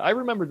this, but I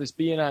remember this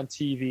being on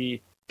TV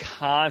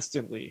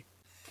constantly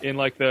in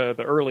like the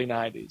early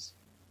 90s.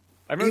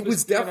 I remember it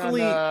was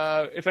definitely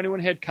if anyone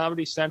had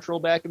Comedy Central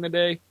back in the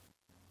day.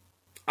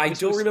 I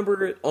don't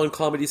remember it on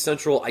Comedy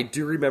Central. I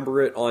do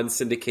remember it on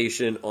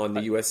syndication on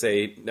the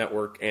USA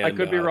Network. And I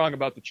could be wrong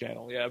about the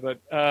channel, yeah, but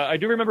I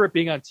do remember it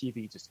being on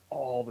TV just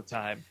all the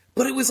time.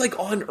 But it was like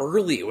on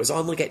early. It was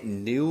on like at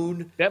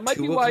noon. That might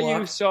be why o'clock.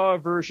 you saw a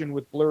version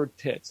with blurred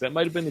tits. That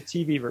might have been the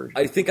TV version.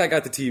 I think I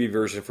got the TV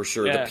version for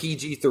sure. Yeah. The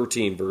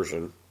PG-13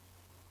 version.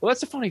 Well, that's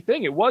the funny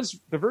thing. It was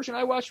the version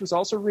I watched was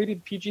also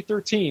rated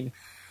PG-13.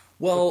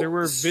 Well, there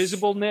were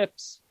visible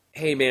nips.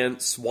 Hey, man,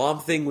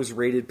 Swamp Thing was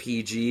rated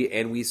PG,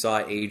 and we saw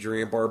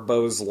Adrian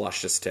Barbeau's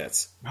luscious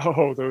tits.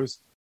 Oh, those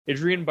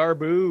Adrian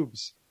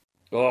Barboobs.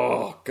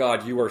 Oh,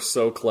 God, you are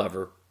so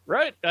clever.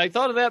 Right? I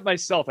thought of that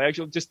myself. I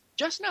actually just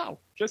now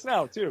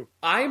too.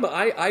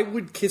 I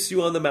would kiss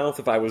you on the mouth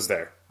if I was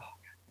there.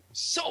 I'm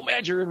so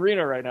mad you're in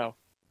Reno right now.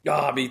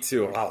 Ah, me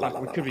too.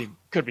 We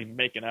could be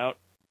making out.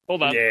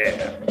 Hold on.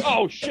 Yeah.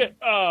 Oh shit!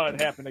 Oh, it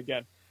happened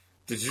again.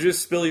 Did you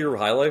just spill your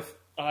high life?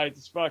 I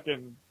just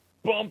fucking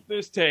bumped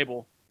this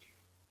table.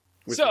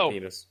 With your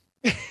penis.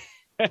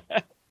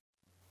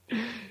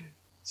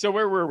 So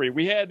where were we?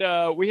 We had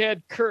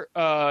Dr.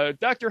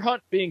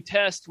 Hunt being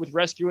tasked with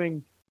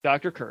rescuing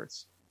Dr.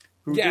 Kurtz,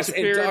 who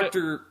disappeared,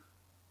 and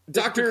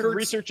Dr. Kurtz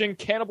researching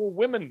cannibal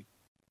women.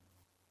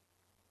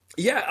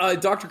 Yeah,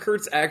 Dr.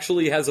 Kurtz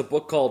actually has a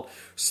book called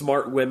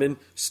Smart Women,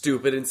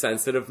 Stupid and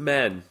Sensitive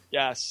Men.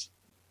 Yes.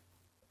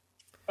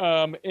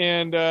 Hunt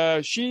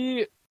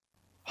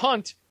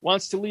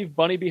wants to leave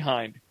Bunny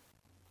behind.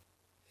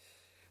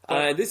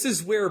 This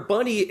is where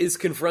Bunny is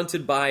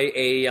confronted by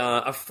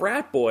a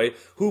frat boy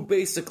who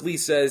basically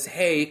says,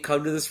 hey,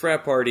 come to this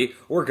frat party,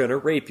 we're gonna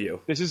rape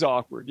you. This is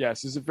awkward,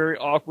 yes. This is a very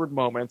awkward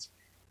moment.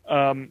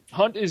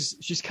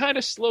 She's kind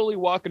of slowly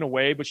walking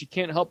away, but she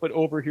can't help but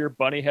overhear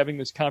Bunny having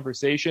this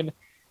conversation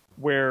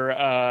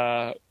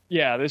where,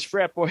 this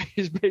frat boy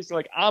is basically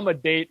like, I'm a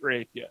date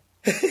rape you.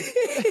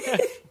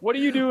 What are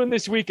you doing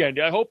this weekend?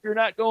 I hope you're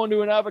not going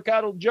to an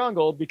avocado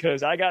jungle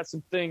because I got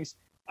some things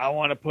I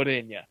want to put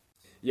in you.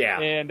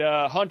 Yeah. And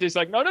Hunt is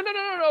like, no,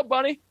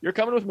 Bunny, you're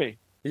coming with me.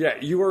 Yeah,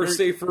 you're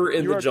safer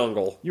in the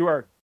jungle. You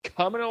are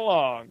coming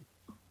along.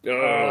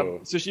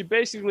 Oh. So she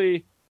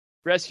basically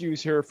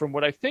rescues her from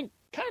what I think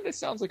kind of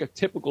sounds like a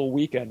typical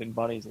weekend in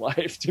Bunny's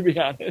life, to be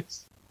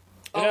honest.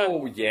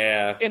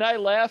 Yeah. And I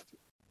laughed,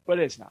 but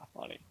it's not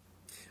funny.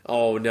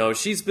 Oh, no.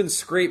 She's been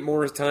scraped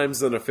more times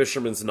than a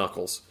fisherman's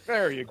knuckles.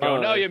 There you go.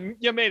 Now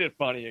you made it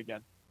funny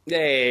again.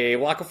 Hey,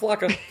 waka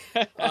flocka.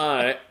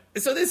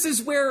 So this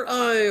is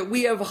where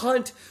we have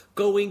Hunt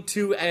going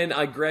to, and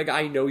Greg,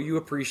 I know you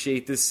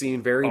appreciate this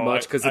scene very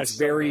much because it's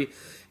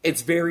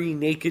very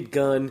Naked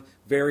Gun,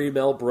 very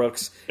Mel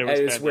Brooks.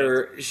 It's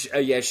where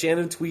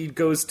Shannon Tweed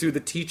goes to the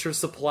teacher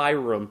supply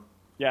room.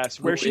 Yes,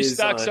 where she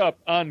stocks up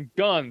on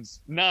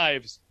guns,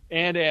 knives,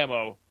 and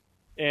ammo.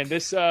 And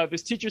this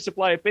teacher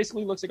supply, it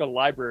basically looks like a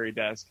library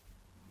desk.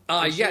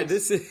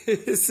 This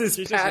is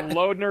she's Pat, just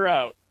loading her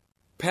out.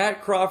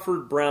 Pat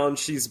Crawford Brown.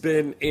 She's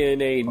been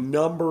in a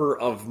number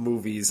of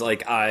movies.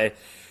 Like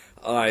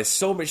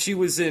so much. She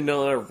was in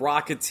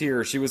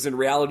Rocketeer. She was in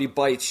Reality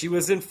Bites. She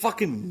was in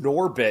fucking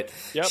Norbit.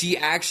 Yep. She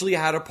actually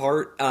had a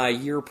part a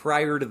year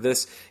prior to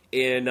this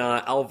in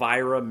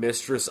Elvira,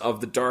 Mistress of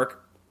the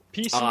Dark.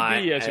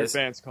 PCB, as your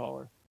fans call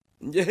her.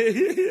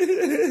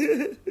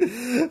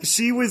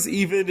 She was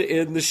even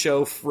in the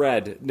show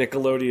Fred,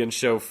 Nickelodeon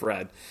show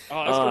Fred.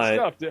 Oh, that's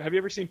good stuff. Have you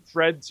ever seen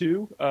Fred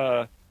 2?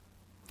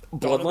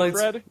 Bloodlines?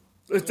 Fred?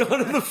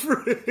 Dawn of the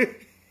Fred.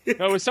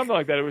 No, it was something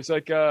like that. It was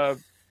like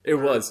it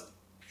was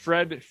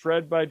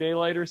Fred by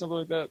Daylight or something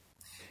like that.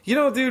 You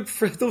know, dude,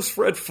 those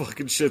Fred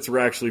fucking shits were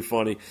actually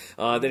funny.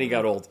 Then he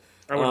got old.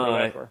 I wouldn't go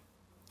that far.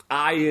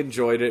 I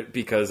enjoyed it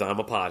because I'm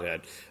a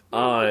pothead.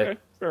 Okay,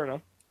 fair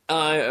enough.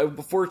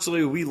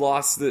 Unfortunately, we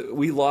lost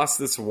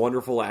this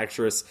wonderful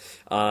actress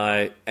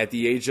at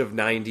the age of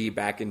 90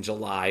 back in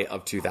July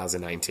of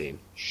 2019.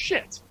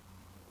 Shit.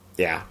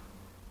 Yeah.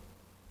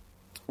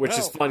 Which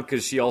is fun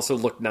because she also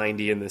looked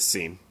 90 in this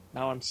scene.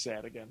 Now I'm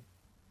sad again.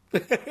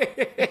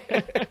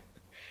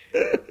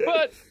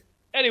 But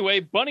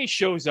anyway, Bunny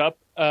shows up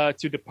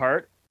to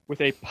depart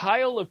with a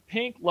pile of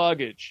pink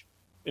luggage,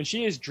 and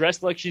she is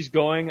dressed like she's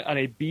going on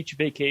a beach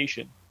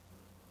vacation.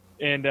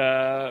 And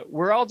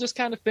we're all just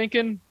kind of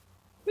thinking,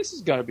 this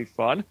is going to be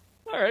fun.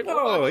 All right.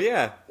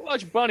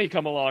 Watch Bunny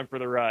come along for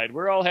the ride.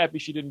 We're all happy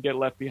she didn't get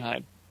left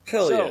behind.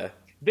 Hell yeah.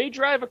 They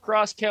drive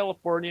across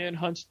California in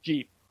Hunt's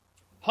Jeep.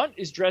 Hunt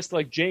is dressed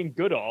like Jane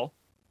Goodall,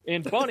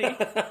 and Bunny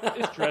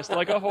is dressed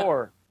like a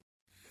whore.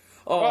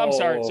 Oh, I'm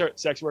sorry,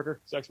 sex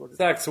worker. Sex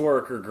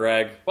worker,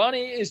 Greg.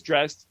 Bunny is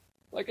dressed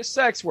like a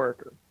sex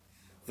worker.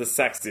 The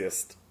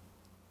sexiest.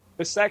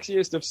 The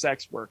sexiest of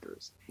sex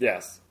workers.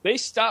 Yes. They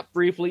stop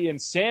briefly in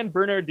San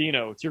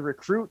Bernardino to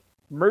recruit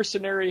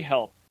mercenary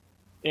help,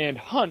 and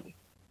Hunt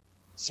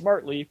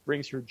smartly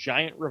brings her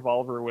giant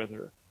revolver with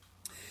her.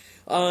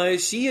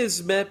 She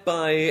is met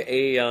by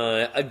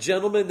a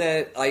gentleman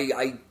that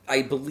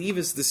I believe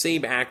is the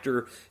same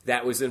actor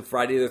that was in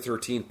Friday the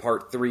 13th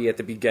Part 3 at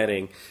the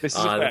beginning. This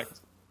is a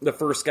fact. The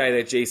first guy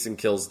that Jason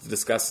kills, the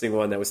disgusting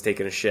one that was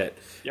taking a shit.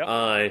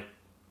 Yep.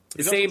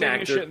 The same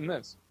actor. A shit in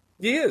this.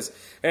 He is.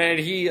 And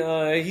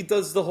he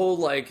does the whole,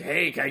 like,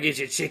 hey, can I get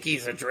you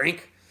chickies a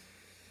drink?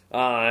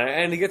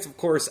 And he gets, of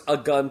course, a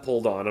gun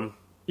pulled on him.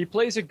 He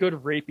plays a good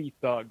rapey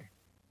thug.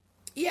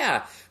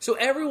 Yeah, so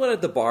everyone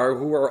at the bar,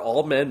 who are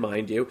all men,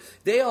 mind you,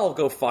 they all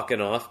go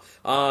fucking off.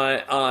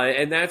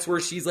 And that's where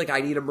she's like, I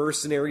need a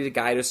mercenary to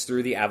guide us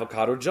through the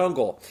avocado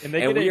jungle. And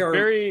they get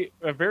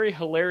a very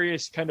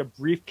hilarious kind of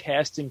brief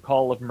casting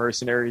call of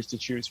mercenaries to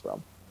choose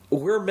from.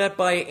 We're met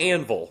by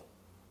Anvil.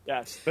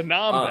 Yes, the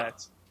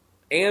non-vet.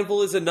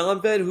 Anvil is a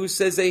non-vet who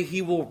says that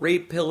he will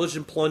rape, pillage,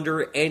 and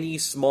plunder any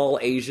small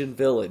Asian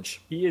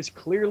village. He is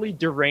clearly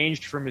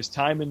deranged from his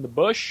time in the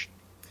bush.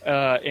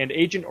 And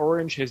Agent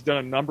Orange has done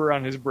a number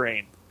on his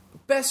brain.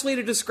 Best way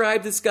to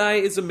describe this guy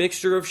is a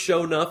mixture of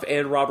Sho'nuff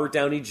and Robert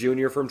Downey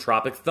Jr. from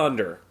Tropic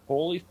Thunder.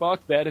 Holy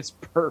fuck, that is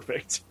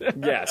perfect.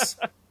 Yes.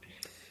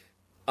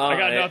 I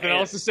got nothing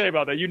else to say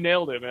about that. You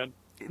nailed it, man.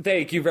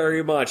 Thank you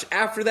very much.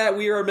 After that,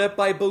 we are met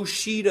by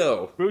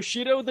Bushido.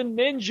 Bushido the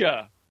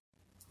ninja.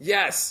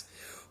 Yes.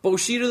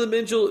 Bushido the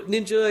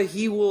ninja,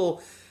 he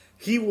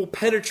will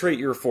penetrate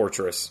your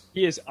fortress.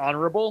 He is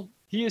honorable,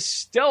 he is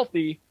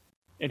stealthy,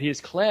 and he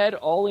is clad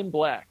all in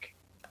black.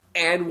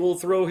 And will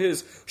throw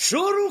his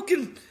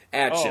shuriken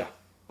at you.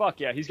 Fuck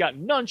yeah. He's got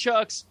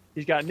nunchucks.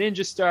 He's got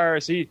ninja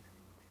stars.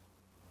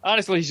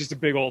 Honestly, he's just a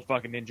big old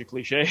fucking ninja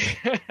cliche.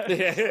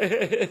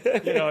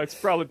 It's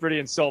probably pretty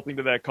insulting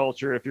to that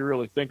culture if you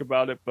really think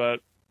about it, but...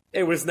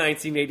 It was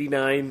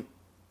 1989.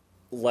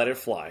 Let it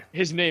fly.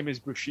 His name is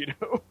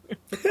Bushido.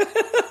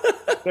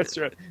 That's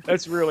right.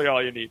 That's really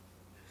all you need.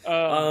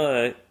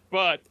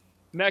 But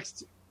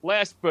next...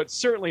 Last but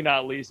certainly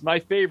not least, my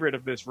favorite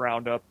of this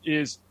roundup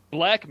is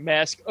Black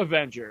Mask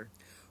Avenger.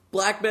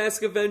 Black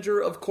Mask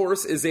Avenger, of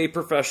course, is a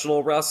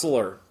professional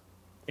wrestler.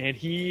 And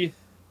he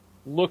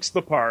looks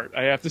the part,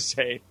 I have to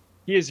say.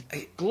 He is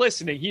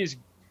glistening. He is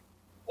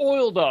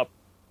oiled up.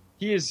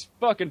 He is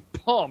fucking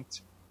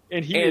pumped.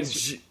 And he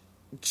is...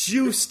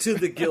 juiced to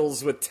the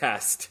gills with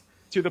test.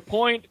 To the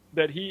point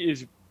that he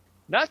is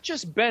not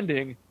just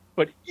bending,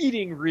 but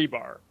eating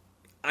rebar.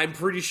 I'm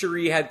pretty sure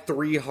he had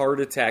 3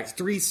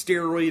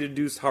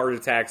 steroid-induced heart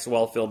attacks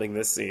while filming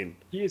this scene.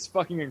 He is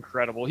fucking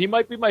incredible. He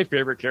might be my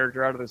favorite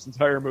character out of this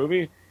entire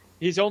movie.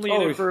 He's only in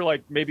it for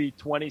like maybe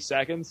 20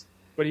 seconds,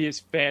 but he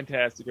is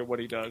fantastic at what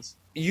he does.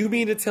 You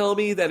mean to tell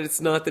me that it's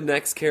not the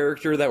next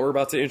character that we're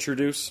about to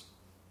introduce?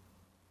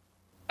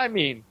 I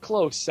mean,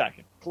 close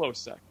second.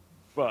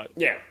 But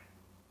yeah,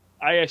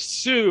 I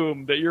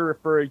assume that you're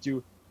referring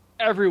to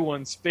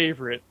everyone's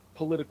favorite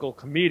political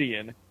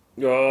comedian.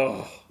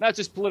 Oh. Not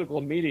just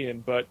political comedian,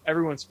 but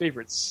everyone's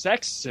favorite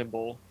sex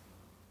symbol,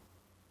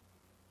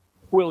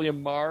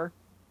 William Marr.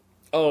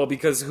 Oh,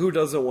 because who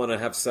doesn't want to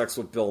have sex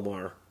with Bill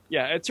Maher?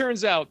 Yeah, it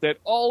turns out that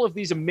all of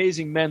these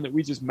amazing men that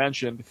we just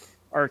mentioned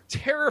are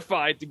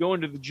terrified to go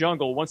into the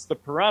jungle once the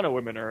Piranha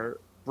women are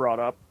brought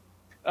up.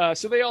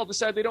 So they all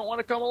decide they don't want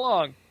to come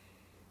along.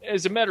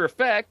 As a matter of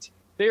fact,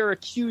 they are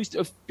accused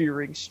of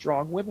fearing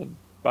strong women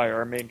by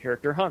our main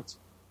character, Hunt.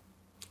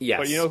 Yes.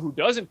 But you know who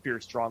doesn't fear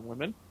strong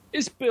women?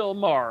 Is Bill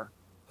Maher.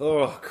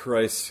 Oh,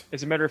 Christ.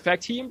 As a matter of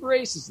fact, he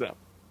embraces them.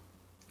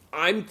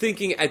 I'm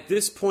thinking at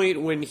this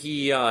point when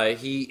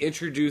he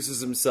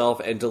introduces himself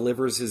and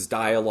delivers his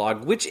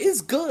dialogue, which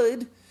is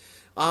good.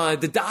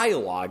 The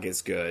dialogue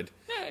is good.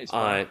 Yeah, he's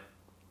fine.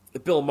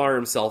 Bill Maher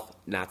himself,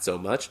 not so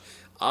much.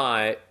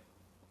 I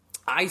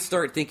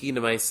start thinking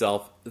to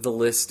myself the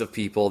list of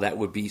people that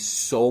would be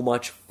so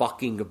much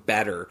fucking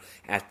better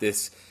at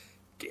this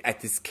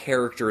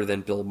character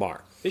than Bill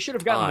Maher. They should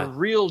have gotten the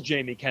real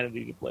Jamie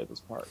Kennedy to play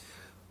this part.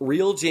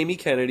 Real Jamie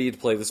Kennedy to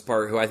play this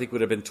part, who I think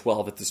would have been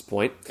 12 at this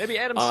point. Maybe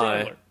Adam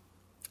Sandler.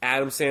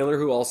 Adam Sandler,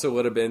 who also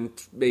would have been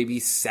maybe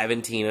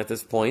 17 at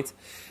this point.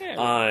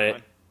 Yeah,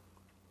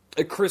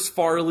 Chris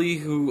Farley,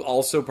 who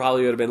also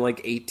probably would have been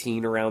like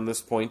 18 around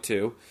this point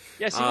too.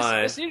 Yes,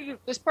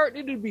 this part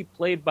needed to be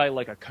played by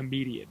like a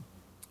comedian.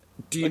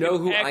 Do you know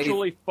who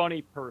actually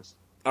funny person?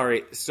 All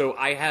right, so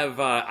I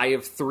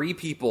have 3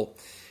 people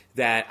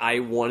that I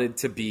wanted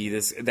to be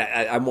this.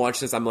 That I'm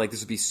watching this, I'm like,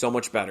 this would be so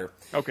much better.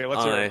 Okay,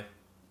 let's hear it.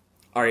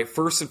 All right,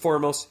 first and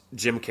foremost,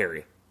 Jim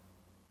Carrey.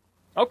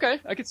 Okay,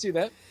 I could see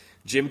that.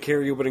 Jim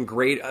Carrey would have been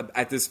great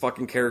at this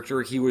fucking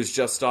character. He was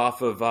just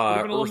off of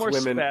Earth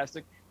Women.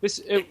 Spastic.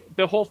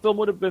 The whole film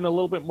would have been a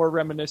little bit more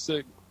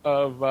reminiscent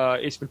of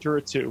Ace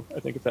Ventura 2, I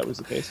think, if that was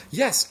the case.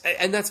 Yes,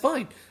 and that's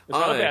fine. It's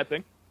not a bad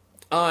thing.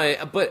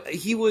 But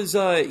he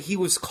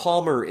was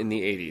calmer in the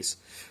 80s.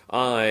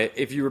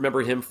 If you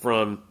remember him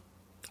from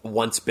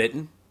Once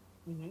Bitten.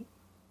 Mm-hmm.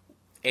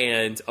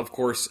 And, of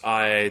course,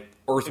 Earth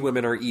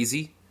Women Are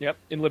Easy. Yep,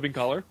 In Living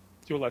Color,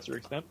 to a lesser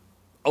extent.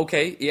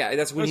 Okay, yeah,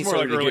 that's when he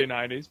started more like early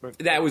 90s. But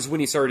that was when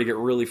he started to get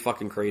really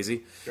fucking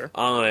crazy. Sure.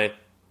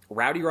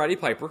 Rowdy Roddy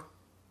Piper.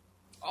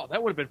 Oh,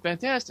 that would have been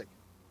fantastic.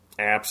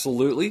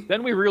 Absolutely.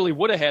 Then we really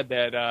would have had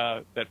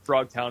that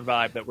Frogtown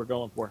vibe that we're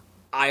going for.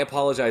 I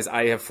apologize.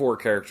 I have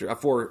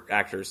 4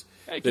 actors.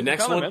 Hey, the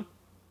next one, man.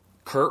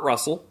 Kurt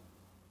Russell.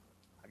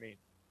 I mean,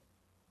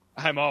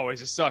 I'm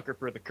always a sucker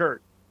for the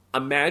Kurt.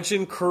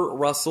 Imagine Kurt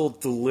Russell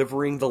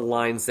delivering the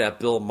lines that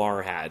Bill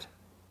Maher had.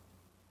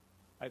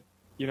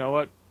 You know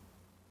what?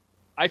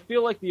 I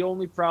feel like the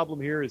only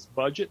problem here is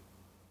budget.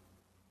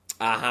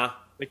 Uh-huh.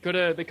 They could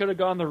have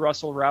gone the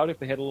Russell route if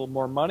they had a little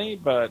more money,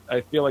 but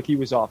I feel like he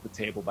was off the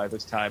table by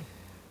this time.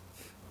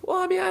 Well,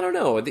 I mean, I don't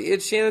know.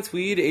 It's Shannon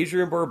Tweed,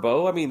 Adrian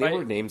Barbeau. I mean, they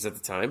were names at the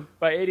time.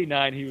 By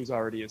 '89, he was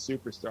already a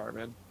superstar,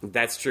 man.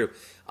 That's true.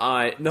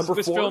 Number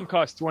this 4. film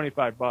cost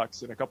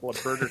 $25 and a couple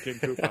of Burger King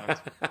coupons.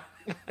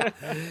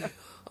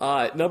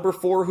 Number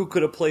 4, who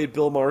could have played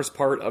Bill Maher's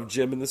part of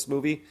Jim in this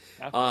movie?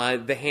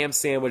 The ham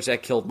sandwich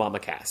that killed Mama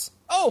Cass.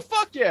 Oh,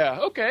 fuck yeah.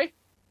 Okay.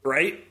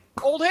 Right?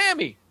 Old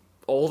Hammy.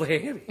 Old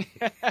Hammy.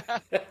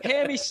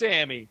 Hammy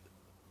Sammy.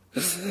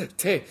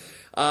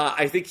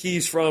 I think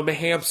he's from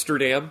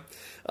Amsterdam.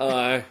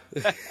 Poor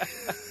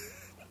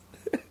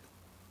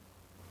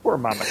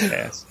Mama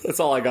Cass. That's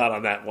all I got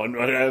on that one.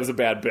 That was a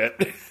bad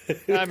bit.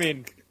 I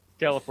mean,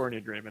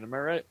 California dreaming, am I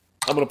right?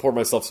 I'm going to pour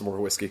myself some more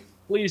whiskey.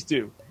 Please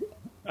do.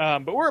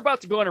 But we're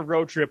about to go on a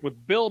road trip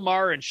with Bill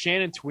Maher and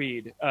Shannon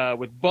Tweed,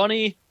 with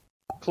Bunny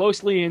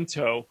closely in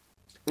tow.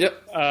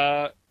 Yep.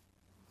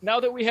 Now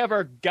that we have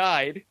our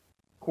guide,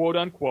 quote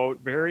unquote,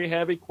 very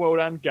heavy quote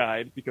on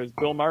guide, because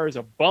Bill Maher is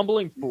a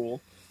bumbling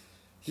fool.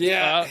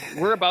 Yeah.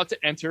 We're about to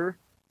enter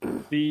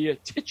the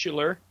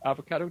titular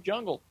avocado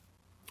jungle.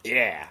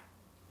 Yeah.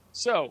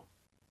 So,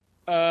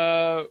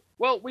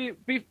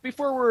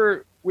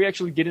 before we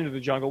actually get into the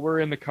jungle, we're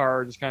in the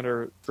car just kind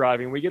of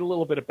driving. We get a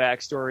little bit of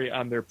backstory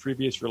on their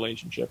previous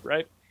relationship,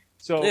 right?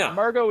 So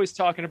Margot is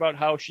talking about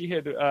how she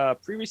had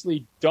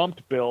previously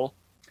dumped Bill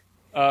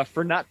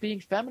for not being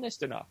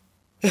feminist enough.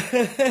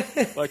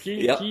 Like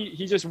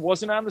he just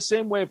wasn't on the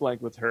same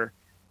wavelength with her.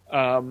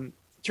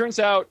 Turns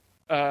out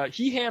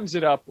he hams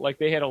it up like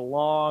they had a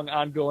long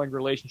ongoing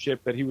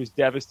relationship that he was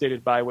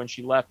devastated by when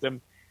she left him.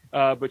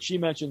 But she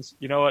mentions,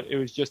 you know what, it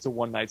was just a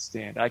one-night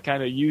stand. I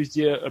kind of used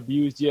you,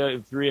 abused you,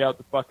 and threw you out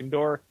the fucking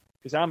door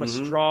because I'm a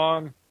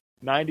strong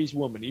 90s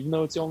woman. Even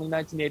though it's only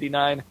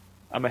 1989,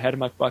 I'm ahead of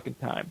my fucking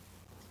time.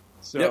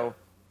 So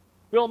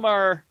Bill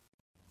Maher,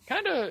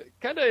 kind of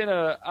in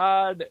a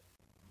odd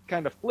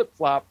kind of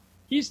flip-flop,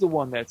 he's the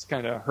one that's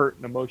kind of hurt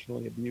and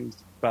emotionally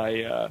abused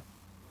by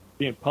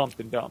being pumped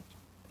and dumped.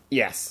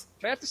 Yes.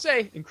 I have to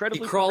say,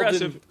 incredibly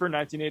progressive for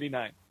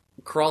 1989.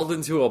 Crawled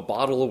into a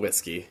bottle of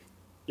whiskey.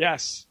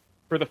 Yes.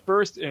 For the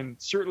first and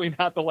certainly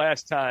not the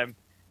last time.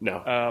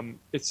 No.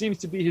 It seems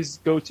to be his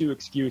go-to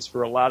excuse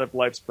for a lot of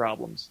life's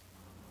problems.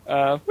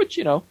 Which,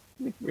 you know,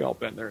 we all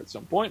been there at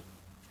some point.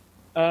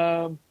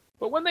 But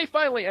when they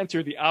finally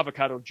enter the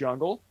avocado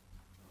jungle,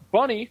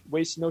 Bunny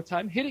wastes no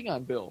time hitting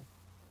on Bill.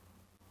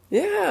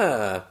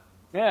 Yeah.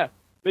 Yeah.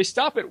 They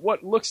stop at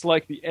what looks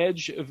like the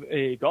edge of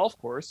a golf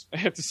course, I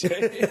have to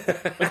say.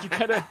 Like, you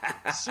kind of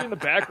see in the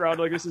background,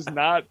 like, this is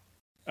not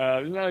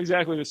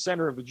exactly the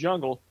center of the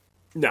jungle.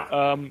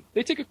 No.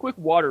 They take a quick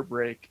water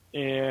break,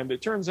 and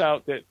it turns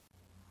out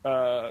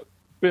that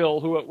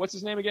Bill, what's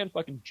his name again?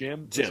 Fucking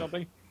Jim or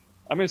something?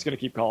 I'm just going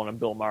to keep calling him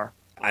Bill Maher.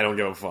 I don't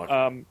give a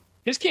fuck.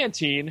 His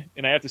canteen,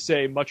 and I have to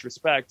say, much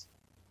respect,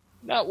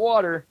 not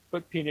water,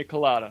 but pina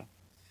colada.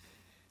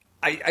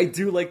 I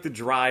do like the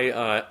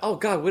dry, oh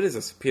god, what is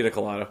this? Pina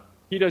colada.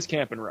 He does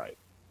camping right.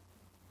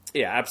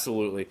 Yeah,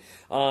 absolutely.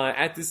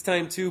 At this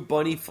time, too,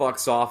 Bunny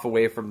fucks off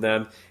away from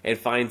them and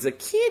finds a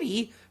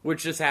kitty,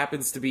 which just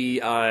happens to be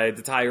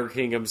the Tiger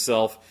King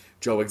himself,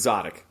 Joe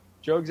Exotic.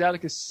 Joe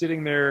Exotic is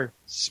sitting there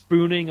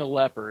spooning a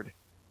leopard.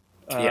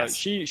 Yes.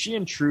 She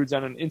intrudes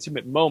on an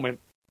intimate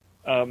moment,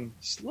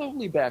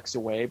 slowly backs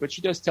away, but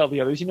she does tell the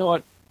others, you know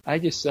what, I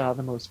just saw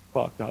the most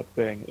fucked up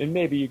thing, and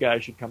maybe you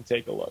guys should come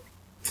take a look.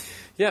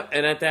 Yep,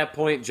 and at that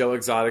point, Joe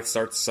Exotic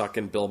starts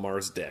sucking Bill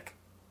Maher's dick.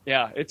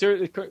 Yeah, it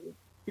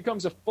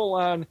becomes a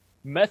full-on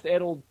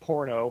meth-addled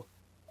porno.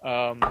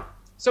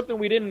 Something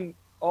we didn't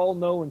all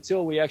know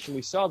until we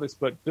actually saw this,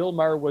 but Bill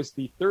Maher was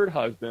the third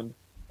husband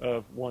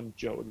of one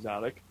Joe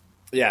Exotic.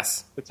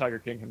 Yes. The Tiger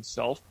King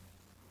himself.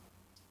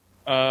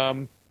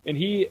 And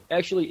he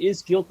actually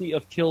is guilty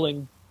of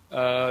killing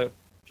Joe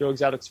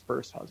Exotic's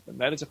first husband.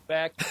 That is a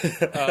fact.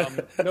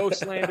 No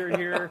slander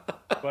here,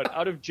 but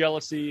out of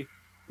jealousy,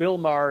 Bill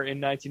Maher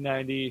in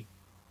 1990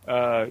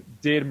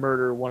 did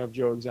murder one of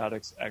Joe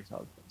Exotic's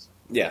ex-husbands.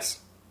 Yes.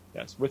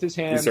 Yes, with his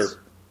hands. Yes,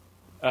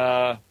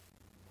 sir.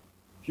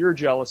 Pure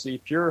jealousy,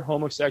 pure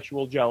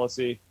homosexual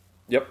jealousy.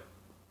 Yep.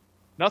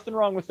 Nothing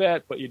wrong with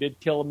that, but you did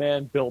kill a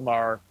man, Bill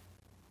Maher.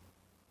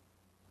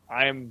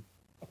 I am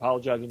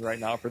apologizing right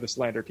now for the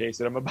slander case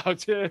that I'm about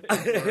to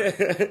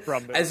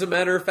from this. As a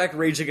matter of fact,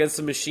 Rage Against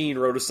the Machine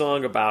wrote a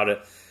song about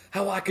it.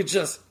 How I Could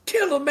Just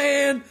Kill a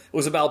Man. It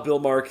was about Bill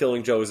Maher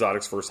killing Joe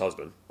Exotic's first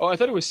husband. Oh, I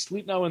thought it was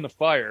Sleep Now in the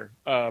Fire,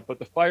 but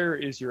the fire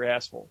is your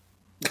asshole.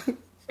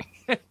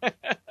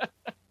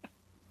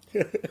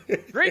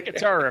 Great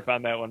guitar riff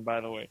on that one, by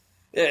the way.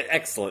 Yeah,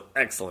 excellent,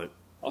 excellent.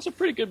 Also,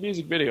 pretty good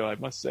music video, I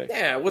must say.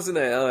 Yeah, wasn't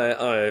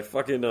it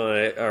fucking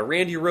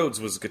Randy Rhoads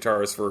was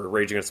guitarist for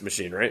Rage Against the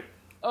Machine, right?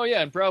 Oh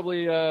yeah, and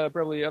probably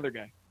the other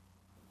guy.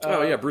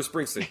 Oh yeah, Bruce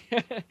Springsteen.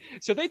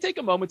 So they take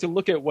a moment to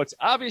look at what's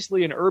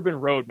obviously an urban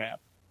road map.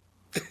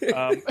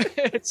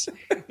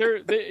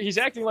 He's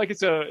acting like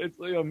it's a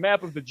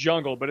map of the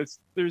jungle, but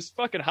there's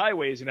fucking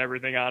highways and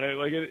everything on it.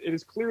 Like it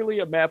is clearly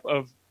a map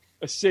of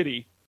a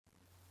city.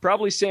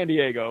 Probably San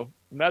Diego.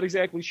 I'm not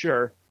exactly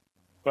sure,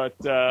 but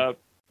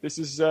this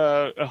is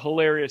a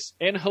hilarious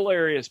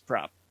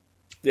prop.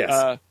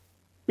 Yes.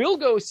 Bill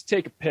goes to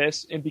take a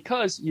piss, and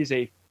because he's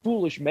a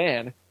foolish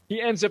man, he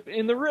ends up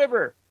in the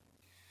river.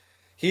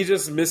 He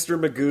just Mr.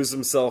 Magoo's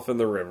himself in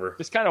the river.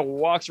 Just kind of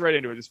walks right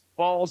into it. Just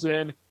falls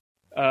in.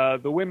 The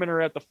women are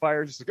at the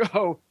fire just like,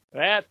 oh,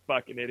 that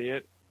fucking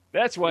idiot.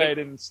 That's why I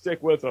didn't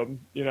stick with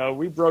him. You know,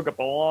 we broke up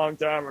a long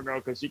time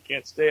ago because he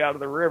can't stay out of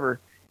the river.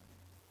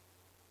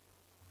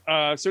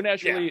 So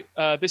naturally,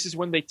 this is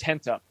when they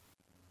tent up.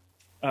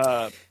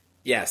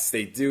 Yes,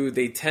 they do.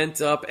 They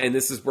tent up, and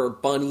this is where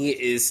Bunny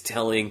is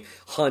telling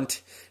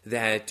Hunt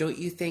that, don't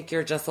you think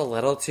you're just a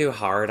little too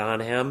hard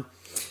on him?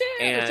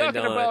 Yeah, and they're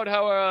talking about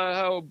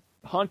how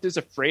Hunt is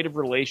afraid of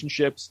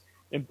relationships,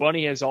 and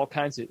Bunny has all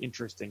kinds of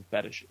interesting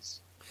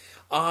fetishes.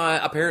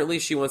 Apparently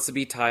she wants to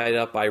be tied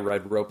up by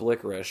red rope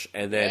licorice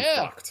and then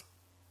fucked.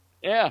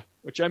 Yeah,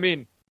 which, I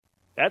mean,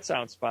 that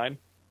sounds fine.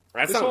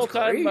 That this sounds whole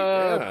time,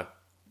 great.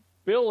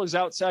 Bill is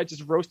outside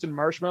just roasting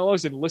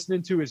marshmallows and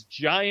listening to his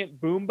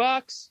giant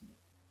boombox,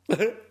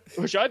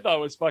 which I thought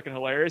was fucking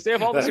hilarious. They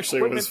have all this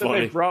equipment that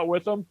they brought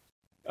with them.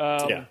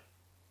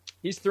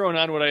 He's throwing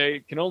on what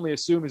I can only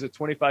assume is a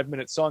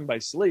 25-minute song by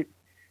Sleep.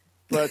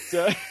 But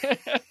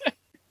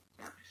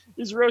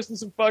he's roasting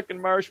some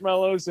fucking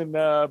marshmallows, and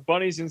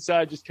Bunny's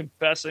inside just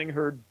confessing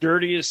her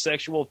dirtiest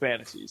sexual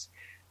fantasies.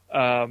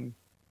 The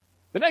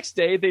next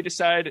day, they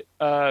decide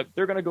they're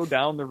going to go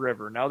down the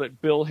river now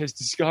that Bill has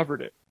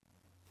discovered it.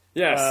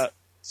 Yes.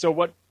 So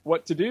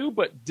what to do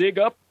but dig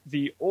up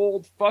the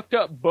old fucked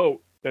up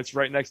boat that's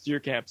right next to your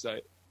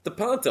campsite. The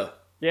Ponta.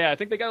 Yeah, I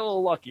think they got a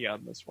little lucky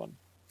on this one.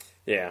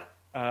 Yeah.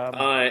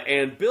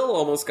 And Bill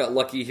almost got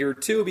lucky here,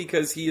 too,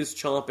 because he is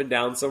chomping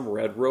down some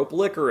red rope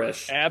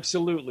licorice.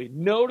 Absolutely.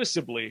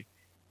 Noticeably.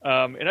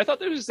 And I thought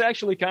this was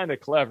actually kind of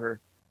clever.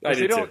 I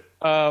did, too.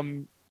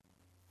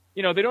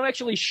 You know, they don't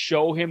actually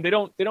show him. They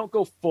don't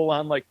go full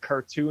on, like,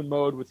 cartoon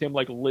mode with him,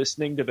 like,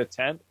 listening to the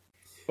tent.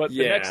 But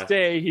the next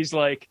day, he's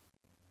like,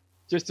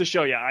 just to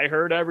show you, I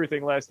heard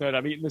everything last night.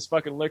 I'm eating this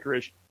fucking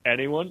licorice.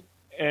 Anyone?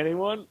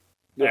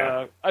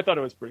 Yeah. I thought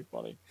it was pretty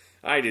funny.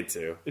 I did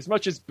too. As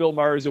much as Bill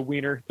Maher is a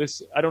wiener,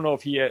 I don't know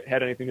if he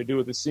had anything to do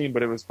with the scene,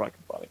 but it was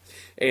fucking funny.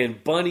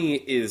 And Bunny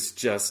is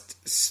just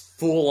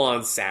full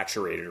on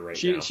saturated now.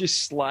 She's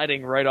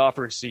sliding right off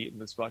her seat in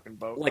this fucking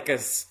boat. Like a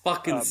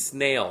fucking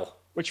snail.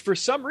 Which for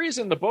some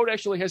reason, the boat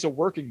actually has a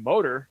working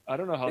motor. I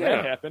don't know how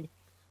that happened.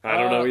 I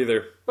don't know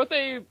either. But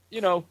they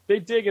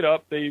dig it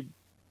up. They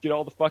get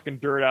all the fucking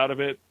dirt out of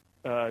it,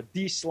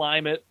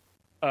 de-slime it.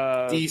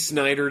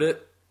 De-Snydered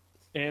it.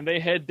 And they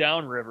head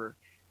downriver.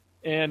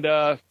 And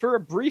for a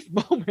brief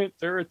moment,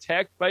 they're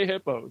attacked by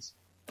hippos.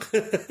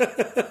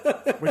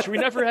 Which we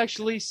never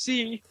actually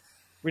see.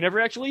 We never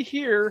actually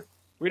hear.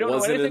 We don't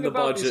know anything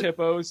about these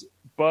hippos.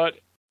 But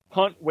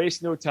Hunt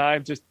wastes no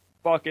time just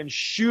fucking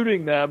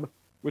shooting them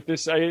with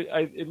this.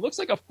 It looks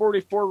like a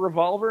 .44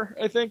 revolver,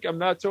 I think. I'm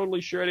not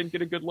totally sure. I didn't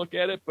get a good look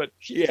at it. But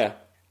she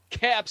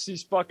caps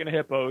these fucking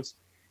hippos.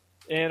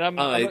 And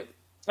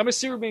I'm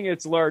assuming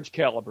it's large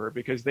caliber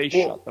because they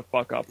shut the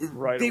fuck up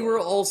right away. They were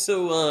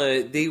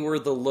also, they were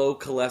the low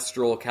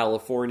cholesterol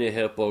California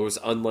hippos,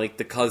 unlike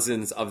the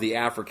cousins of the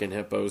African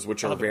hippos,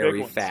 which are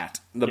very fat.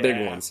 The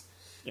big ones.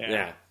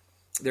 Yeah.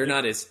 They're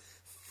not as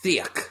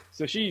thick.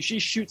 So she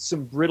shoots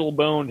some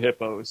brittle-boned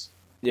hippos.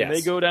 Yes. And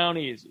they go down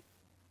easy.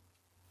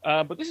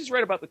 But this is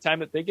right about the time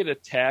that they get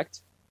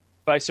attacked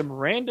by some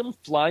random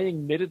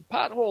flying knitted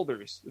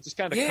potholders that just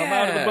kind of come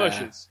out of the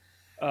bushes.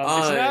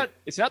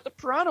 It's not the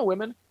piranha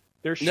women.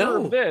 They're sure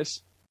of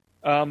this,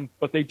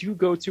 but they do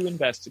go to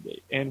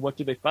investigate. And what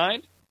do they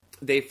find?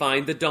 They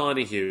find the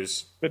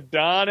Donahues. The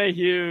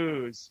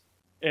Donahues.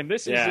 And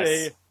this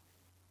is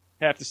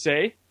have to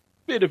say,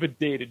 bit of a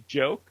dated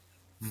joke.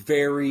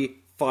 Very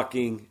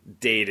fucking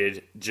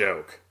dated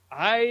joke.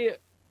 I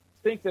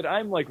think that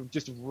I'm like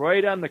just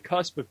right on the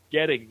cusp of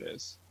getting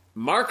this.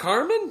 Mark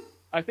Harmon?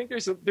 I think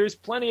there's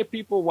plenty of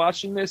people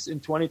watching this in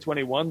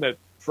 2021 that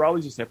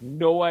probably just have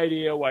no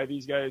idea why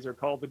these guys are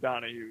called the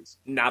Donahues.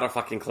 Not a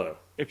fucking clue.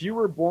 If you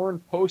were born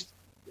post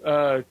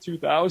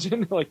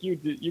 2000, like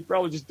you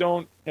probably just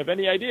don't have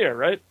any idea,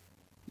 right?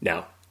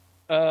 No.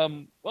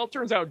 Well, it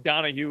turns out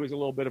Donahue was a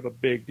little bit of a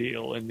big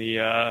deal in the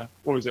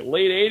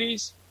late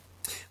 80s?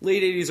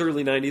 Late 80s,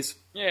 early 90s.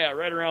 Yeah,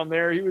 right around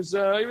there. He was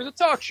a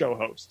talk show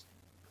host.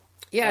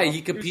 Yeah,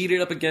 he competed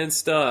up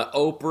against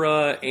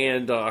Oprah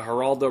and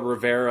Geraldo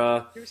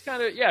Rivera. He was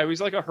he was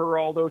like a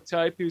Geraldo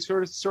type. He was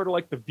sort of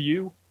like The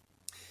View.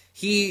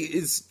 He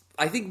is,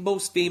 I think,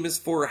 most famous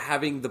for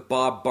having the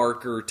Bob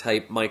Barker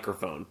type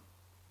microphone.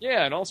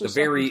 Yeah, and also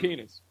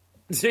penis.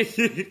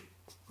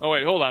 Oh,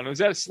 wait, hold on. Was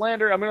that a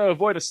slander? I'm going to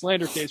avoid a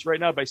slander case right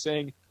now by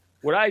saying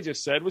what I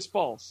just said was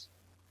false.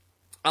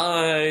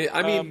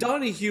 I mean,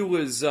 Donahue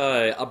was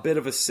a bit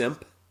of a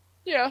simp.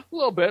 Yeah, a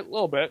little bit.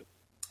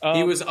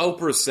 He was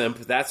Oprah's simp,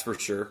 that's for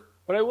sure.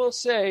 But I will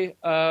say,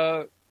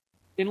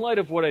 in light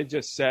of what I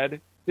just said,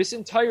 this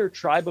entire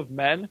tribe of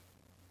men,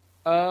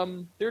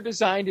 they're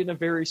designed in a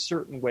very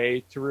certain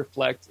way to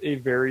reflect a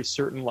very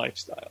certain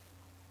lifestyle.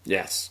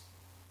 Yes.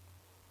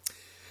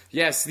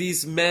 Yes,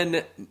 these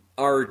men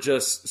are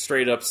just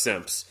straight up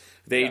simps.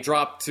 They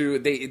drop to,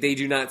 they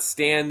do not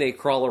stand, they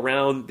crawl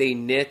around, they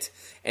knit,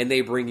 and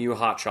they bring you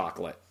hot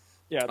chocolate.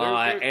 Yeah,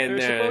 they're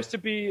supposed to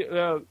be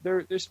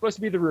they're supposed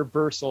to be the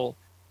reversal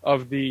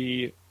of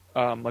the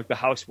like the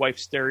housewife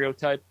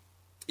stereotype.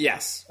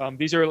 Yes.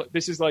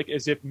 This is like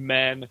as if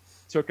men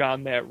took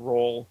on that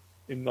role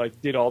and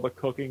like did all the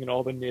cooking and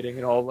all the knitting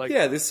and all like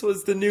this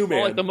was the new man.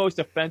 All like the most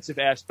offensive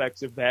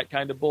aspects of that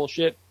kind of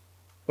bullshit.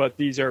 But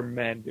these are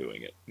men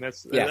doing it. And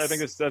I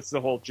think that's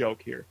the whole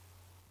joke here.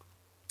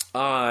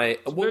 They're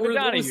the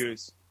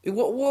Donahues.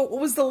 What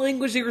was the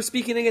language they were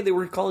speaking again? They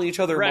were calling each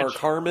other French. Mark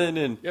Harmon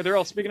and they're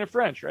all speaking in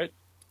French, right?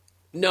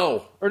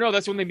 No,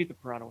 that's when they meet the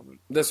Piranha women.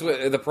 That's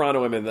what the Piranha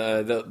women.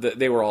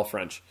 They were all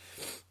French.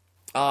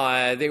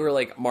 They were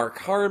like Mark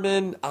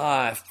Harmon.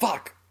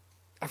 Fuck,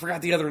 I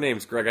forgot the other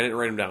names, Greg. I didn't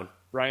write them down.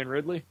 Ryan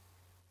Ridley.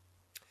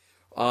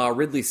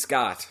 Ridley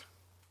Scott.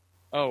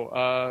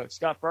 Oh,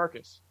 Scott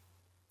Farkas.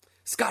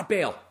 Scott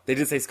Bale. They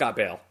did say Scott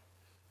Bale.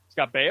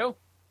 Scott Baio?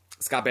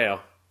 Scott Baio.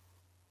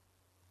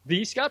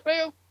 The Scott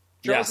Baio?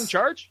 Charles Yes. in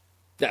charge?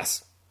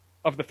 Yes.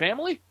 Of the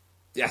family?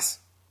 Yes.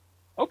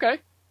 Okay.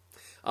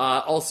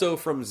 Also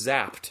from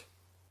Zapped.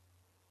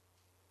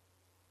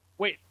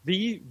 Wait,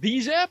 the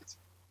Zapped?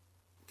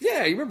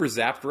 Yeah, you remember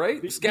Zapped,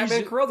 right?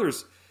 Scatman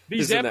Carruthers. The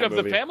is in Zapped that of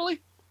movie. the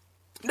family?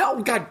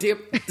 No, goddamn.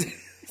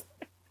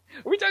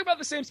 Are we talking about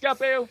the same Scott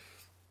Baio?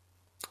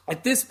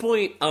 At this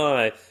point,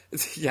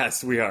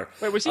 yes, we are.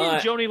 Wait, was he in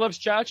Joni Loves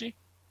Chachi?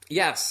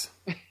 Yes.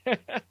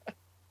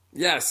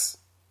 Yes.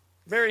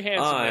 Very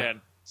handsome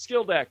man.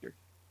 Skilled actor.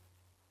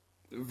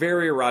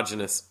 Very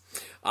erogenous.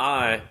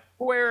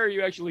 Where are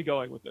you actually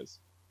going with this?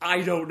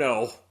 I don't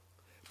know.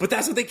 But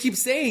that's what they keep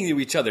saying to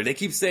each other. They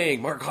keep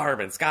saying Mark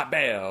Harmon, Scott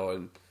Baio,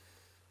 and...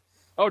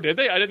 Oh, did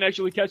they? I didn't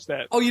actually catch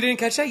that. Oh, you didn't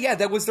catch that? Yeah,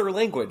 that was their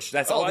language.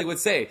 That's all they would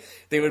say.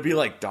 They would be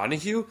like,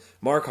 Donahue,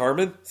 Mark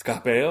Harmon,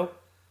 Scott Baio.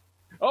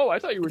 Oh, I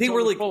thought you were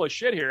totally like, full of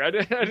shit here. I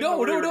didn't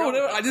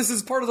no. This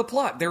is part of the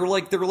plot. They were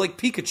like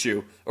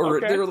Pikachu, or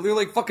they're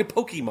like fucking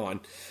Pokemon.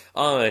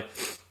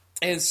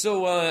 And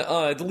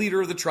so the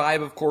leader of the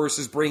tribe, of course,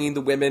 is bringing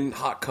the women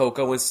hot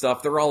cocoa and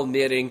stuff. They're all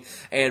knitting,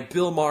 and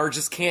Bill Maher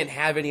just can't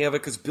have any of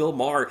it because Bill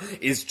Maher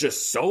is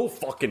just so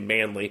fucking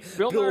manly.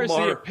 Bill Maher is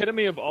the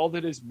epitome of all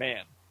that is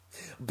man.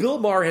 Bill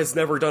Maher has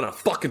never done a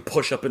fucking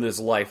push-up in his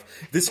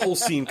life. This whole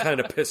scene kind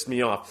of pissed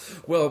me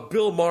off. Well,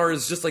 Bill Maher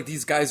is just like,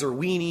 these guys are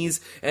weenies,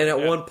 and at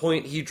one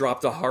point he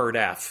dropped a hard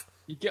F.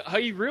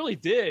 He really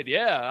did,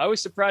 yeah. I was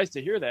surprised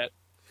to hear that.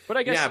 But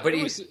I guess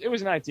it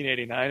was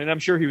 1989, and I'm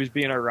sure he was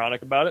being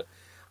ironic about it.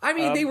 I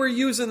mean, they were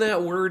using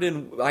that word,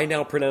 and I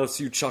now pronounce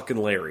you Chuck and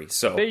Larry,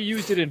 so... They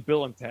used it in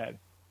Bill and Ted.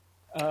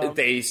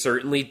 They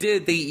certainly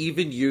did. They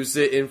even used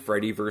it in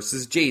Freddy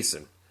vs.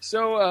 Jason.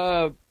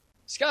 So,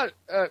 Scott,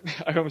 I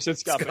almost said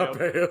Scott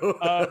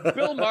Baio.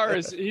 Bill Maher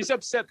he's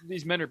upset that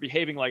these men are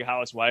behaving like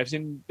housewives,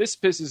 and this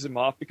pisses him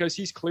off because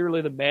he's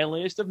clearly the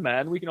manliest of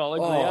men. We can all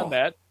agree on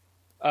that.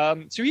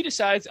 So he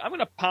decides, I'm going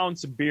to pound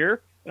some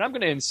beer, and I'm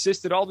going to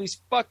insist that all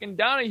these fucking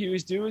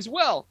Donahues do as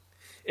well.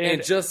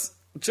 And just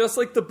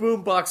like the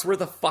boombox, where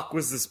the fuck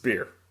was this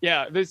beer?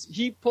 Yeah,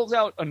 he pulls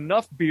out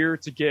enough beer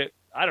to get,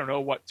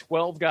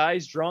 12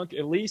 guys drunk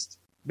at least,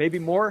 maybe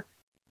more.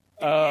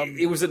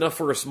 It was enough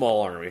for a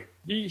small army.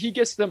 He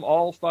gets them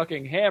all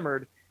fucking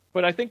hammered,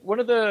 but I think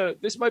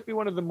this might be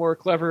one of the more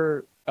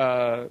clever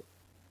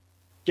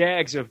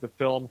gags of the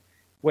film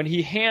when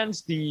he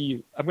hands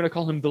I'm going to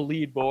call him the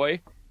lead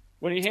boy.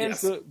 When he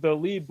hands the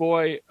lead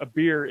boy a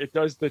beer, it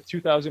does the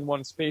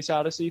 2001 Space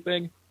Odyssey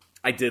thing.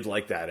 I did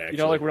like that, actually.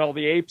 You know, like when all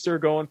the apes are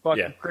going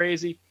fucking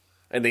crazy.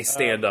 And they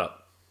stand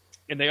up.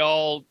 And they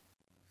all,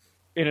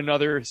 in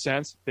another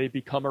sense, they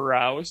become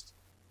aroused.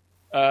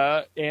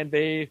 And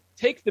they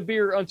take the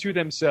beer unto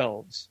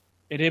themselves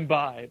and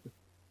imbibe.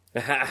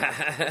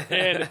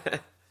 And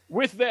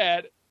with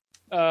that,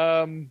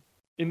 in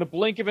the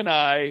blink of an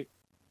eye,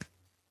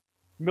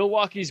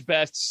 Milwaukee's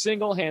Best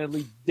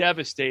single-handedly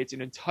devastates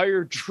an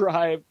entire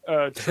tribe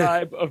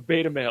of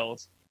beta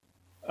males.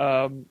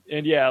 And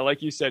yeah,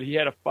 like you said, he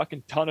had a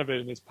fucking ton of it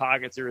in his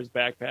pockets or his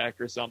backpack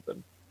or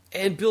something.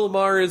 And Bill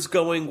Maher is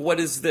going, what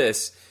is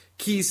this?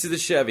 Keys to the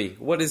Chevy.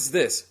 What is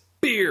this?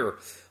 Beer.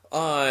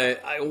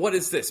 What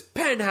is this?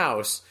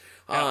 Penthouse.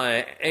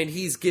 And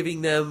he's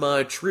giving them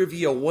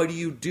trivia. What do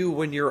you do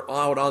when you're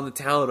out on the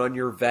town on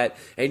your vet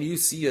and you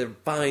see a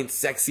fine,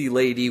 sexy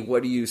lady?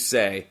 What do you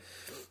say?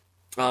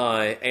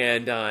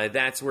 And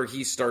that's where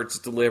he starts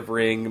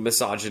delivering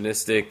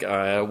misogynistic,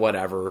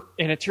 whatever.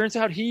 And it turns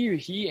out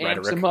he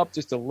amps him up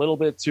just a little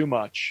bit too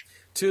much.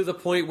 To the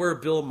point where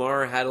Bill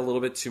Maher had a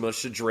little bit too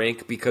much to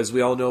drink, because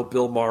we all know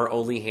Bill Maher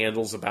only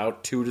handles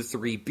about 2 to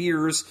 3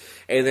 beers,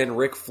 and then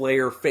Ric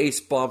Flair face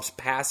bumps,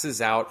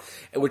 passes out,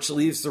 which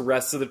leaves the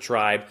rest of the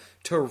tribe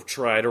to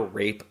try to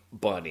rape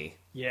Bunny.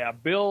 Yeah,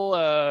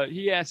 Bill,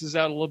 he asses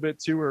out a little bit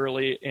too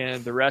early,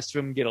 and the rest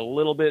of them get a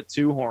little bit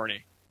too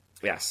horny.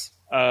 Yes.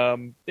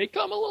 They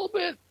come a little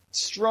bit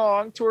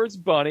strong towards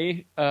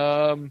Bunny,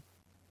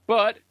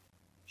 but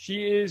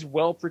she is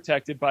well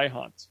protected by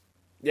Hunt.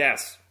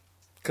 Yes.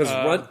 Because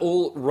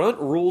Runt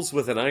rules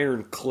with an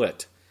iron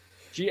clit.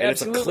 She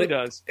absolutely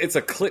does. It's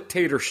a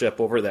clit-tatorship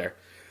over there.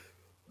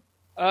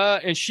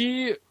 And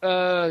she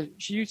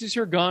uses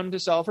her gun to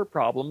solve her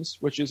problems,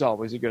 which is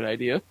always a good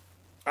idea.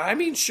 I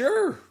mean,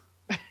 sure.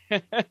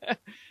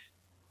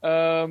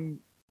 And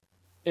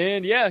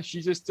yeah,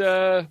 she just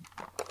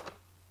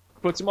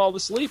puts them all to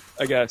sleep,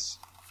 I guess.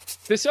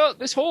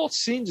 This whole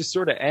scene just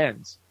sort of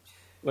ends.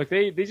 Like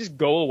they just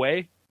go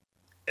away.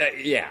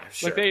 Yeah,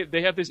 sure. Like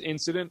they have this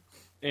incident,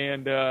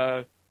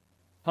 and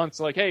Hunt's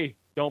like, "Hey,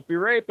 don't be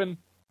raping,"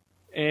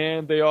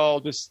 and they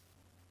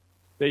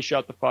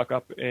shut the fuck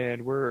up,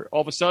 and we're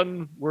all of a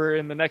sudden we're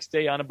in the next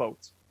day on a boat.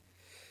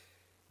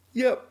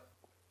 Yep.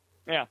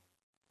 Yeah.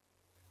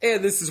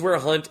 And this is where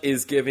Hunt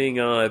is giving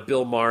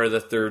Bill Maher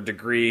the third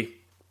degree.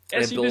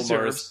 As and he Bill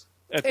deserves.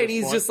 And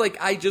he's just like,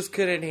 I just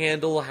couldn't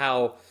handle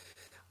how,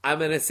 I'm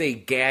going to say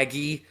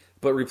gaggy,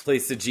 but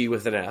replace the G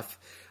with an F,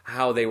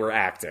 how they were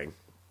acting.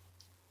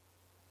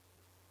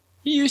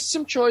 He used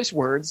some choice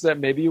words that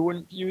maybe you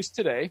wouldn't use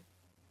today.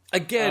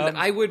 Again,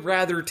 I would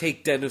rather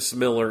take Dennis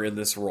Miller in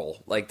this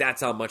role. Like,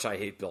 that's how much I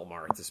hate Bill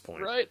Maher at this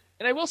point. Right.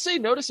 And I will say,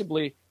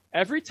 noticeably,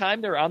 every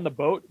time they're on the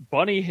boat,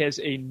 Bunny has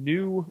a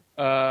new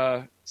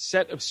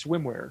set of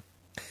swimwear.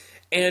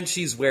 And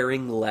she's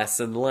wearing less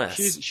and less.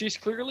 She's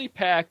clearly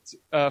packed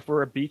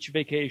for a beach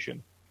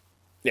vacation.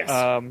 Yes.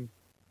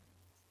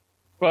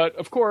 But,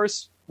 of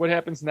course, what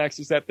happens next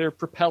is that their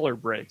propeller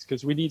breaks,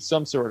 because we need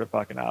some sort of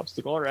fucking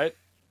obstacle, right?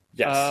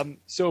 Yes.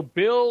 So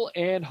Bill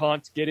and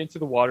Hunt get into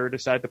the water,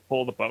 decide to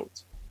pull the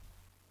boat.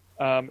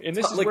 And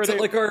this is like, where they...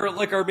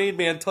 like our main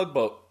man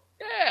tugboat.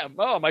 Yeah,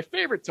 my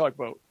favorite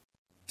tugboat.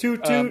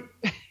 Toot toot.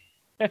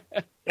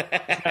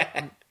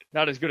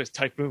 Not as good as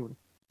Typhoon.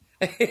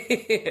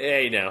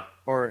 Hey, now.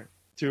 Or,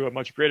 to a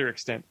much greater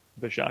extent,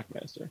 the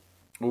Shockmaster.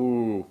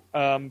 Ooh.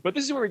 But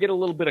this is where we get a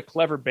little bit of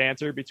clever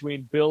banter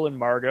between Bill and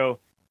Margot,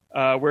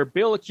 where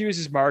Bill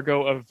accuses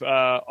Margot of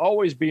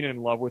always being in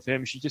love with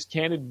him. She just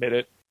can't admit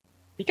it.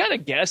 He kind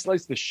of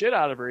gaslights the shit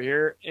out of her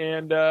here,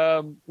 and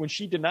when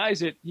she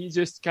denies it, he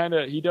just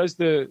he does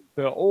the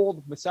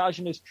old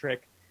misogynist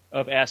trick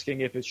of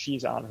asking if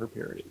she's on her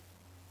period.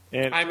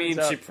 And I mean,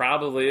 she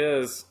probably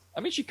is. I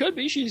mean, she could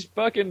be. She's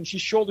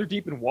shoulder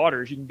deep in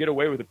water. She can get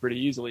away with it pretty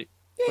easily.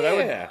 Yeah. But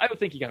I would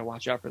think you got to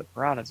watch out for the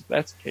piranhas if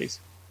that's the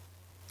case.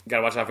 Got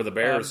to watch out for the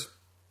bears.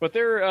 But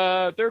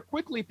they're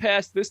quickly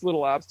past this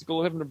little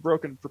obstacle, having a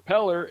broken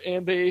propeller,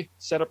 and they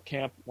set up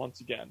camp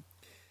once again.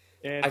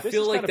 And I this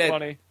feel is like kind of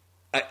funny.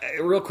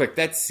 Real quick,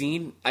 that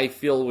scene I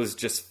feel was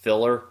just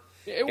filler.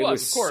 It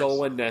was of course.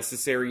 So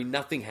unnecessary.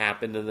 Nothing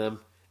happened to them.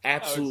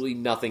 Absolutely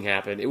nothing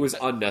happened. It was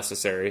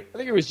unnecessary. I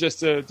think it was just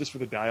for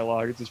the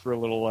dialogue, just for a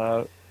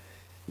little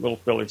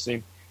filler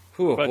scene.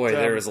 Oh boy,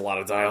 there is a lot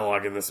of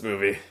dialogue in this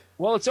movie.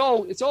 Well, it's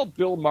all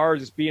Bill Maher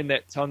just being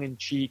that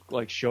tongue-in-cheek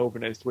like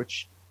chauvinist,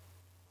 which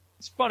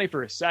is funny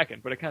for a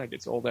second, but it kind of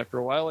gets old after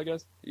a while, I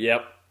guess.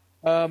 Yep.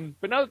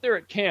 But now that they're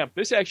at camp,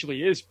 this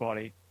actually is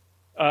funny.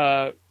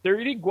 They're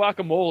eating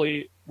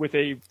guacamole with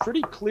a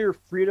pretty clear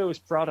Fritos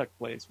product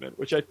placement,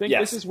 which I think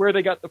this is where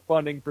they got the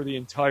funding for the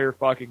entire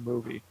fucking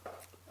movie.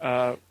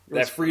 That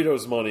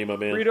Fritos money, my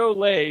man.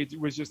 Frito-Lay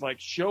was just like,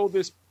 show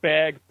this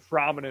bag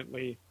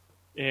prominently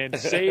and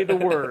say the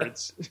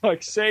words.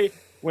 Like, say,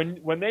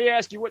 when they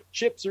ask you what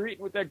chips are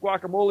eating with that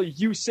guacamole,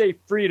 you say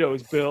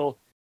Fritos, Bill.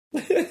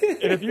 And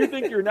if you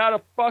think you're not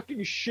a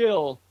fucking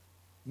shill,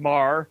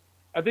 Mar,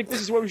 I think this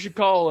is what we should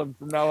call him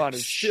from now on,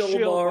 is Shill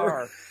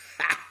Mar.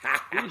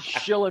 He's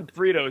shilling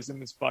Fritos in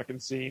this fucking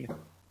scene.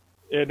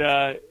 And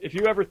if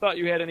you ever thought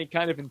you had any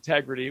kind of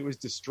integrity, it was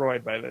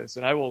destroyed by this.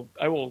 And I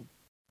will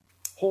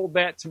hold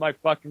that to my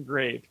fucking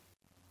grave,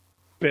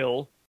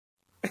 Bill.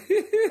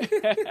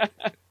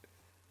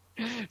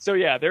 So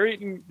yeah, they're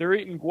eating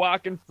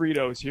guac and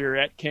Fritos here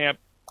at camp,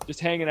 just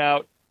hanging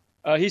out.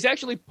 He's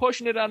actually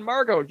pushing it on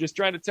Margot, just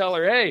trying to tell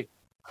her, hey,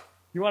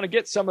 you want to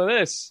get some of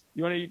this?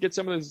 You want to get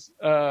some of this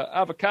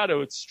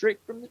avocado? It's straight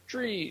from the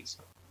trees.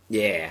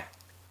 Yeah.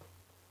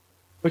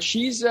 But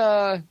she's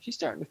starting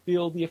to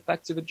feel the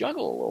effects of the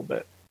jungle a little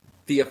bit.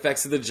 The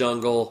effects of the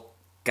jungle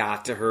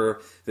got to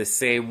her the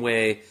same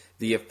way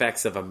the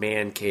effects of a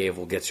man cave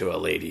will get to a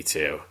lady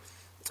too.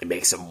 It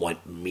makes them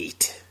want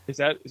meat. Is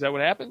that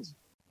what happens?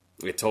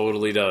 It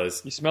totally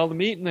does. You smell the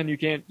meat and then you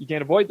can't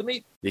avoid the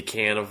meat. You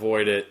can't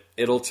avoid it.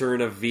 It'll turn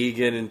a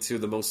vegan into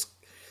the most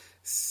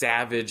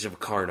savage of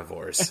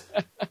carnivores.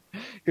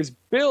 Because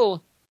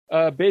Bill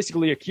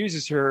basically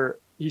accuses her.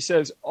 He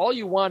says, all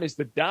you want is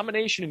the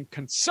domination and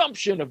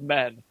consumption of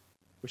men,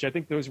 which I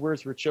think those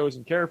words were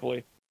chosen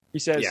carefully. He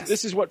says,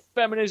 This is what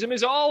feminism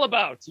is all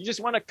about. You just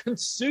want to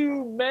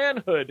consume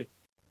manhood.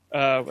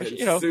 Which,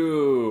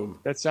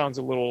 that sounds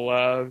a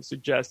little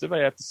suggestive, I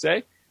have to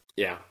say.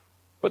 Yeah.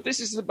 But this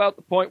is about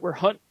the point where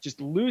Hunt just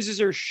loses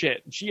her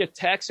shit, and she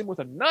attacks him with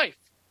a knife.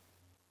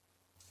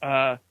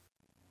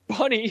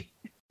 Bunny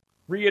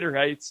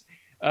reiterates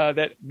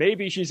that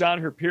maybe she's on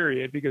her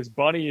period, because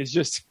Bunny is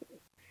just...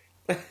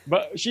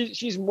 But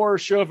she's more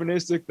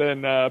chauvinistic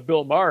than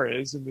Bill Maher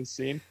is in this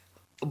scene.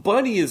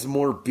 Bunny is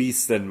more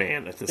beast than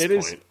man at this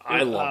point.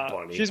 I love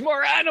Bunny. She's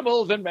more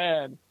animal than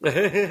man.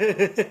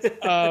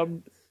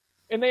 And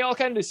they all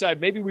kind of decide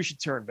maybe we should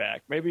turn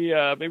back. Maybe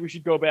we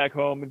should go back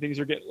home, and things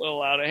are getting a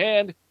little out of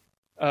hand.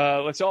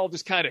 Let's all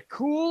just kind of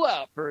cool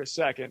out for a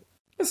second.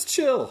 Let's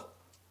chill.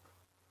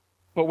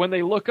 But when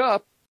they look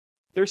up,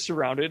 they're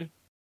surrounded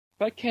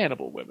by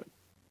cannibal women.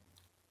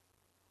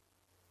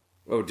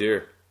 Oh,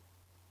 dear.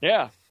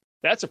 Yeah,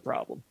 that's a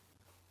problem.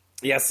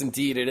 Yes,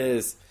 indeed it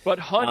is. But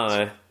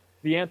Hunt,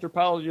 the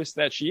anthropologist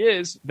that she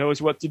is,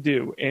 knows what to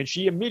do, and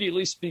she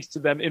immediately speaks to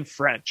them in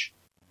French.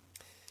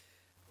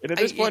 And at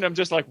this point, I'm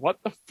just like, what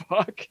the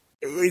fuck?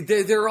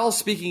 They're all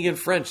speaking in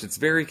French. It's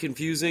very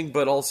confusing,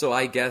 but also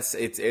I guess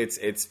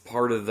it's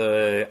part of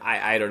the...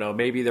 I don't know,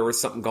 maybe there was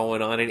something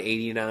going on in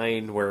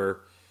 89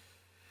 where...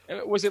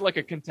 Was it like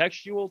a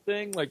contextual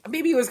thing? Like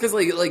maybe it was because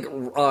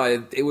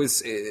it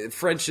was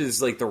French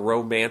is like the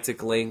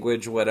romantic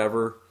language,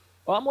 whatever.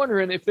 Well, I'm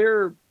wondering if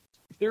they're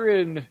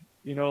in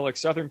like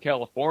Southern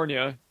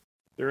California,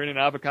 they're in an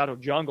avocado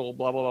jungle,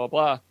 blah blah blah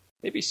blah.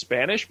 Maybe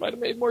Spanish might have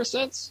made more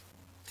sense.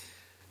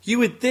 You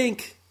would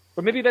think,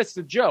 but maybe that's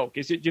the joke.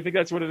 Do you think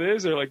that's what it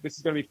is, or like this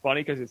is going to be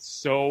funny because it's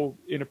so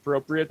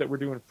inappropriate that we're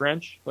doing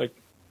French? Like,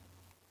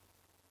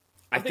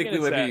 I think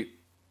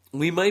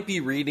we might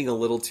be reading a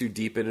little too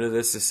deep into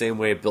this, the same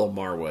way Bill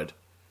Maher would.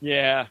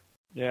 Yeah,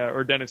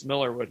 or Dennis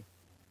Miller would.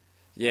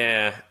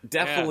 Yeah,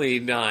 definitely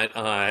not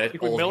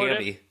old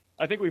Hammy.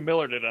 I think we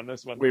Millered it on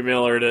this one. We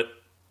Millered it.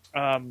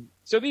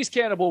 So these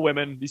cannibal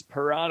women, these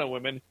piranha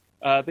women,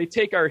 they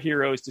take our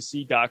heroes to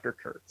see Dr.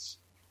 Kurtz.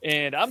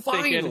 And I'm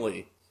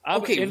thinking,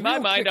 in my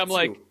mind, I'm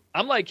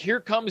like, here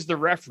comes the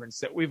reference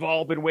that we've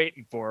all been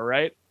waiting for,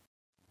 right?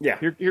 Yeah.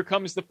 Here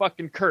comes the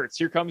fucking Kurtz.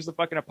 Here comes the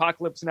fucking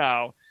Apocalypse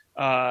Now.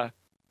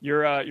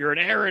 You're an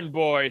errand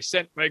boy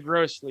sent by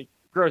grocery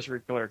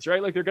clerks,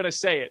 right? Like they're gonna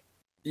say it.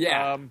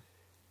 Yeah.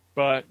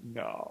 But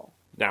no.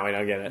 No, I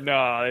don't get it.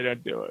 No, they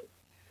don't do it.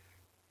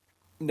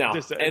 No.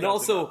 And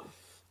also,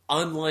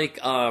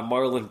 unlike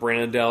Marlon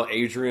Brando,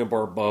 Adrienne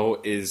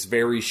Barbeau is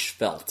very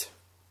svelte.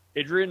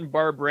 Adrienne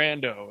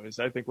Barbrando is,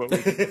 I think, what we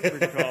can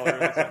call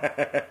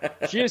her.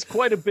 She is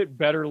quite a bit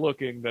better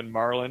looking than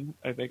Marlon,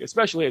 I think,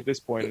 especially at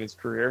this point in his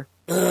career.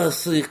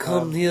 So you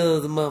come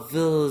here to my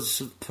village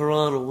of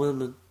piranha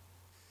women.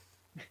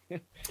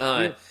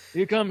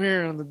 You come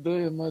here on the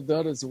day of my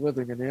daughter's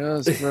wedding and you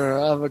ask for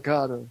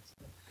avocados.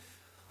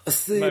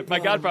 My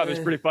Godfather's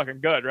pretty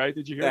fucking good, right?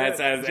 Did you hear that?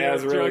 That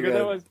was really good.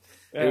 That was?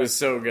 Yeah. It was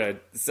so good.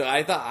 So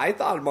I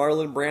thought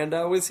Marlon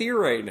Brando was here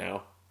right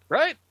now.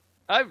 Right?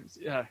 I'm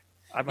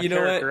a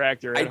character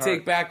actor. I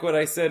take back what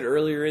I said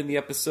earlier in the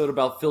episode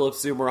about Philip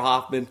Seymour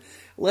Hoffman.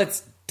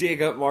 Let's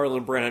dig up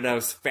Marlon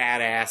Brando's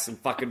fat ass and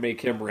fucking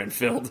make him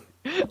Renfield.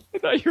 I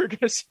thought you were going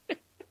to say...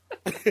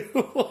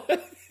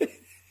 What?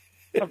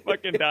 I'm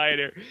fucking dying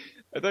here.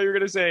 I thought you were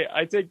going to say,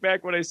 I take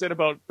back what I said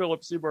about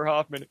Philip Seymour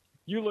Hoffman.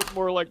 You look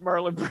more like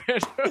Marlon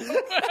Brando.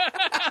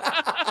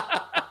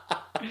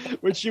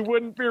 Which you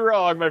wouldn't be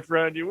wrong, my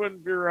friend. You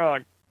wouldn't be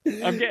wrong.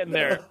 I'm getting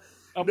there.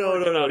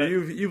 No.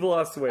 You've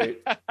lost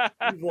weight.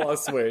 You've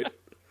lost weight.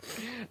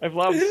 I've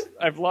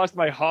lost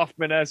my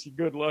Hoffman-esque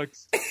good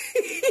looks.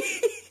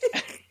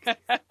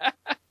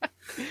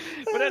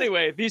 But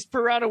anyway, these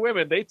piranha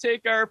women, they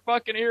take our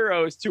fucking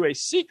heroes to a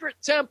secret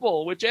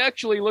temple, which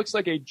actually looks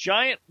like a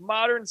giant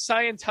modern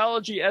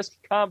Scientology-esque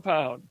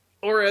compound.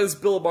 Or as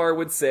Bill Maher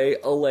would say,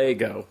 a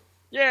Lego.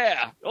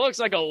 Yeah, it looks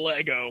like a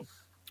Lego.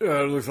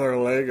 Yeah, it looks like a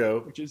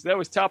Lego. That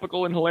was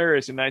topical and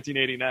hilarious in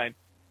 1989.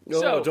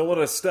 No, don't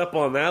want to step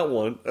on that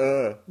one.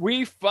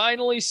 We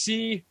finally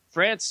see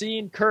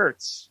Francine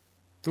Kurtz,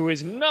 who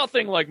is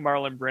nothing like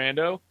Marlon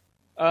Brando,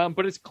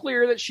 but it's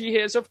clear that she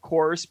has, of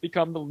course,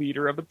 become the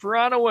leader of the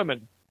Piranha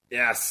Women.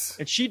 Yes.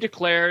 And she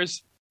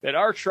declares that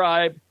our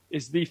tribe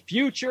is the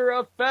future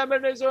of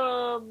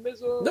feminism.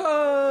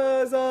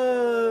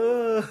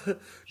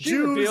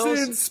 Jews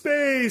in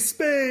space.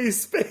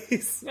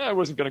 Yeah, I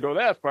wasn't going to go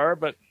that far,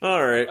 but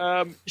all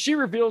right. She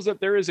reveals that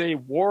there is a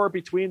war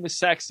between the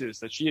sexes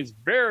that she is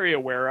very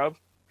aware of,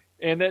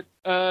 and that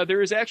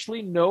there is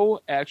actually no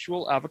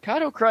actual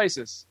avocado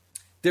crisis.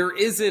 There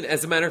isn't.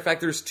 As a matter of fact,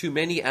 there's too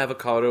many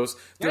avocados.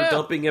 They're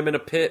dumping them in a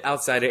pit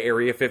outside of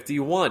Area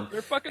 51.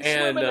 They're fucking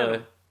swimming in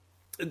them.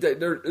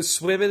 They're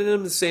swimming in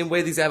them the same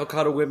way these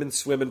avocado women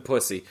swim in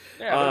pussy.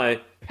 Yeah,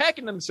 they're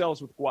packing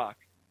themselves with guac.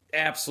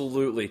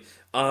 Absolutely.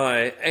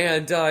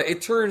 And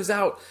it turns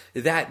out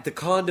that the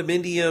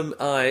condominium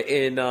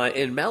in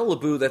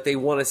Malibu that they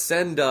want to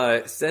send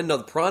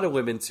the Piranha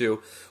Women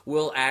to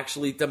will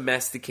actually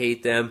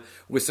domesticate them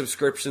with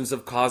subscriptions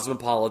of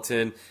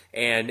Cosmopolitan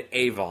and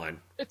Avon.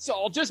 It's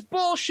all just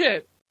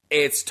bullshit.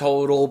 It's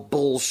total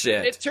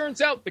bullshit. It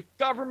turns out the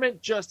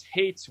government just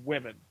hates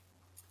women.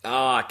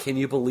 Can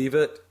you believe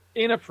it?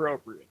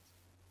 Inappropriate.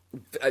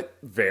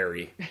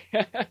 Very.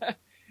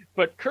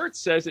 But Kurtz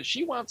says that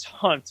she wants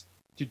Hunt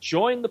to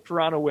join the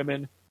Piranha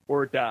Women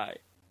or die.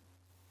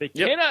 They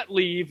cannot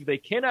leave. They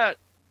cannot,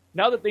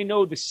 now that they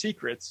know the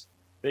secrets,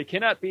 they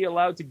cannot be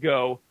allowed to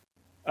go.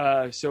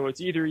 So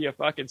it's either you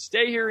fucking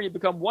stay here and you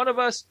become one of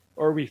us,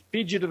 or we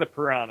feed you to the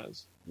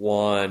piranhas.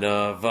 One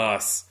of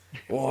us.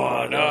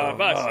 One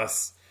of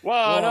us.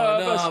 One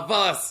of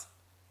us.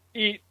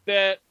 Eat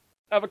that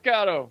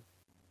avocado.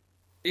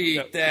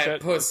 Eat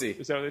that pussy.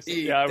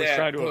 Eat I was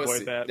trying to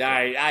pussy. avoid that.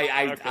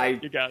 Okay,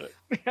 you got it.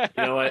 You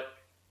know what?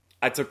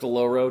 I took the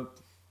low road.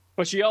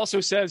 But she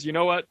also says, you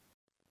know what?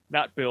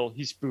 Not Bill.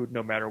 He's food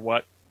no matter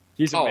what.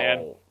 He's a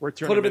man. We're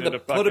turning him into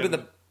Put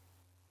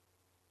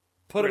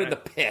him in the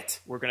pit.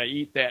 We're going to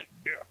eat that.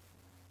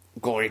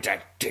 Going to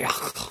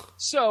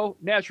So,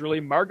 naturally,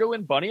 Margot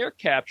and Bunny are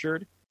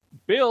captured.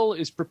 Bill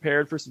is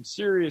prepared for some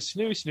serious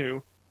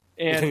snoo-snoo.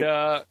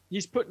 And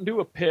he's put into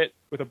a pit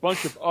with a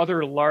bunch of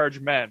other large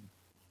men.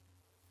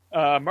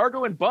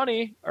 Margot and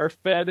Bunny are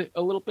fed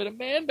a little bit of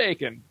man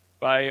bacon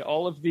by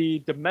all of the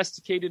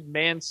domesticated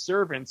man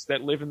servants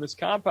that live in this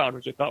compound,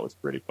 which I thought was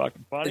pretty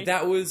fucking funny.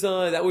 That was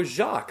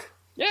Jacques.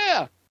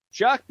 Yeah.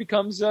 Jacques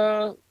becomes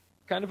kind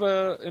of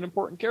an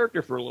important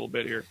character for a little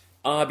bit here.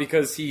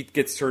 Because he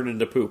gets turned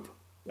into poop.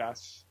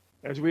 Yes.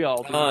 As we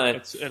all do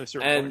at a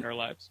certain point in our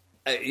lives.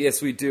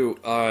 Yes, we do.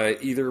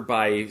 Either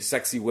by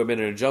sexy women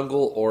in a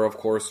jungle, or of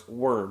course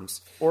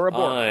worms, or a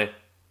boar,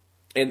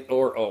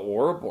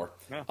 or a boar.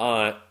 Yeah.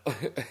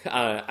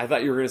 I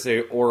thought you were going to say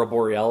Aurora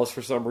Borealis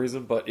for some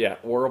reason, but yeah,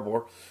 or a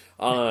boar.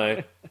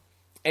 And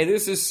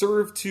this is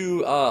served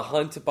to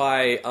hunt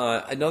by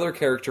another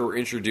character we're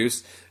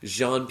introduced,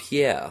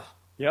 Jean-Pierre.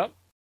 Yep.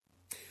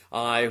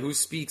 Who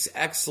speaks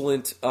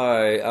excellent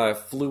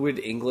fluid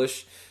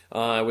English.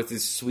 With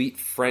his sweet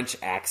French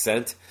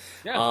accent.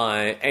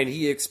 Yeah. And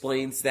he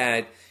explains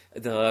that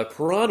the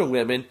piranha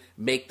women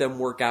make them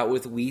work out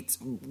with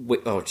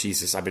oh,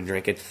 Jesus, I've been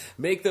drinking.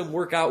 Make them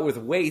work out with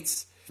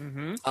weights to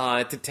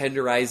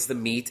tenderize the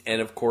meat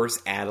and, of course,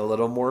 add a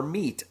little more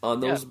meat on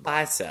those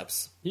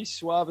biceps. He's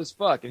suave as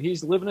fuck, and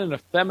he's living in a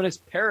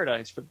feminist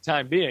paradise for the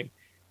time being.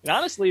 And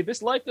honestly,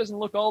 this life doesn't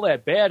look all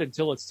that bad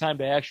until it's time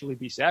to actually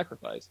be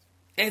sacrificed.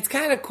 And it's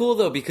kind of cool,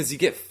 though, because you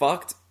get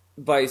fucked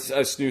by a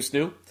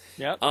snoo-snoo.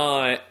 Yeah.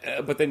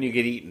 But then you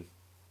get eaten.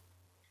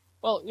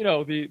 Well, you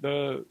know,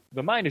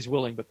 the mind is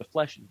willing, but the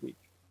flesh is weak.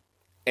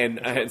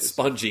 And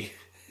spongy.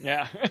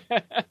 Yeah.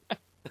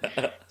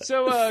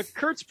 So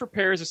Kurtz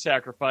prepares a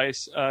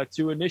sacrifice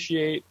to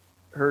initiate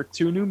her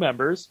two new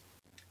members.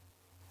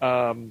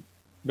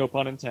 No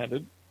pun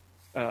intended.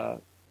 I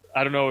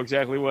don't know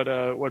exactly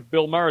what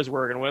Bill Maher is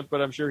working with,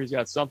 but I'm sure he's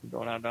got something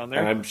going on down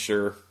there. I'm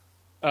sure.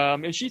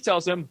 And she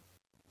tells him,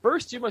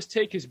 first you must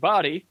take his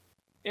body,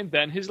 and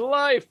then his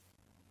life.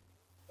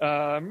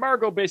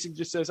 Margot basically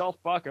just says, I'll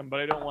fuck him,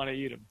 but I don't want to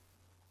eat him.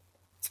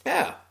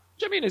 Yeah.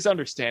 Which, I mean, is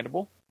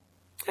understandable.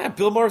 Yeah,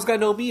 Bill Maher's got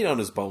no meat on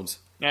his bones.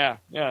 Yeah.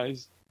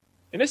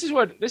 And this is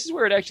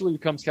where it actually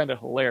becomes kind of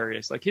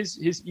hilarious. Like,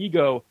 his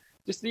ego,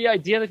 just the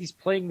idea that he's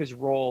playing this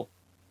role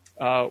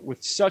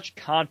with such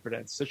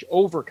confidence, such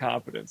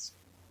overconfidence.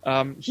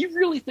 He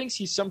really thinks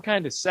he's some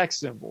kind of sex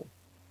symbol.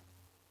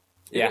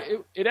 Yeah.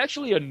 It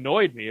actually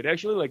annoyed me. It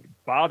actually, like,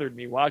 bothered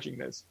me watching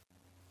this.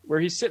 Where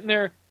he's sitting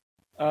there...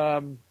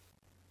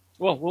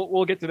 Well,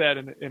 we'll get to that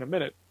in a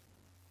minute.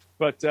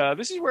 But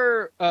this is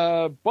where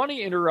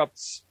Bunny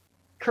interrupts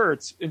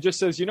Kurtz and just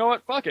says, you know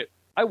what? Fuck it.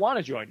 I want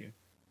to join you.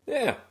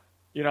 Yeah.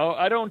 You know,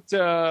 I don't...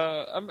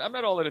 I'm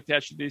not all that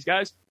attached to these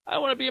guys. I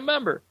want to be a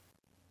member.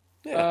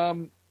 Yeah.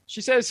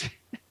 She says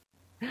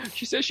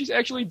she's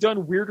actually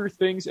done weirder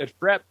things at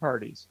frat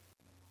parties,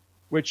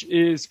 which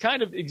is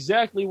kind of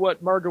exactly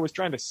what Margot was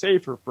trying to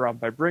save her from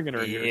by bringing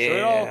her here.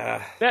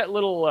 So that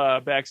little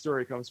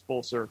backstory comes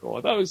full circle.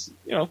 I thought it was,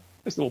 you know,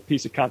 this little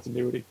piece of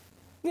continuity.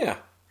 Yeah.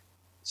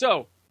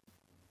 So,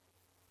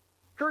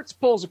 Kurtz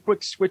pulls a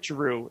quick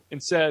switcheroo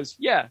and says,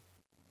 yeah,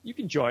 you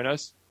can join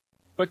us.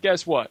 But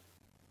guess what?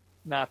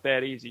 Not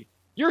that easy.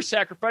 Your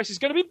sacrifice is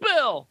going to be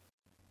Bill!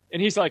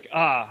 And he's like,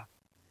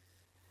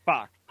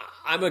 fuck.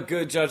 I'm a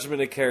good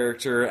judgment of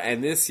character,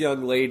 and this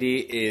young lady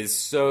is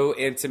so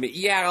intimate.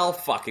 Yeah, I'll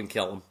fucking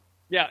kill him.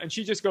 Yeah, and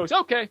she just goes,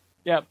 okay,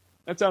 yeah,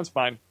 that sounds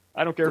fine.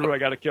 I don't care who I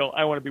got to kill.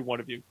 I want to be one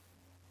of you.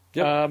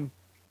 Yep.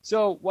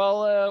 So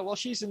while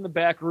she's in the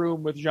back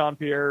room with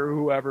Jean-Pierre or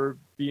whoever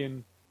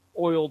being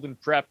oiled and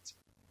prepped,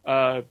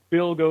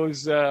 Bill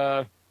goes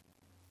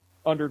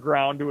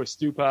underground to a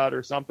stew pot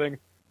or something.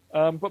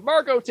 But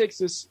Margot takes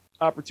this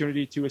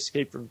opportunity to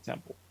escape from the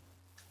temple.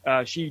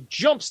 She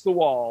jumps the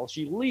wall.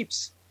 She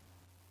leaps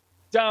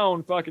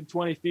down fucking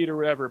 20 feet or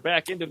whatever,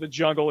 back into the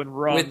jungle and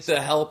runs. With the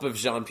help of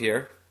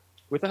Jean-Pierre.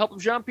 With the help of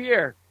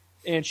Jean-Pierre.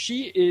 And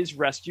she is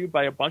rescued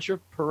by a bunch of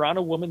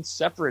Piranha Woman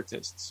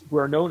separatists who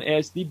are known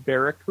as the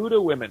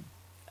Barracuda Women.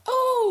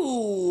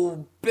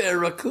 Oh,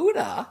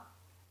 Barracuda.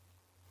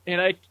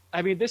 And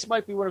I mean, this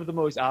might be one of the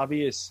most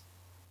obvious,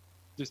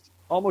 just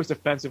almost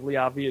offensively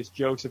obvious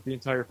jokes of the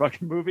entire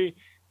fucking movie.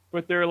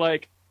 But they're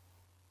like,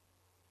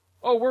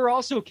 oh, we're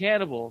also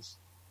cannibals,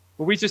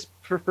 but we just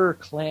prefer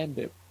clam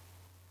dip.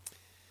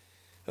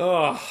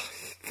 Oh,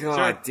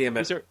 God damn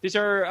it. These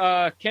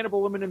are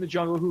cannibal women in the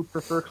jungle who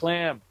prefer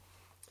clam.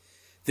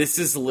 This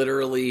is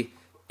literally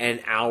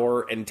an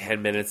hour and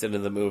 10 minutes into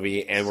the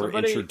movie, and we're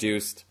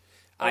introduced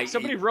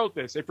Somebody wrote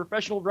this. A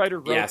professional writer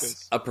wrote this.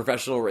 Yes, a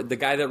professional. The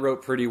guy that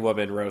wrote Pretty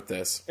Woman wrote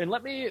this. And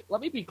let me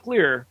be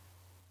clear.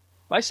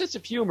 My sense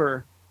of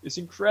humor is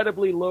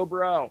incredibly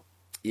lowbrow.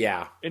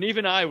 Yeah. And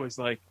even I was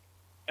like,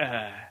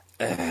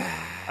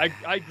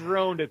 I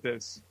groaned at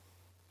this.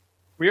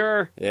 We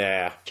are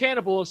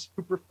cannibals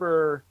who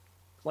prefer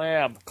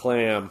clam.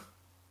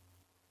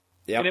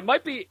 Yeah. And it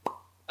might be,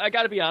 I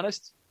got to be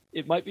honest,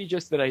 it might be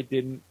just that I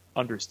didn't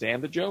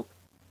understand the joke.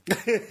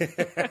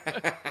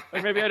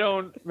 Like maybe I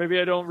don't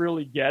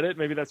really get it.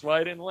 Maybe that's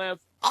why I didn't laugh.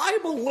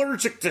 I'm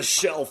allergic to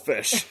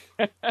shellfish.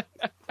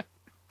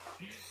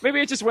 Maybe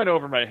it just went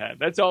over my head.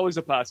 That's always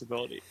a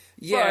possibility.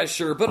 Yeah,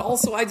 sure. But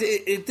also, at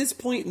this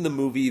point in the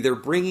movie, they're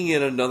bringing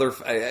in another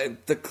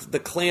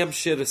the clam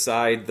shit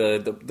aside.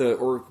 The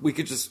or we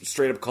could just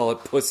straight up call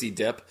it pussy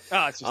dip.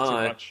 It's just too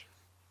much.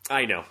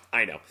 I know.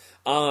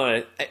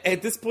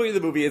 At this point in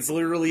the movie, it's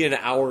literally an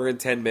hour and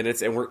 10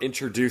 minutes, and we're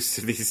introduced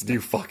to these new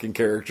fucking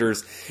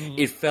characters.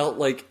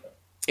 Mm-hmm.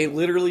 It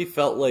literally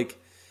felt like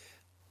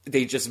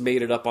they just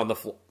made it up on the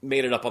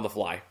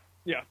fly.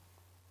 Yeah.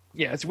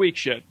 Yeah, it's weak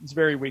shit. It's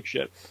very weak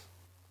shit.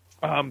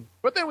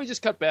 But then we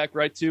just cut back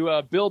right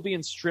to Bill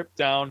being stripped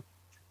down,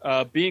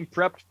 being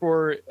prepped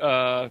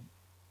for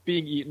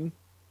being eaten,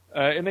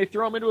 and they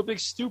throw him into a big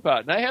stew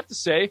pot. And I have to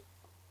say,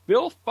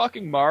 Bill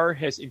fucking Maher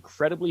has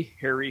incredibly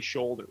hairy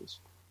shoulders.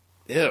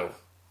 Ew.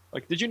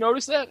 Like, did you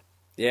notice that?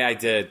 Yeah, I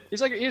did. He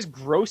has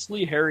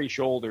grossly hairy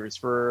shoulders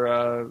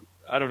for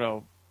I don't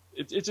know.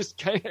 It just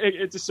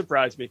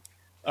surprised me.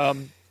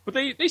 But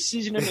they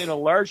season him in a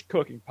large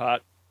cooking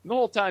pot. And the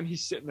whole time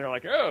he's sitting there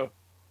like, oh,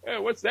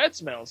 what's that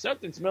smell?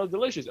 Something smells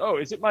delicious. Oh,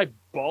 is it my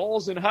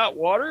balls in hot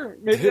water?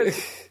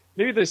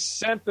 Maybe the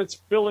scent that's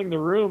filling the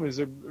room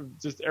is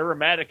just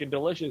aromatic and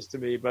delicious to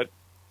me. But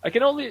I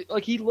can only,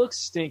 he looks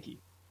stinky.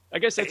 I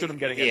guess that's what I'm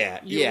getting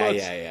at.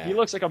 Yeah. He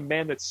looks like a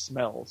man that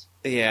smells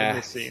in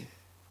this scene.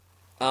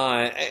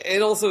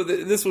 And also,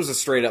 this was a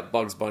straight up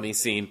Bugs Bunny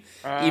scene,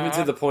 even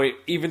to the point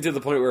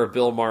where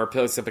Bill Maher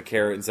picks up a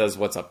carrot and says,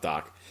 "What's up,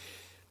 Doc?"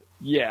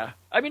 Yeah,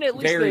 I mean, at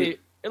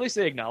least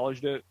they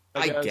acknowleded it.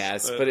 I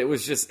guess, but it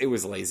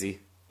was lazy.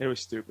 It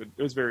was stupid.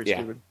 It was very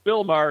stupid.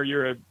 Bill Maher,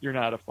 you're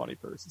not a funny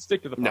person.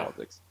 Stick to the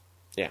politics.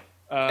 Yeah.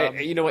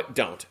 You know what?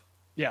 Don't.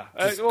 Yeah.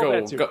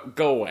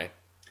 Go away.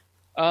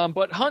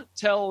 But Hunt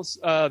tells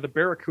the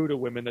Barracuda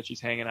women that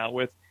she's hanging out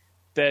with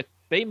that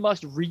they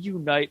must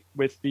reunite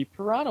with the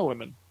Piranha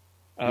women.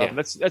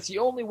 That's the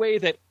only way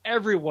that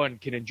everyone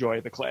can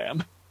enjoy the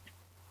clam.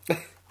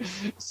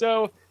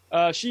 So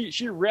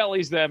she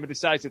rallies them and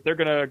decides that they're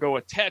going to go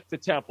attack the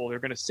temple. They're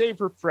going to save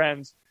her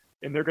friends,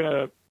 and they're going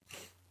to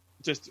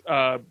just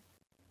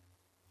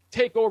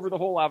take over the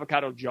whole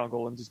avocado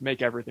jungle and just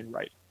make everything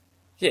right.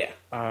 Yeah.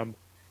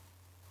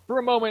 For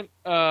a moment,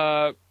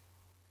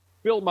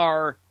 Bill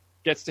Maher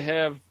gets to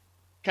have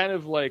kind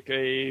of like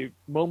a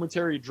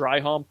momentary dry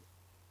hump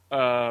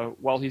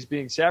while he's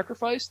being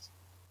sacrificed.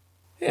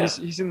 Yeah.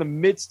 He's in the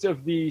midst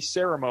of the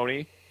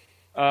ceremony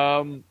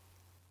when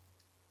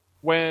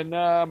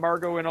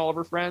Margot and all of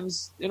her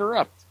friends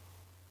interrupt.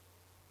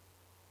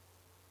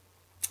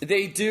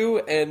 They do,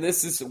 and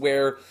this is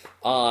where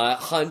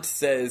Hunt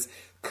says,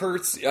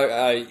 Kurtz,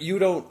 you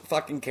don't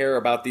fucking care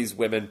about these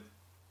women.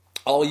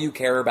 All you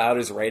care about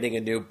is writing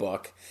a new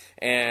book.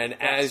 And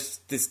as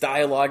this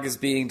dialogue is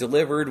being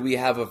delivered, we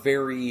have a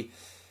very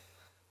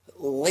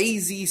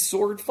lazy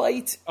sword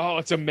fight. Oh,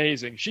 it's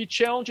amazing. She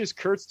challenges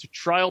Kurtz to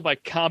trial by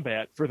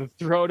combat for the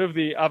throne of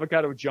the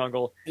avocado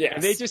jungle. Yes.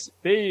 And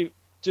they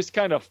just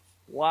kind of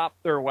flop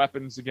their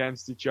weapons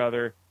against each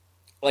other.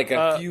 Like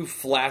a few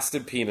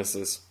flaccid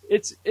penises.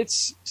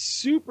 It's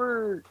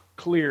super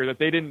clear that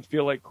they didn't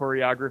feel like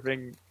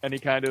choreographing any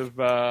kind of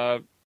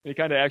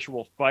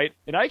actual fight.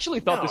 And I actually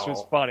thought this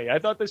was funny. I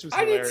thought this was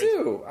hilarious.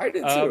 I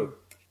did too.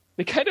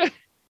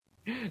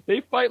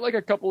 They fight like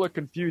a couple of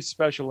confused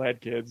special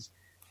ed kids.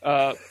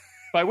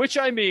 By which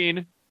I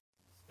mean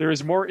there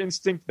is more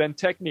instinct than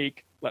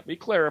technique. Let me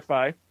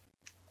clarify.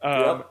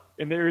 And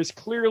there is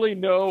clearly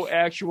no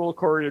actual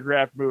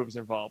choreographed moves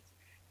involved.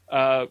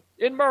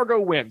 And Margot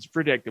wins,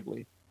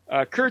 predictably.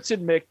 Kurtz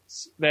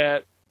admits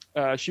that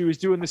she was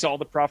doing this all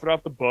to profit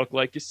off the book,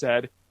 like you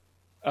said.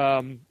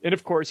 And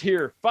of course,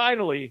 here,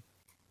 finally,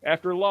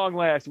 after long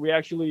last,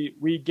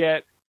 we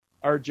get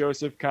our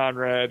Joseph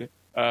Conrad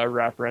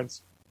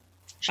reference.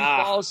 She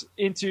falls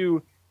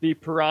into the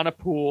piranha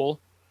pool,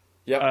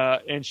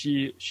 and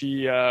she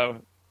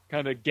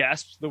kind of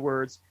gasps the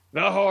words,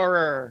 "The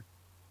horror!"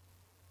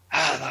 The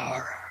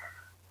horror.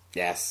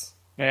 Yes.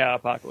 Yeah,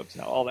 Apocalypse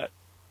Now, all that.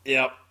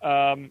 Yep.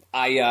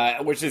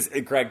 Which is,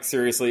 Greg,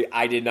 seriously,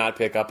 I did not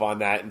pick up on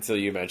that until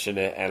you mentioned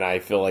it, and I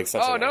feel like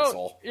such an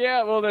asshole.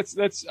 Yeah, well,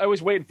 that's. I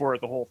was waiting for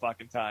it the whole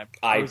fucking time.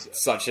 I'm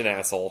such an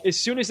asshole. As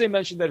soon as they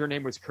mentioned that her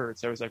name was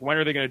Kurtz, I was like, when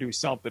are they going to do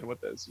something with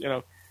this? You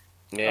know?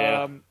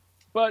 Yeah.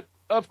 But,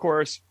 of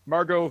course,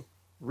 Margot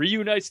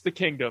reunites the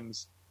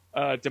kingdoms.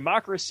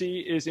 Democracy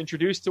is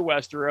introduced to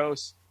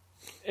Westeros.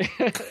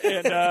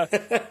 And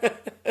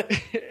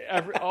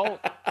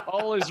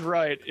all is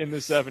right in the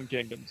Seven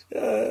Kingdoms.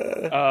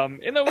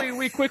 And then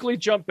we quickly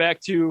jump back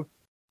to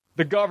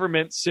the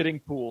government sitting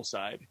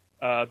poolside.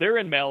 They're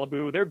in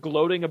Malibu. They're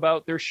gloating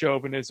about their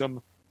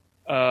chauvinism,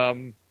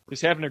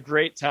 just having a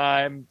great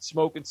time,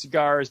 smoking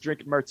cigars,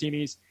 drinking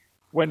martinis,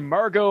 when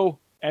Margot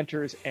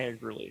enters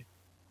angrily.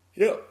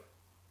 Yep.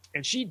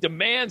 And she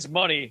demands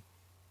money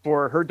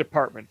for her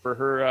department, for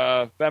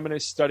her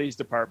feminist studies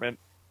department.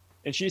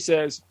 And she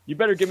says, you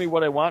better give me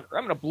what I want, or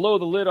I'm going to blow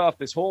the lid off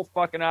this whole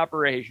fucking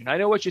operation. I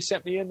know what you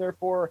sent me in there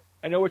for.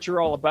 I know what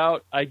you're all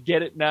about. I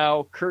get it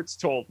now. Kurtz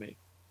told me.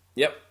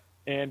 Yep.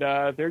 And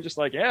they're just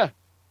like, yeah,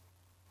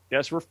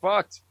 guess we're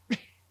fucked.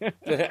 You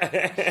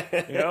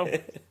know,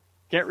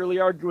 can't really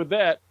argue with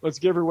that. Let's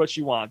give her what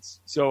she wants.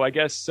 So I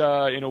guess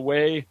in a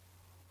way,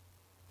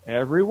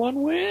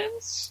 everyone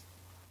wins.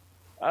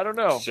 I don't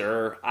know.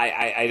 Sure.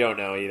 I don't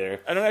know either.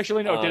 I don't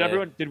actually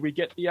know. Did we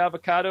get the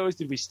avocados?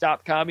 Did we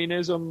stop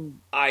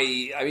communism?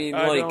 I mean,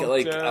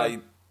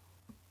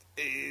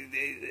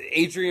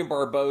 Adrienne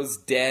Barbeau's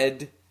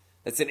dead.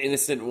 That's an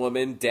innocent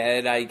woman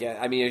dead.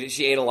 I mean,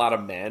 she ate a lot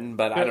of men,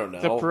 but I don't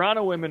know. The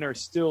Piranha women are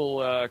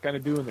still kind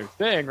of doing their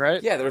thing,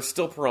 right? Yeah, they're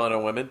still Piranha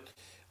women.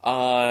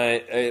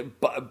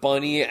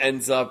 Bunny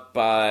ends up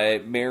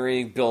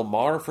marrying Bill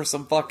Maher for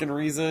some fucking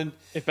reason.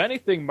 If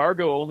anything,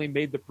 Margot only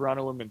made the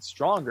Piranha women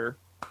stronger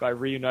by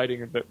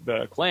reuniting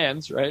the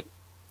clans, right?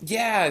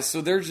 Yeah,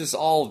 so they're just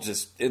all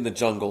just in the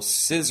jungle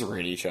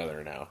scissoring each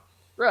other now.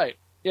 Right.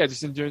 Yeah,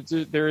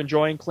 they're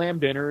enjoying clam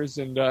dinners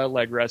and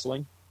leg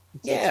wrestling.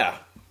 Yeah.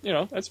 You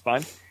know, that's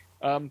fine.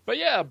 But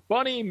yeah,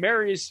 Bunny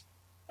marries,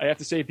 I have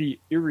to say, the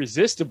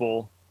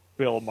irresistible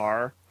Bill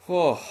Maher.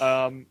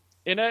 And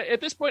at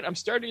this point, I'm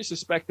starting to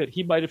suspect that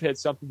he might have had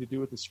something to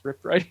do with the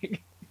script writing.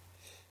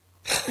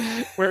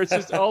 Where it's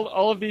just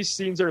all of these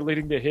scenes are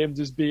leading to him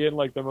just being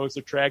like the most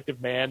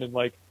attractive man. And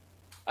like,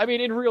 I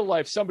mean, in real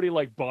life, somebody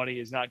like Bunny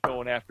is not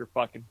going after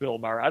fucking Bill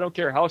Maher. I don't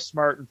care how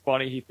smart and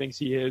funny he thinks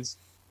he is.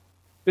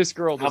 This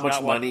girl does how much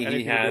not want money he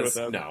anything has. to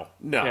do with him.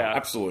 No, Yeah.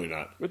 absolutely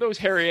not. With those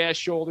hairy ass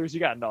shoulders, you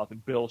got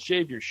nothing, Bill.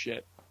 Shave your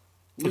shit.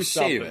 Do Shave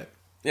something. it.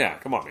 Yeah,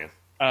 come on,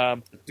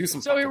 man. Do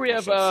some. So here we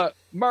have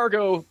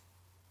Margot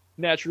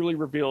naturally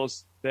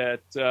reveals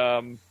that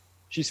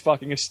she's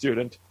fucking a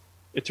student.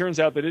 It turns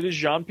out that it is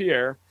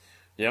Jean-Pierre.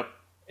 Yep.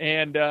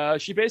 And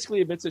she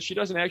basically admits that she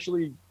doesn't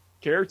actually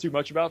care too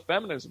much about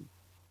feminism.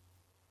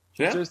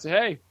 She's just,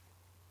 hey,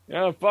 you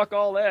know, fuck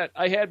all that.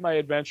 I had my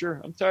adventure.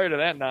 I'm tired of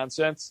that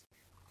nonsense.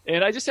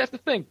 And I just have to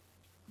think,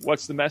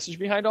 what's the message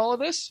behind all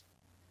of this?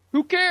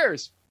 Who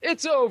cares?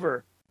 It's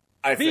over.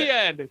 The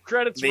end.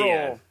 Credits roll.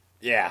 End.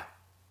 Yeah.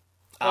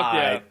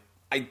 Yeah.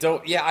 I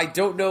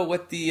don't know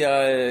what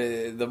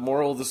the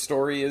moral of the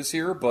story is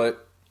here,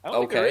 but I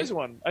don't think there is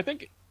one. I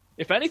think,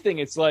 if anything,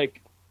 it's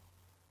like,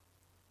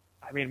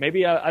 I mean,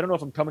 maybe I don't know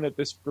if I'm coming at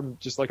this from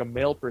just like a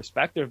male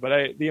perspective,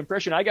 but the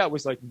impression I got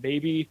was like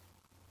maybe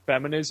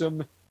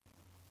feminism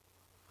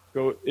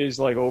is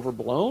like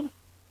overblown.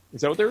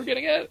 Is that what they were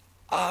getting at?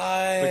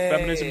 Like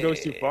feminism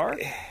goes too far?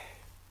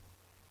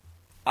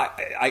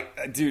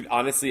 Dude,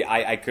 honestly,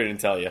 I couldn't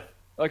tell you.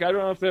 Like, I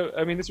don't know if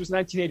this was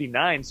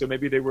 1989, so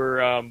maybe they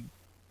were,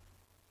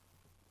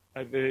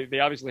 they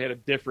obviously had a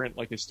different,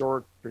 like,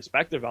 historic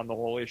perspective on the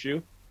whole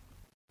issue.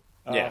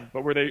 Yeah.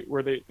 But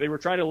they were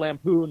trying to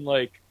lampoon,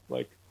 like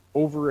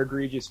over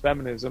egregious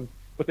feminism,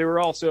 but they were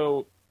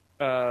also,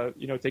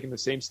 taking the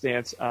same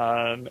stance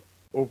on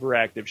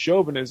overactive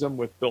chauvinism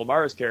with Bill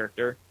Maher's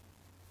character.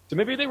 So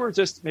maybe they were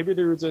just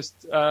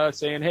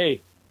saying,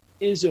 hey,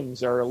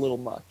 isms are a little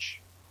much.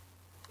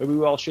 Maybe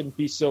we all shouldn't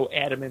be so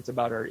adamant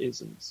about our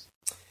isms.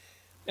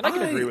 And I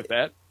can agree with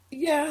that.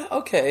 Yeah,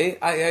 okay.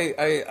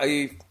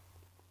 I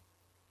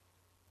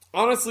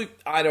honestly,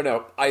 I don't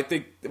know. I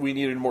think we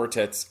needed more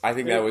tits. I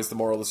think that was the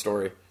moral of the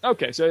story.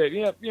 Okay, so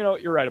yeah,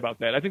 you're right about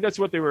that. I think that's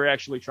what they were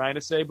actually trying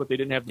to say, but they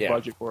didn't have the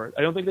budget for it.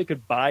 I don't think they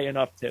could buy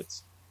enough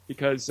tits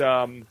because,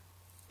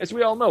 as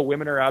we all know,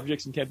 women are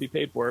objects and can't be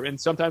paid for. And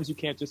sometimes you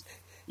can't just,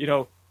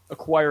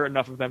 acquire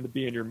enough of them to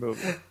be in your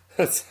movie.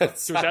 Was that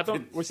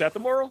the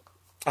moral?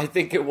 I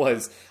think it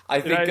was.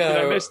 Did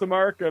I miss the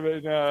mark? I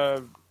mean,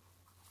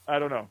 I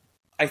don't know.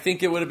 I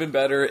think it would have been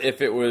better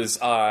if it was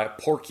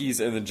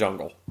Porky's in the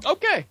Jungle.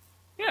 Okay.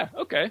 Yeah,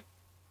 okay.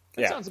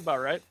 That sounds about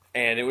right.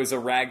 And it was a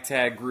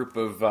ragtag group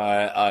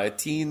of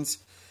teens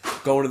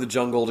going to the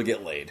jungle to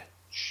get laid.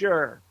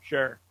 Sure.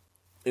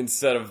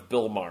 Instead of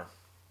Bill Maher.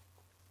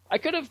 I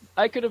could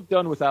have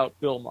done without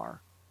Bill Maher.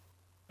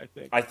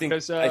 I think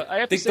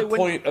the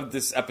point of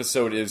this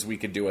episode is we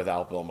could do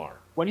without Bill Maher.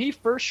 When he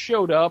first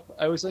showed up,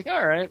 I was like,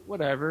 all right,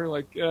 whatever.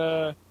 Like,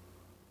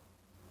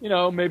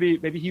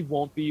 maybe he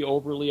won't be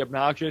overly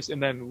obnoxious.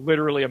 And then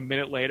literally a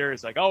minute later,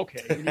 it's like,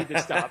 okay, you need to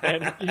stop,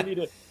 man.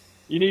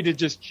 You need to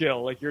just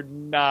chill. Like, you're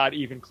not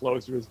even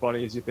close to as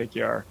funny as you think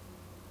you are.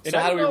 And so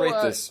how do we rate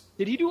this?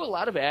 Did he do a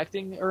lot of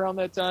acting around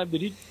that time?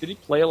 Did he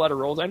play a lot of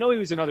roles? I know he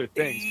was in other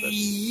things. But...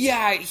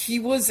 Yeah, he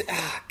was.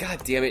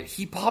 God damn it.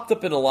 He popped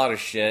up in a lot of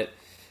shit.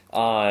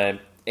 I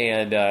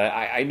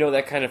know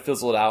that kind of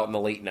fizzled out in the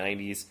late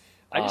 90s.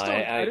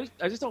 I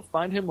just don't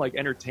find him like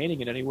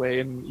entertaining in any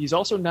way, and he's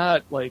also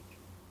not like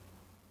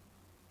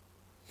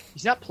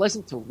he's not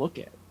pleasant to look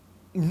at.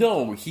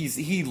 No,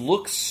 he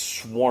looks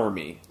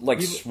swarmy, like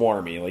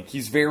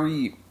he's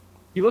very.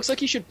 He looks like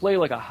he should play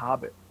like a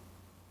hobbit.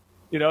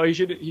 You know, he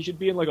should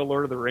be in like a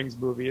Lord of the Rings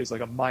movie as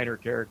like a minor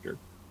character.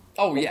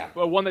 Oh yeah,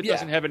 but one that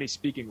doesn't have any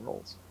speaking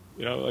roles.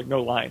 You know, like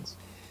no lines.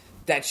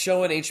 That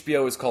show on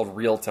HBO is called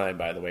Real Time,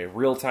 by the way.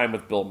 Real Time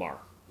with Bill Maher.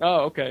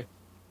 Oh, okay.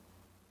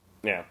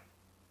 Yeah.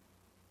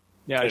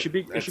 Yeah, it should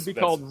be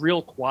called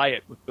Real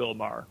Quiet with Bill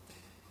Maher.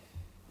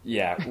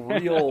 Yeah,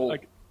 real.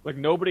 like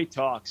nobody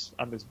talks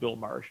on this Bill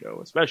Maher show,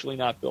 especially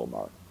not Bill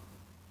Maher.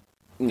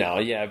 No,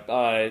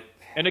 yeah.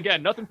 And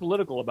again, nothing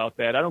political about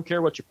that. I don't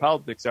care what your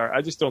politics are.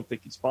 I just don't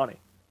think he's funny.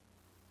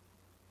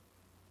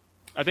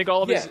 I think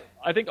all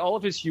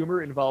of his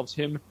humor involves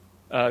him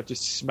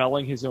just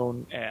smelling his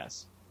own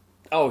ass.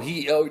 No.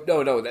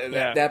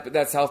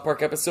 That South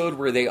Park episode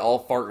where they all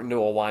fart into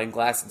a wine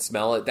glass and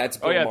smell it. That's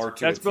Bill Maher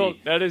to a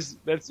T.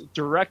 That's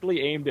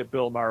directly aimed at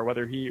Bill Maher,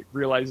 whether he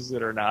realizes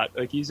it or not.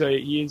 Like he is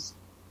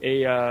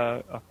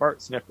a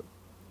fart sniffer.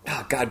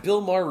 Oh, God,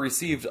 Bill Maher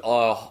received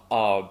a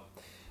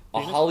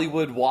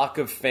Hollywood Walk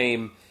of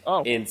Fame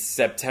in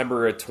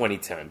September of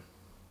 2010.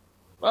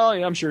 Well,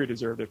 yeah, I'm sure he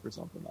deserved it for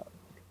something.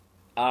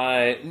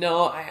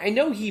 No, I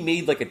know he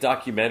made like a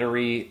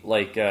documentary,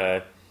 like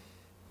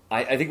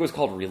I think it was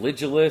called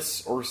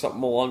Religulous or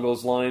something along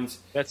those lines.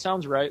 That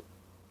sounds right.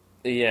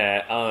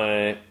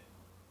 Yeah,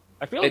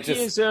 I feel like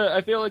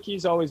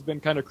he's always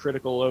been kind of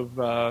critical of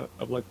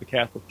like the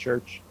Catholic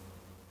Church.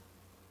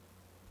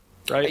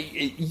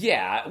 Right?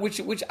 Yeah, which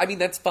I mean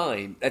that's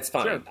fine. That's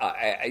fine. Sure.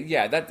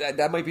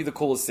 That might be the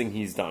coolest thing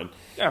he's done.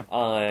 Yeah.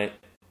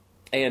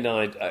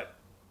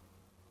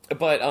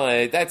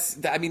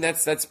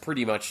 That's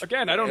pretty much.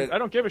 Again, I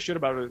don't give a shit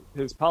about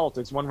his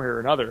politics one way or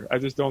another. I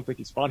just don't think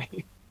he's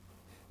funny.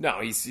 No,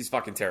 he's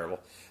fucking terrible.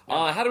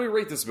 How do we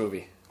rate this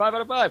movie? 5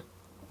 out of 5.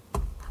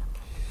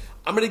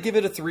 I'm gonna give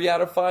it a 3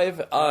 out of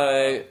 5.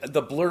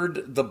 The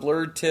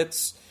blurred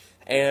tits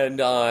and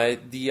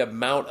the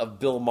amount of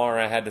Bill Maher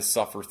I had to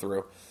suffer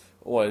through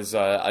was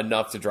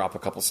enough to drop a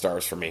couple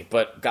stars for me.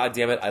 But God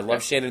damn it, I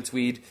love Shannon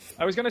Tweed.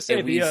 I was gonna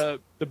say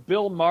the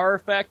Bill Maher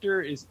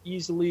factor is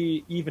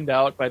easily evened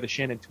out by the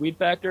Shannon Tweed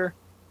factor,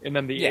 and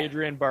then the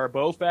Adrienne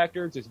Barbeau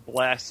factor just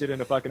blasted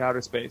into fucking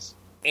outer space.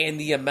 And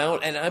the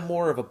amount, and I'm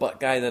more of a butt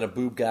guy than a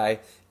boob guy,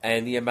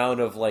 and the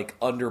amount of like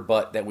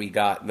underbutt that we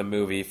got in the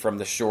movie from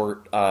the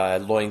short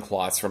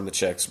loincloths from the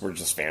chicks were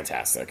just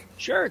fantastic.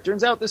 Sure, it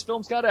turns out this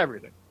film's got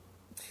everything.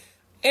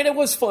 And it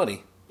was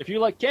funny. If you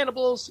like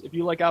cannibals, if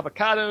you like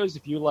avocados,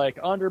 if you like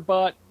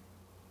underbutt,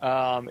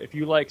 if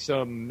you like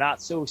some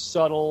not so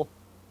subtle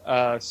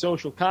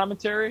social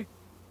commentary,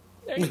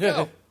 there you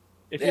go.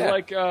 If you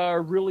like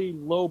really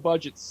low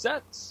budget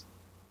sets,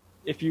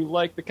 if you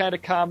like the kind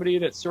of comedy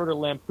that sort of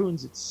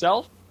lampoons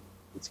itself,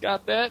 it's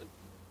got that.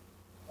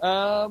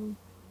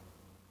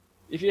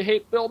 If you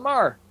hate Bill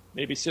Maher,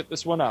 maybe sit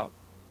this one out.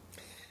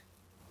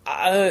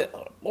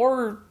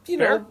 Or, you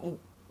know,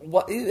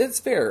 it's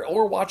fair.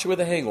 Or watch it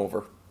with a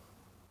hangover.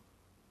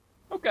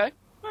 Okay.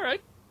 All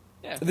right.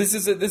 Yeah. This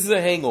is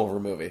a hangover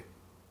movie.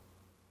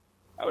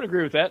 I would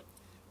agree with that.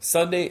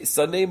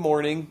 Sunday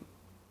morning,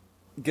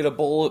 get a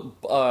bowl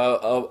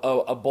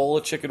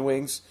of chicken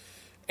wings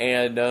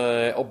and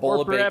a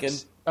bowl of bacon.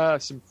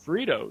 Some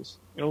Fritos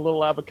and a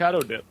little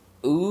avocado dip.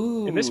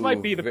 Ooh. And this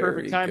might be the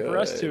perfect time for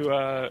us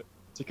to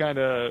kind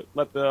of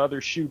let the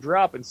other shoe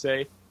drop and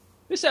say,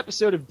 this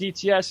episode of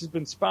DTS has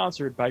been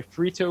sponsored by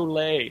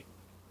Frito-Lay.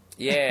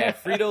 Yeah,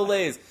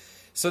 Frito-Lays.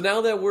 So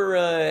now that we're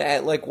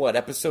at like what,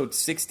 episode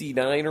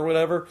 69 or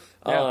whatever,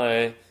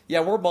 we're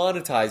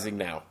monetizing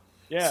now.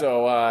 Yeah.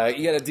 So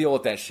you got to deal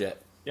with that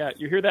shit. Yeah,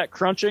 you hear that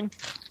crunching?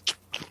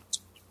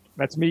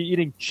 That's me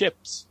eating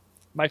chips.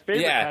 My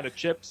favorite kind of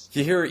chips.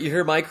 You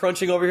hear my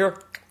crunching over here?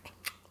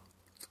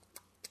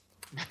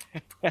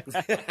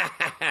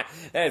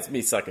 That's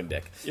me sucking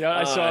dick.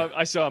 Yeah,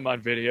 I saw him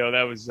on video.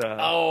 That was.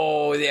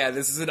 Oh yeah,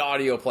 this is an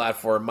audio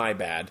platform. My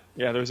bad.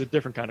 Yeah, there was a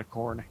different kind of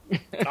corn.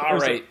 All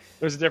right,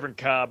 there's a different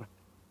cob.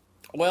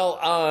 Well,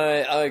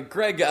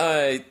 Greg,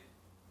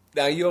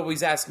 now you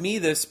always ask me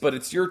this, but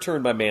it's your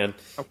turn, my man.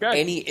 Okay.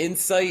 Any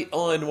insight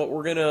on what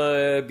we're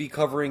gonna be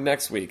covering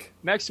next week?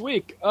 Next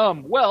week,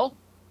 well,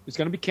 there's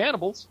gonna be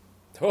cannibals.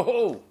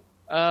 Oh.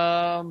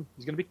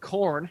 There's gonna be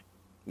corn.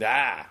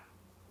 Ah.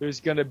 There's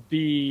going to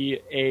be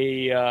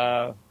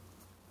a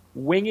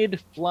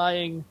winged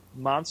flying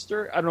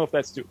monster. I don't know if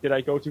that's did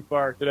I go too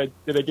far? Did I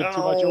give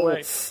too much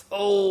away?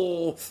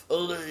 Oh.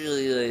 All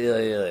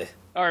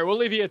right, we'll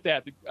leave you at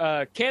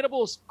that.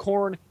 Cannibals,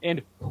 corn,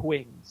 and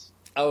wings.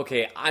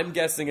 Okay, I'm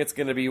guessing it's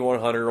going to be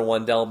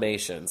 101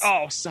 Dalmatians.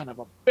 Oh, son of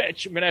a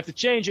bitch. I'm going to have to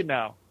change it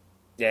now.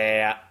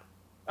 Yeah.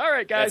 All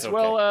right, guys. Okay.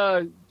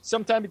 Well,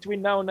 sometime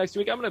between now and next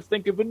week, I'm going to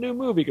think of a new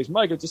movie because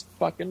Michael just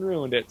fucking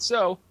ruined it.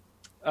 So...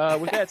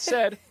 with that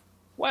said,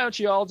 why don't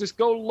you all just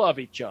go love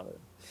each other?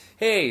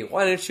 Hey,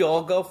 why don't you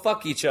all go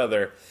fuck each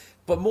other?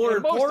 But most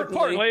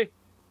importantly,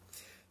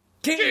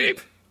 keep it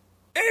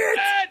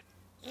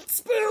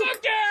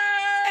spooky!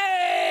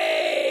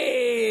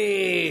 Hey!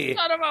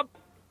 Son of a...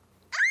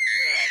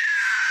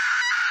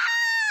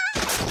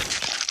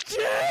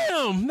 Damn!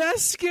 Damn,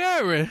 that's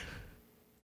scary.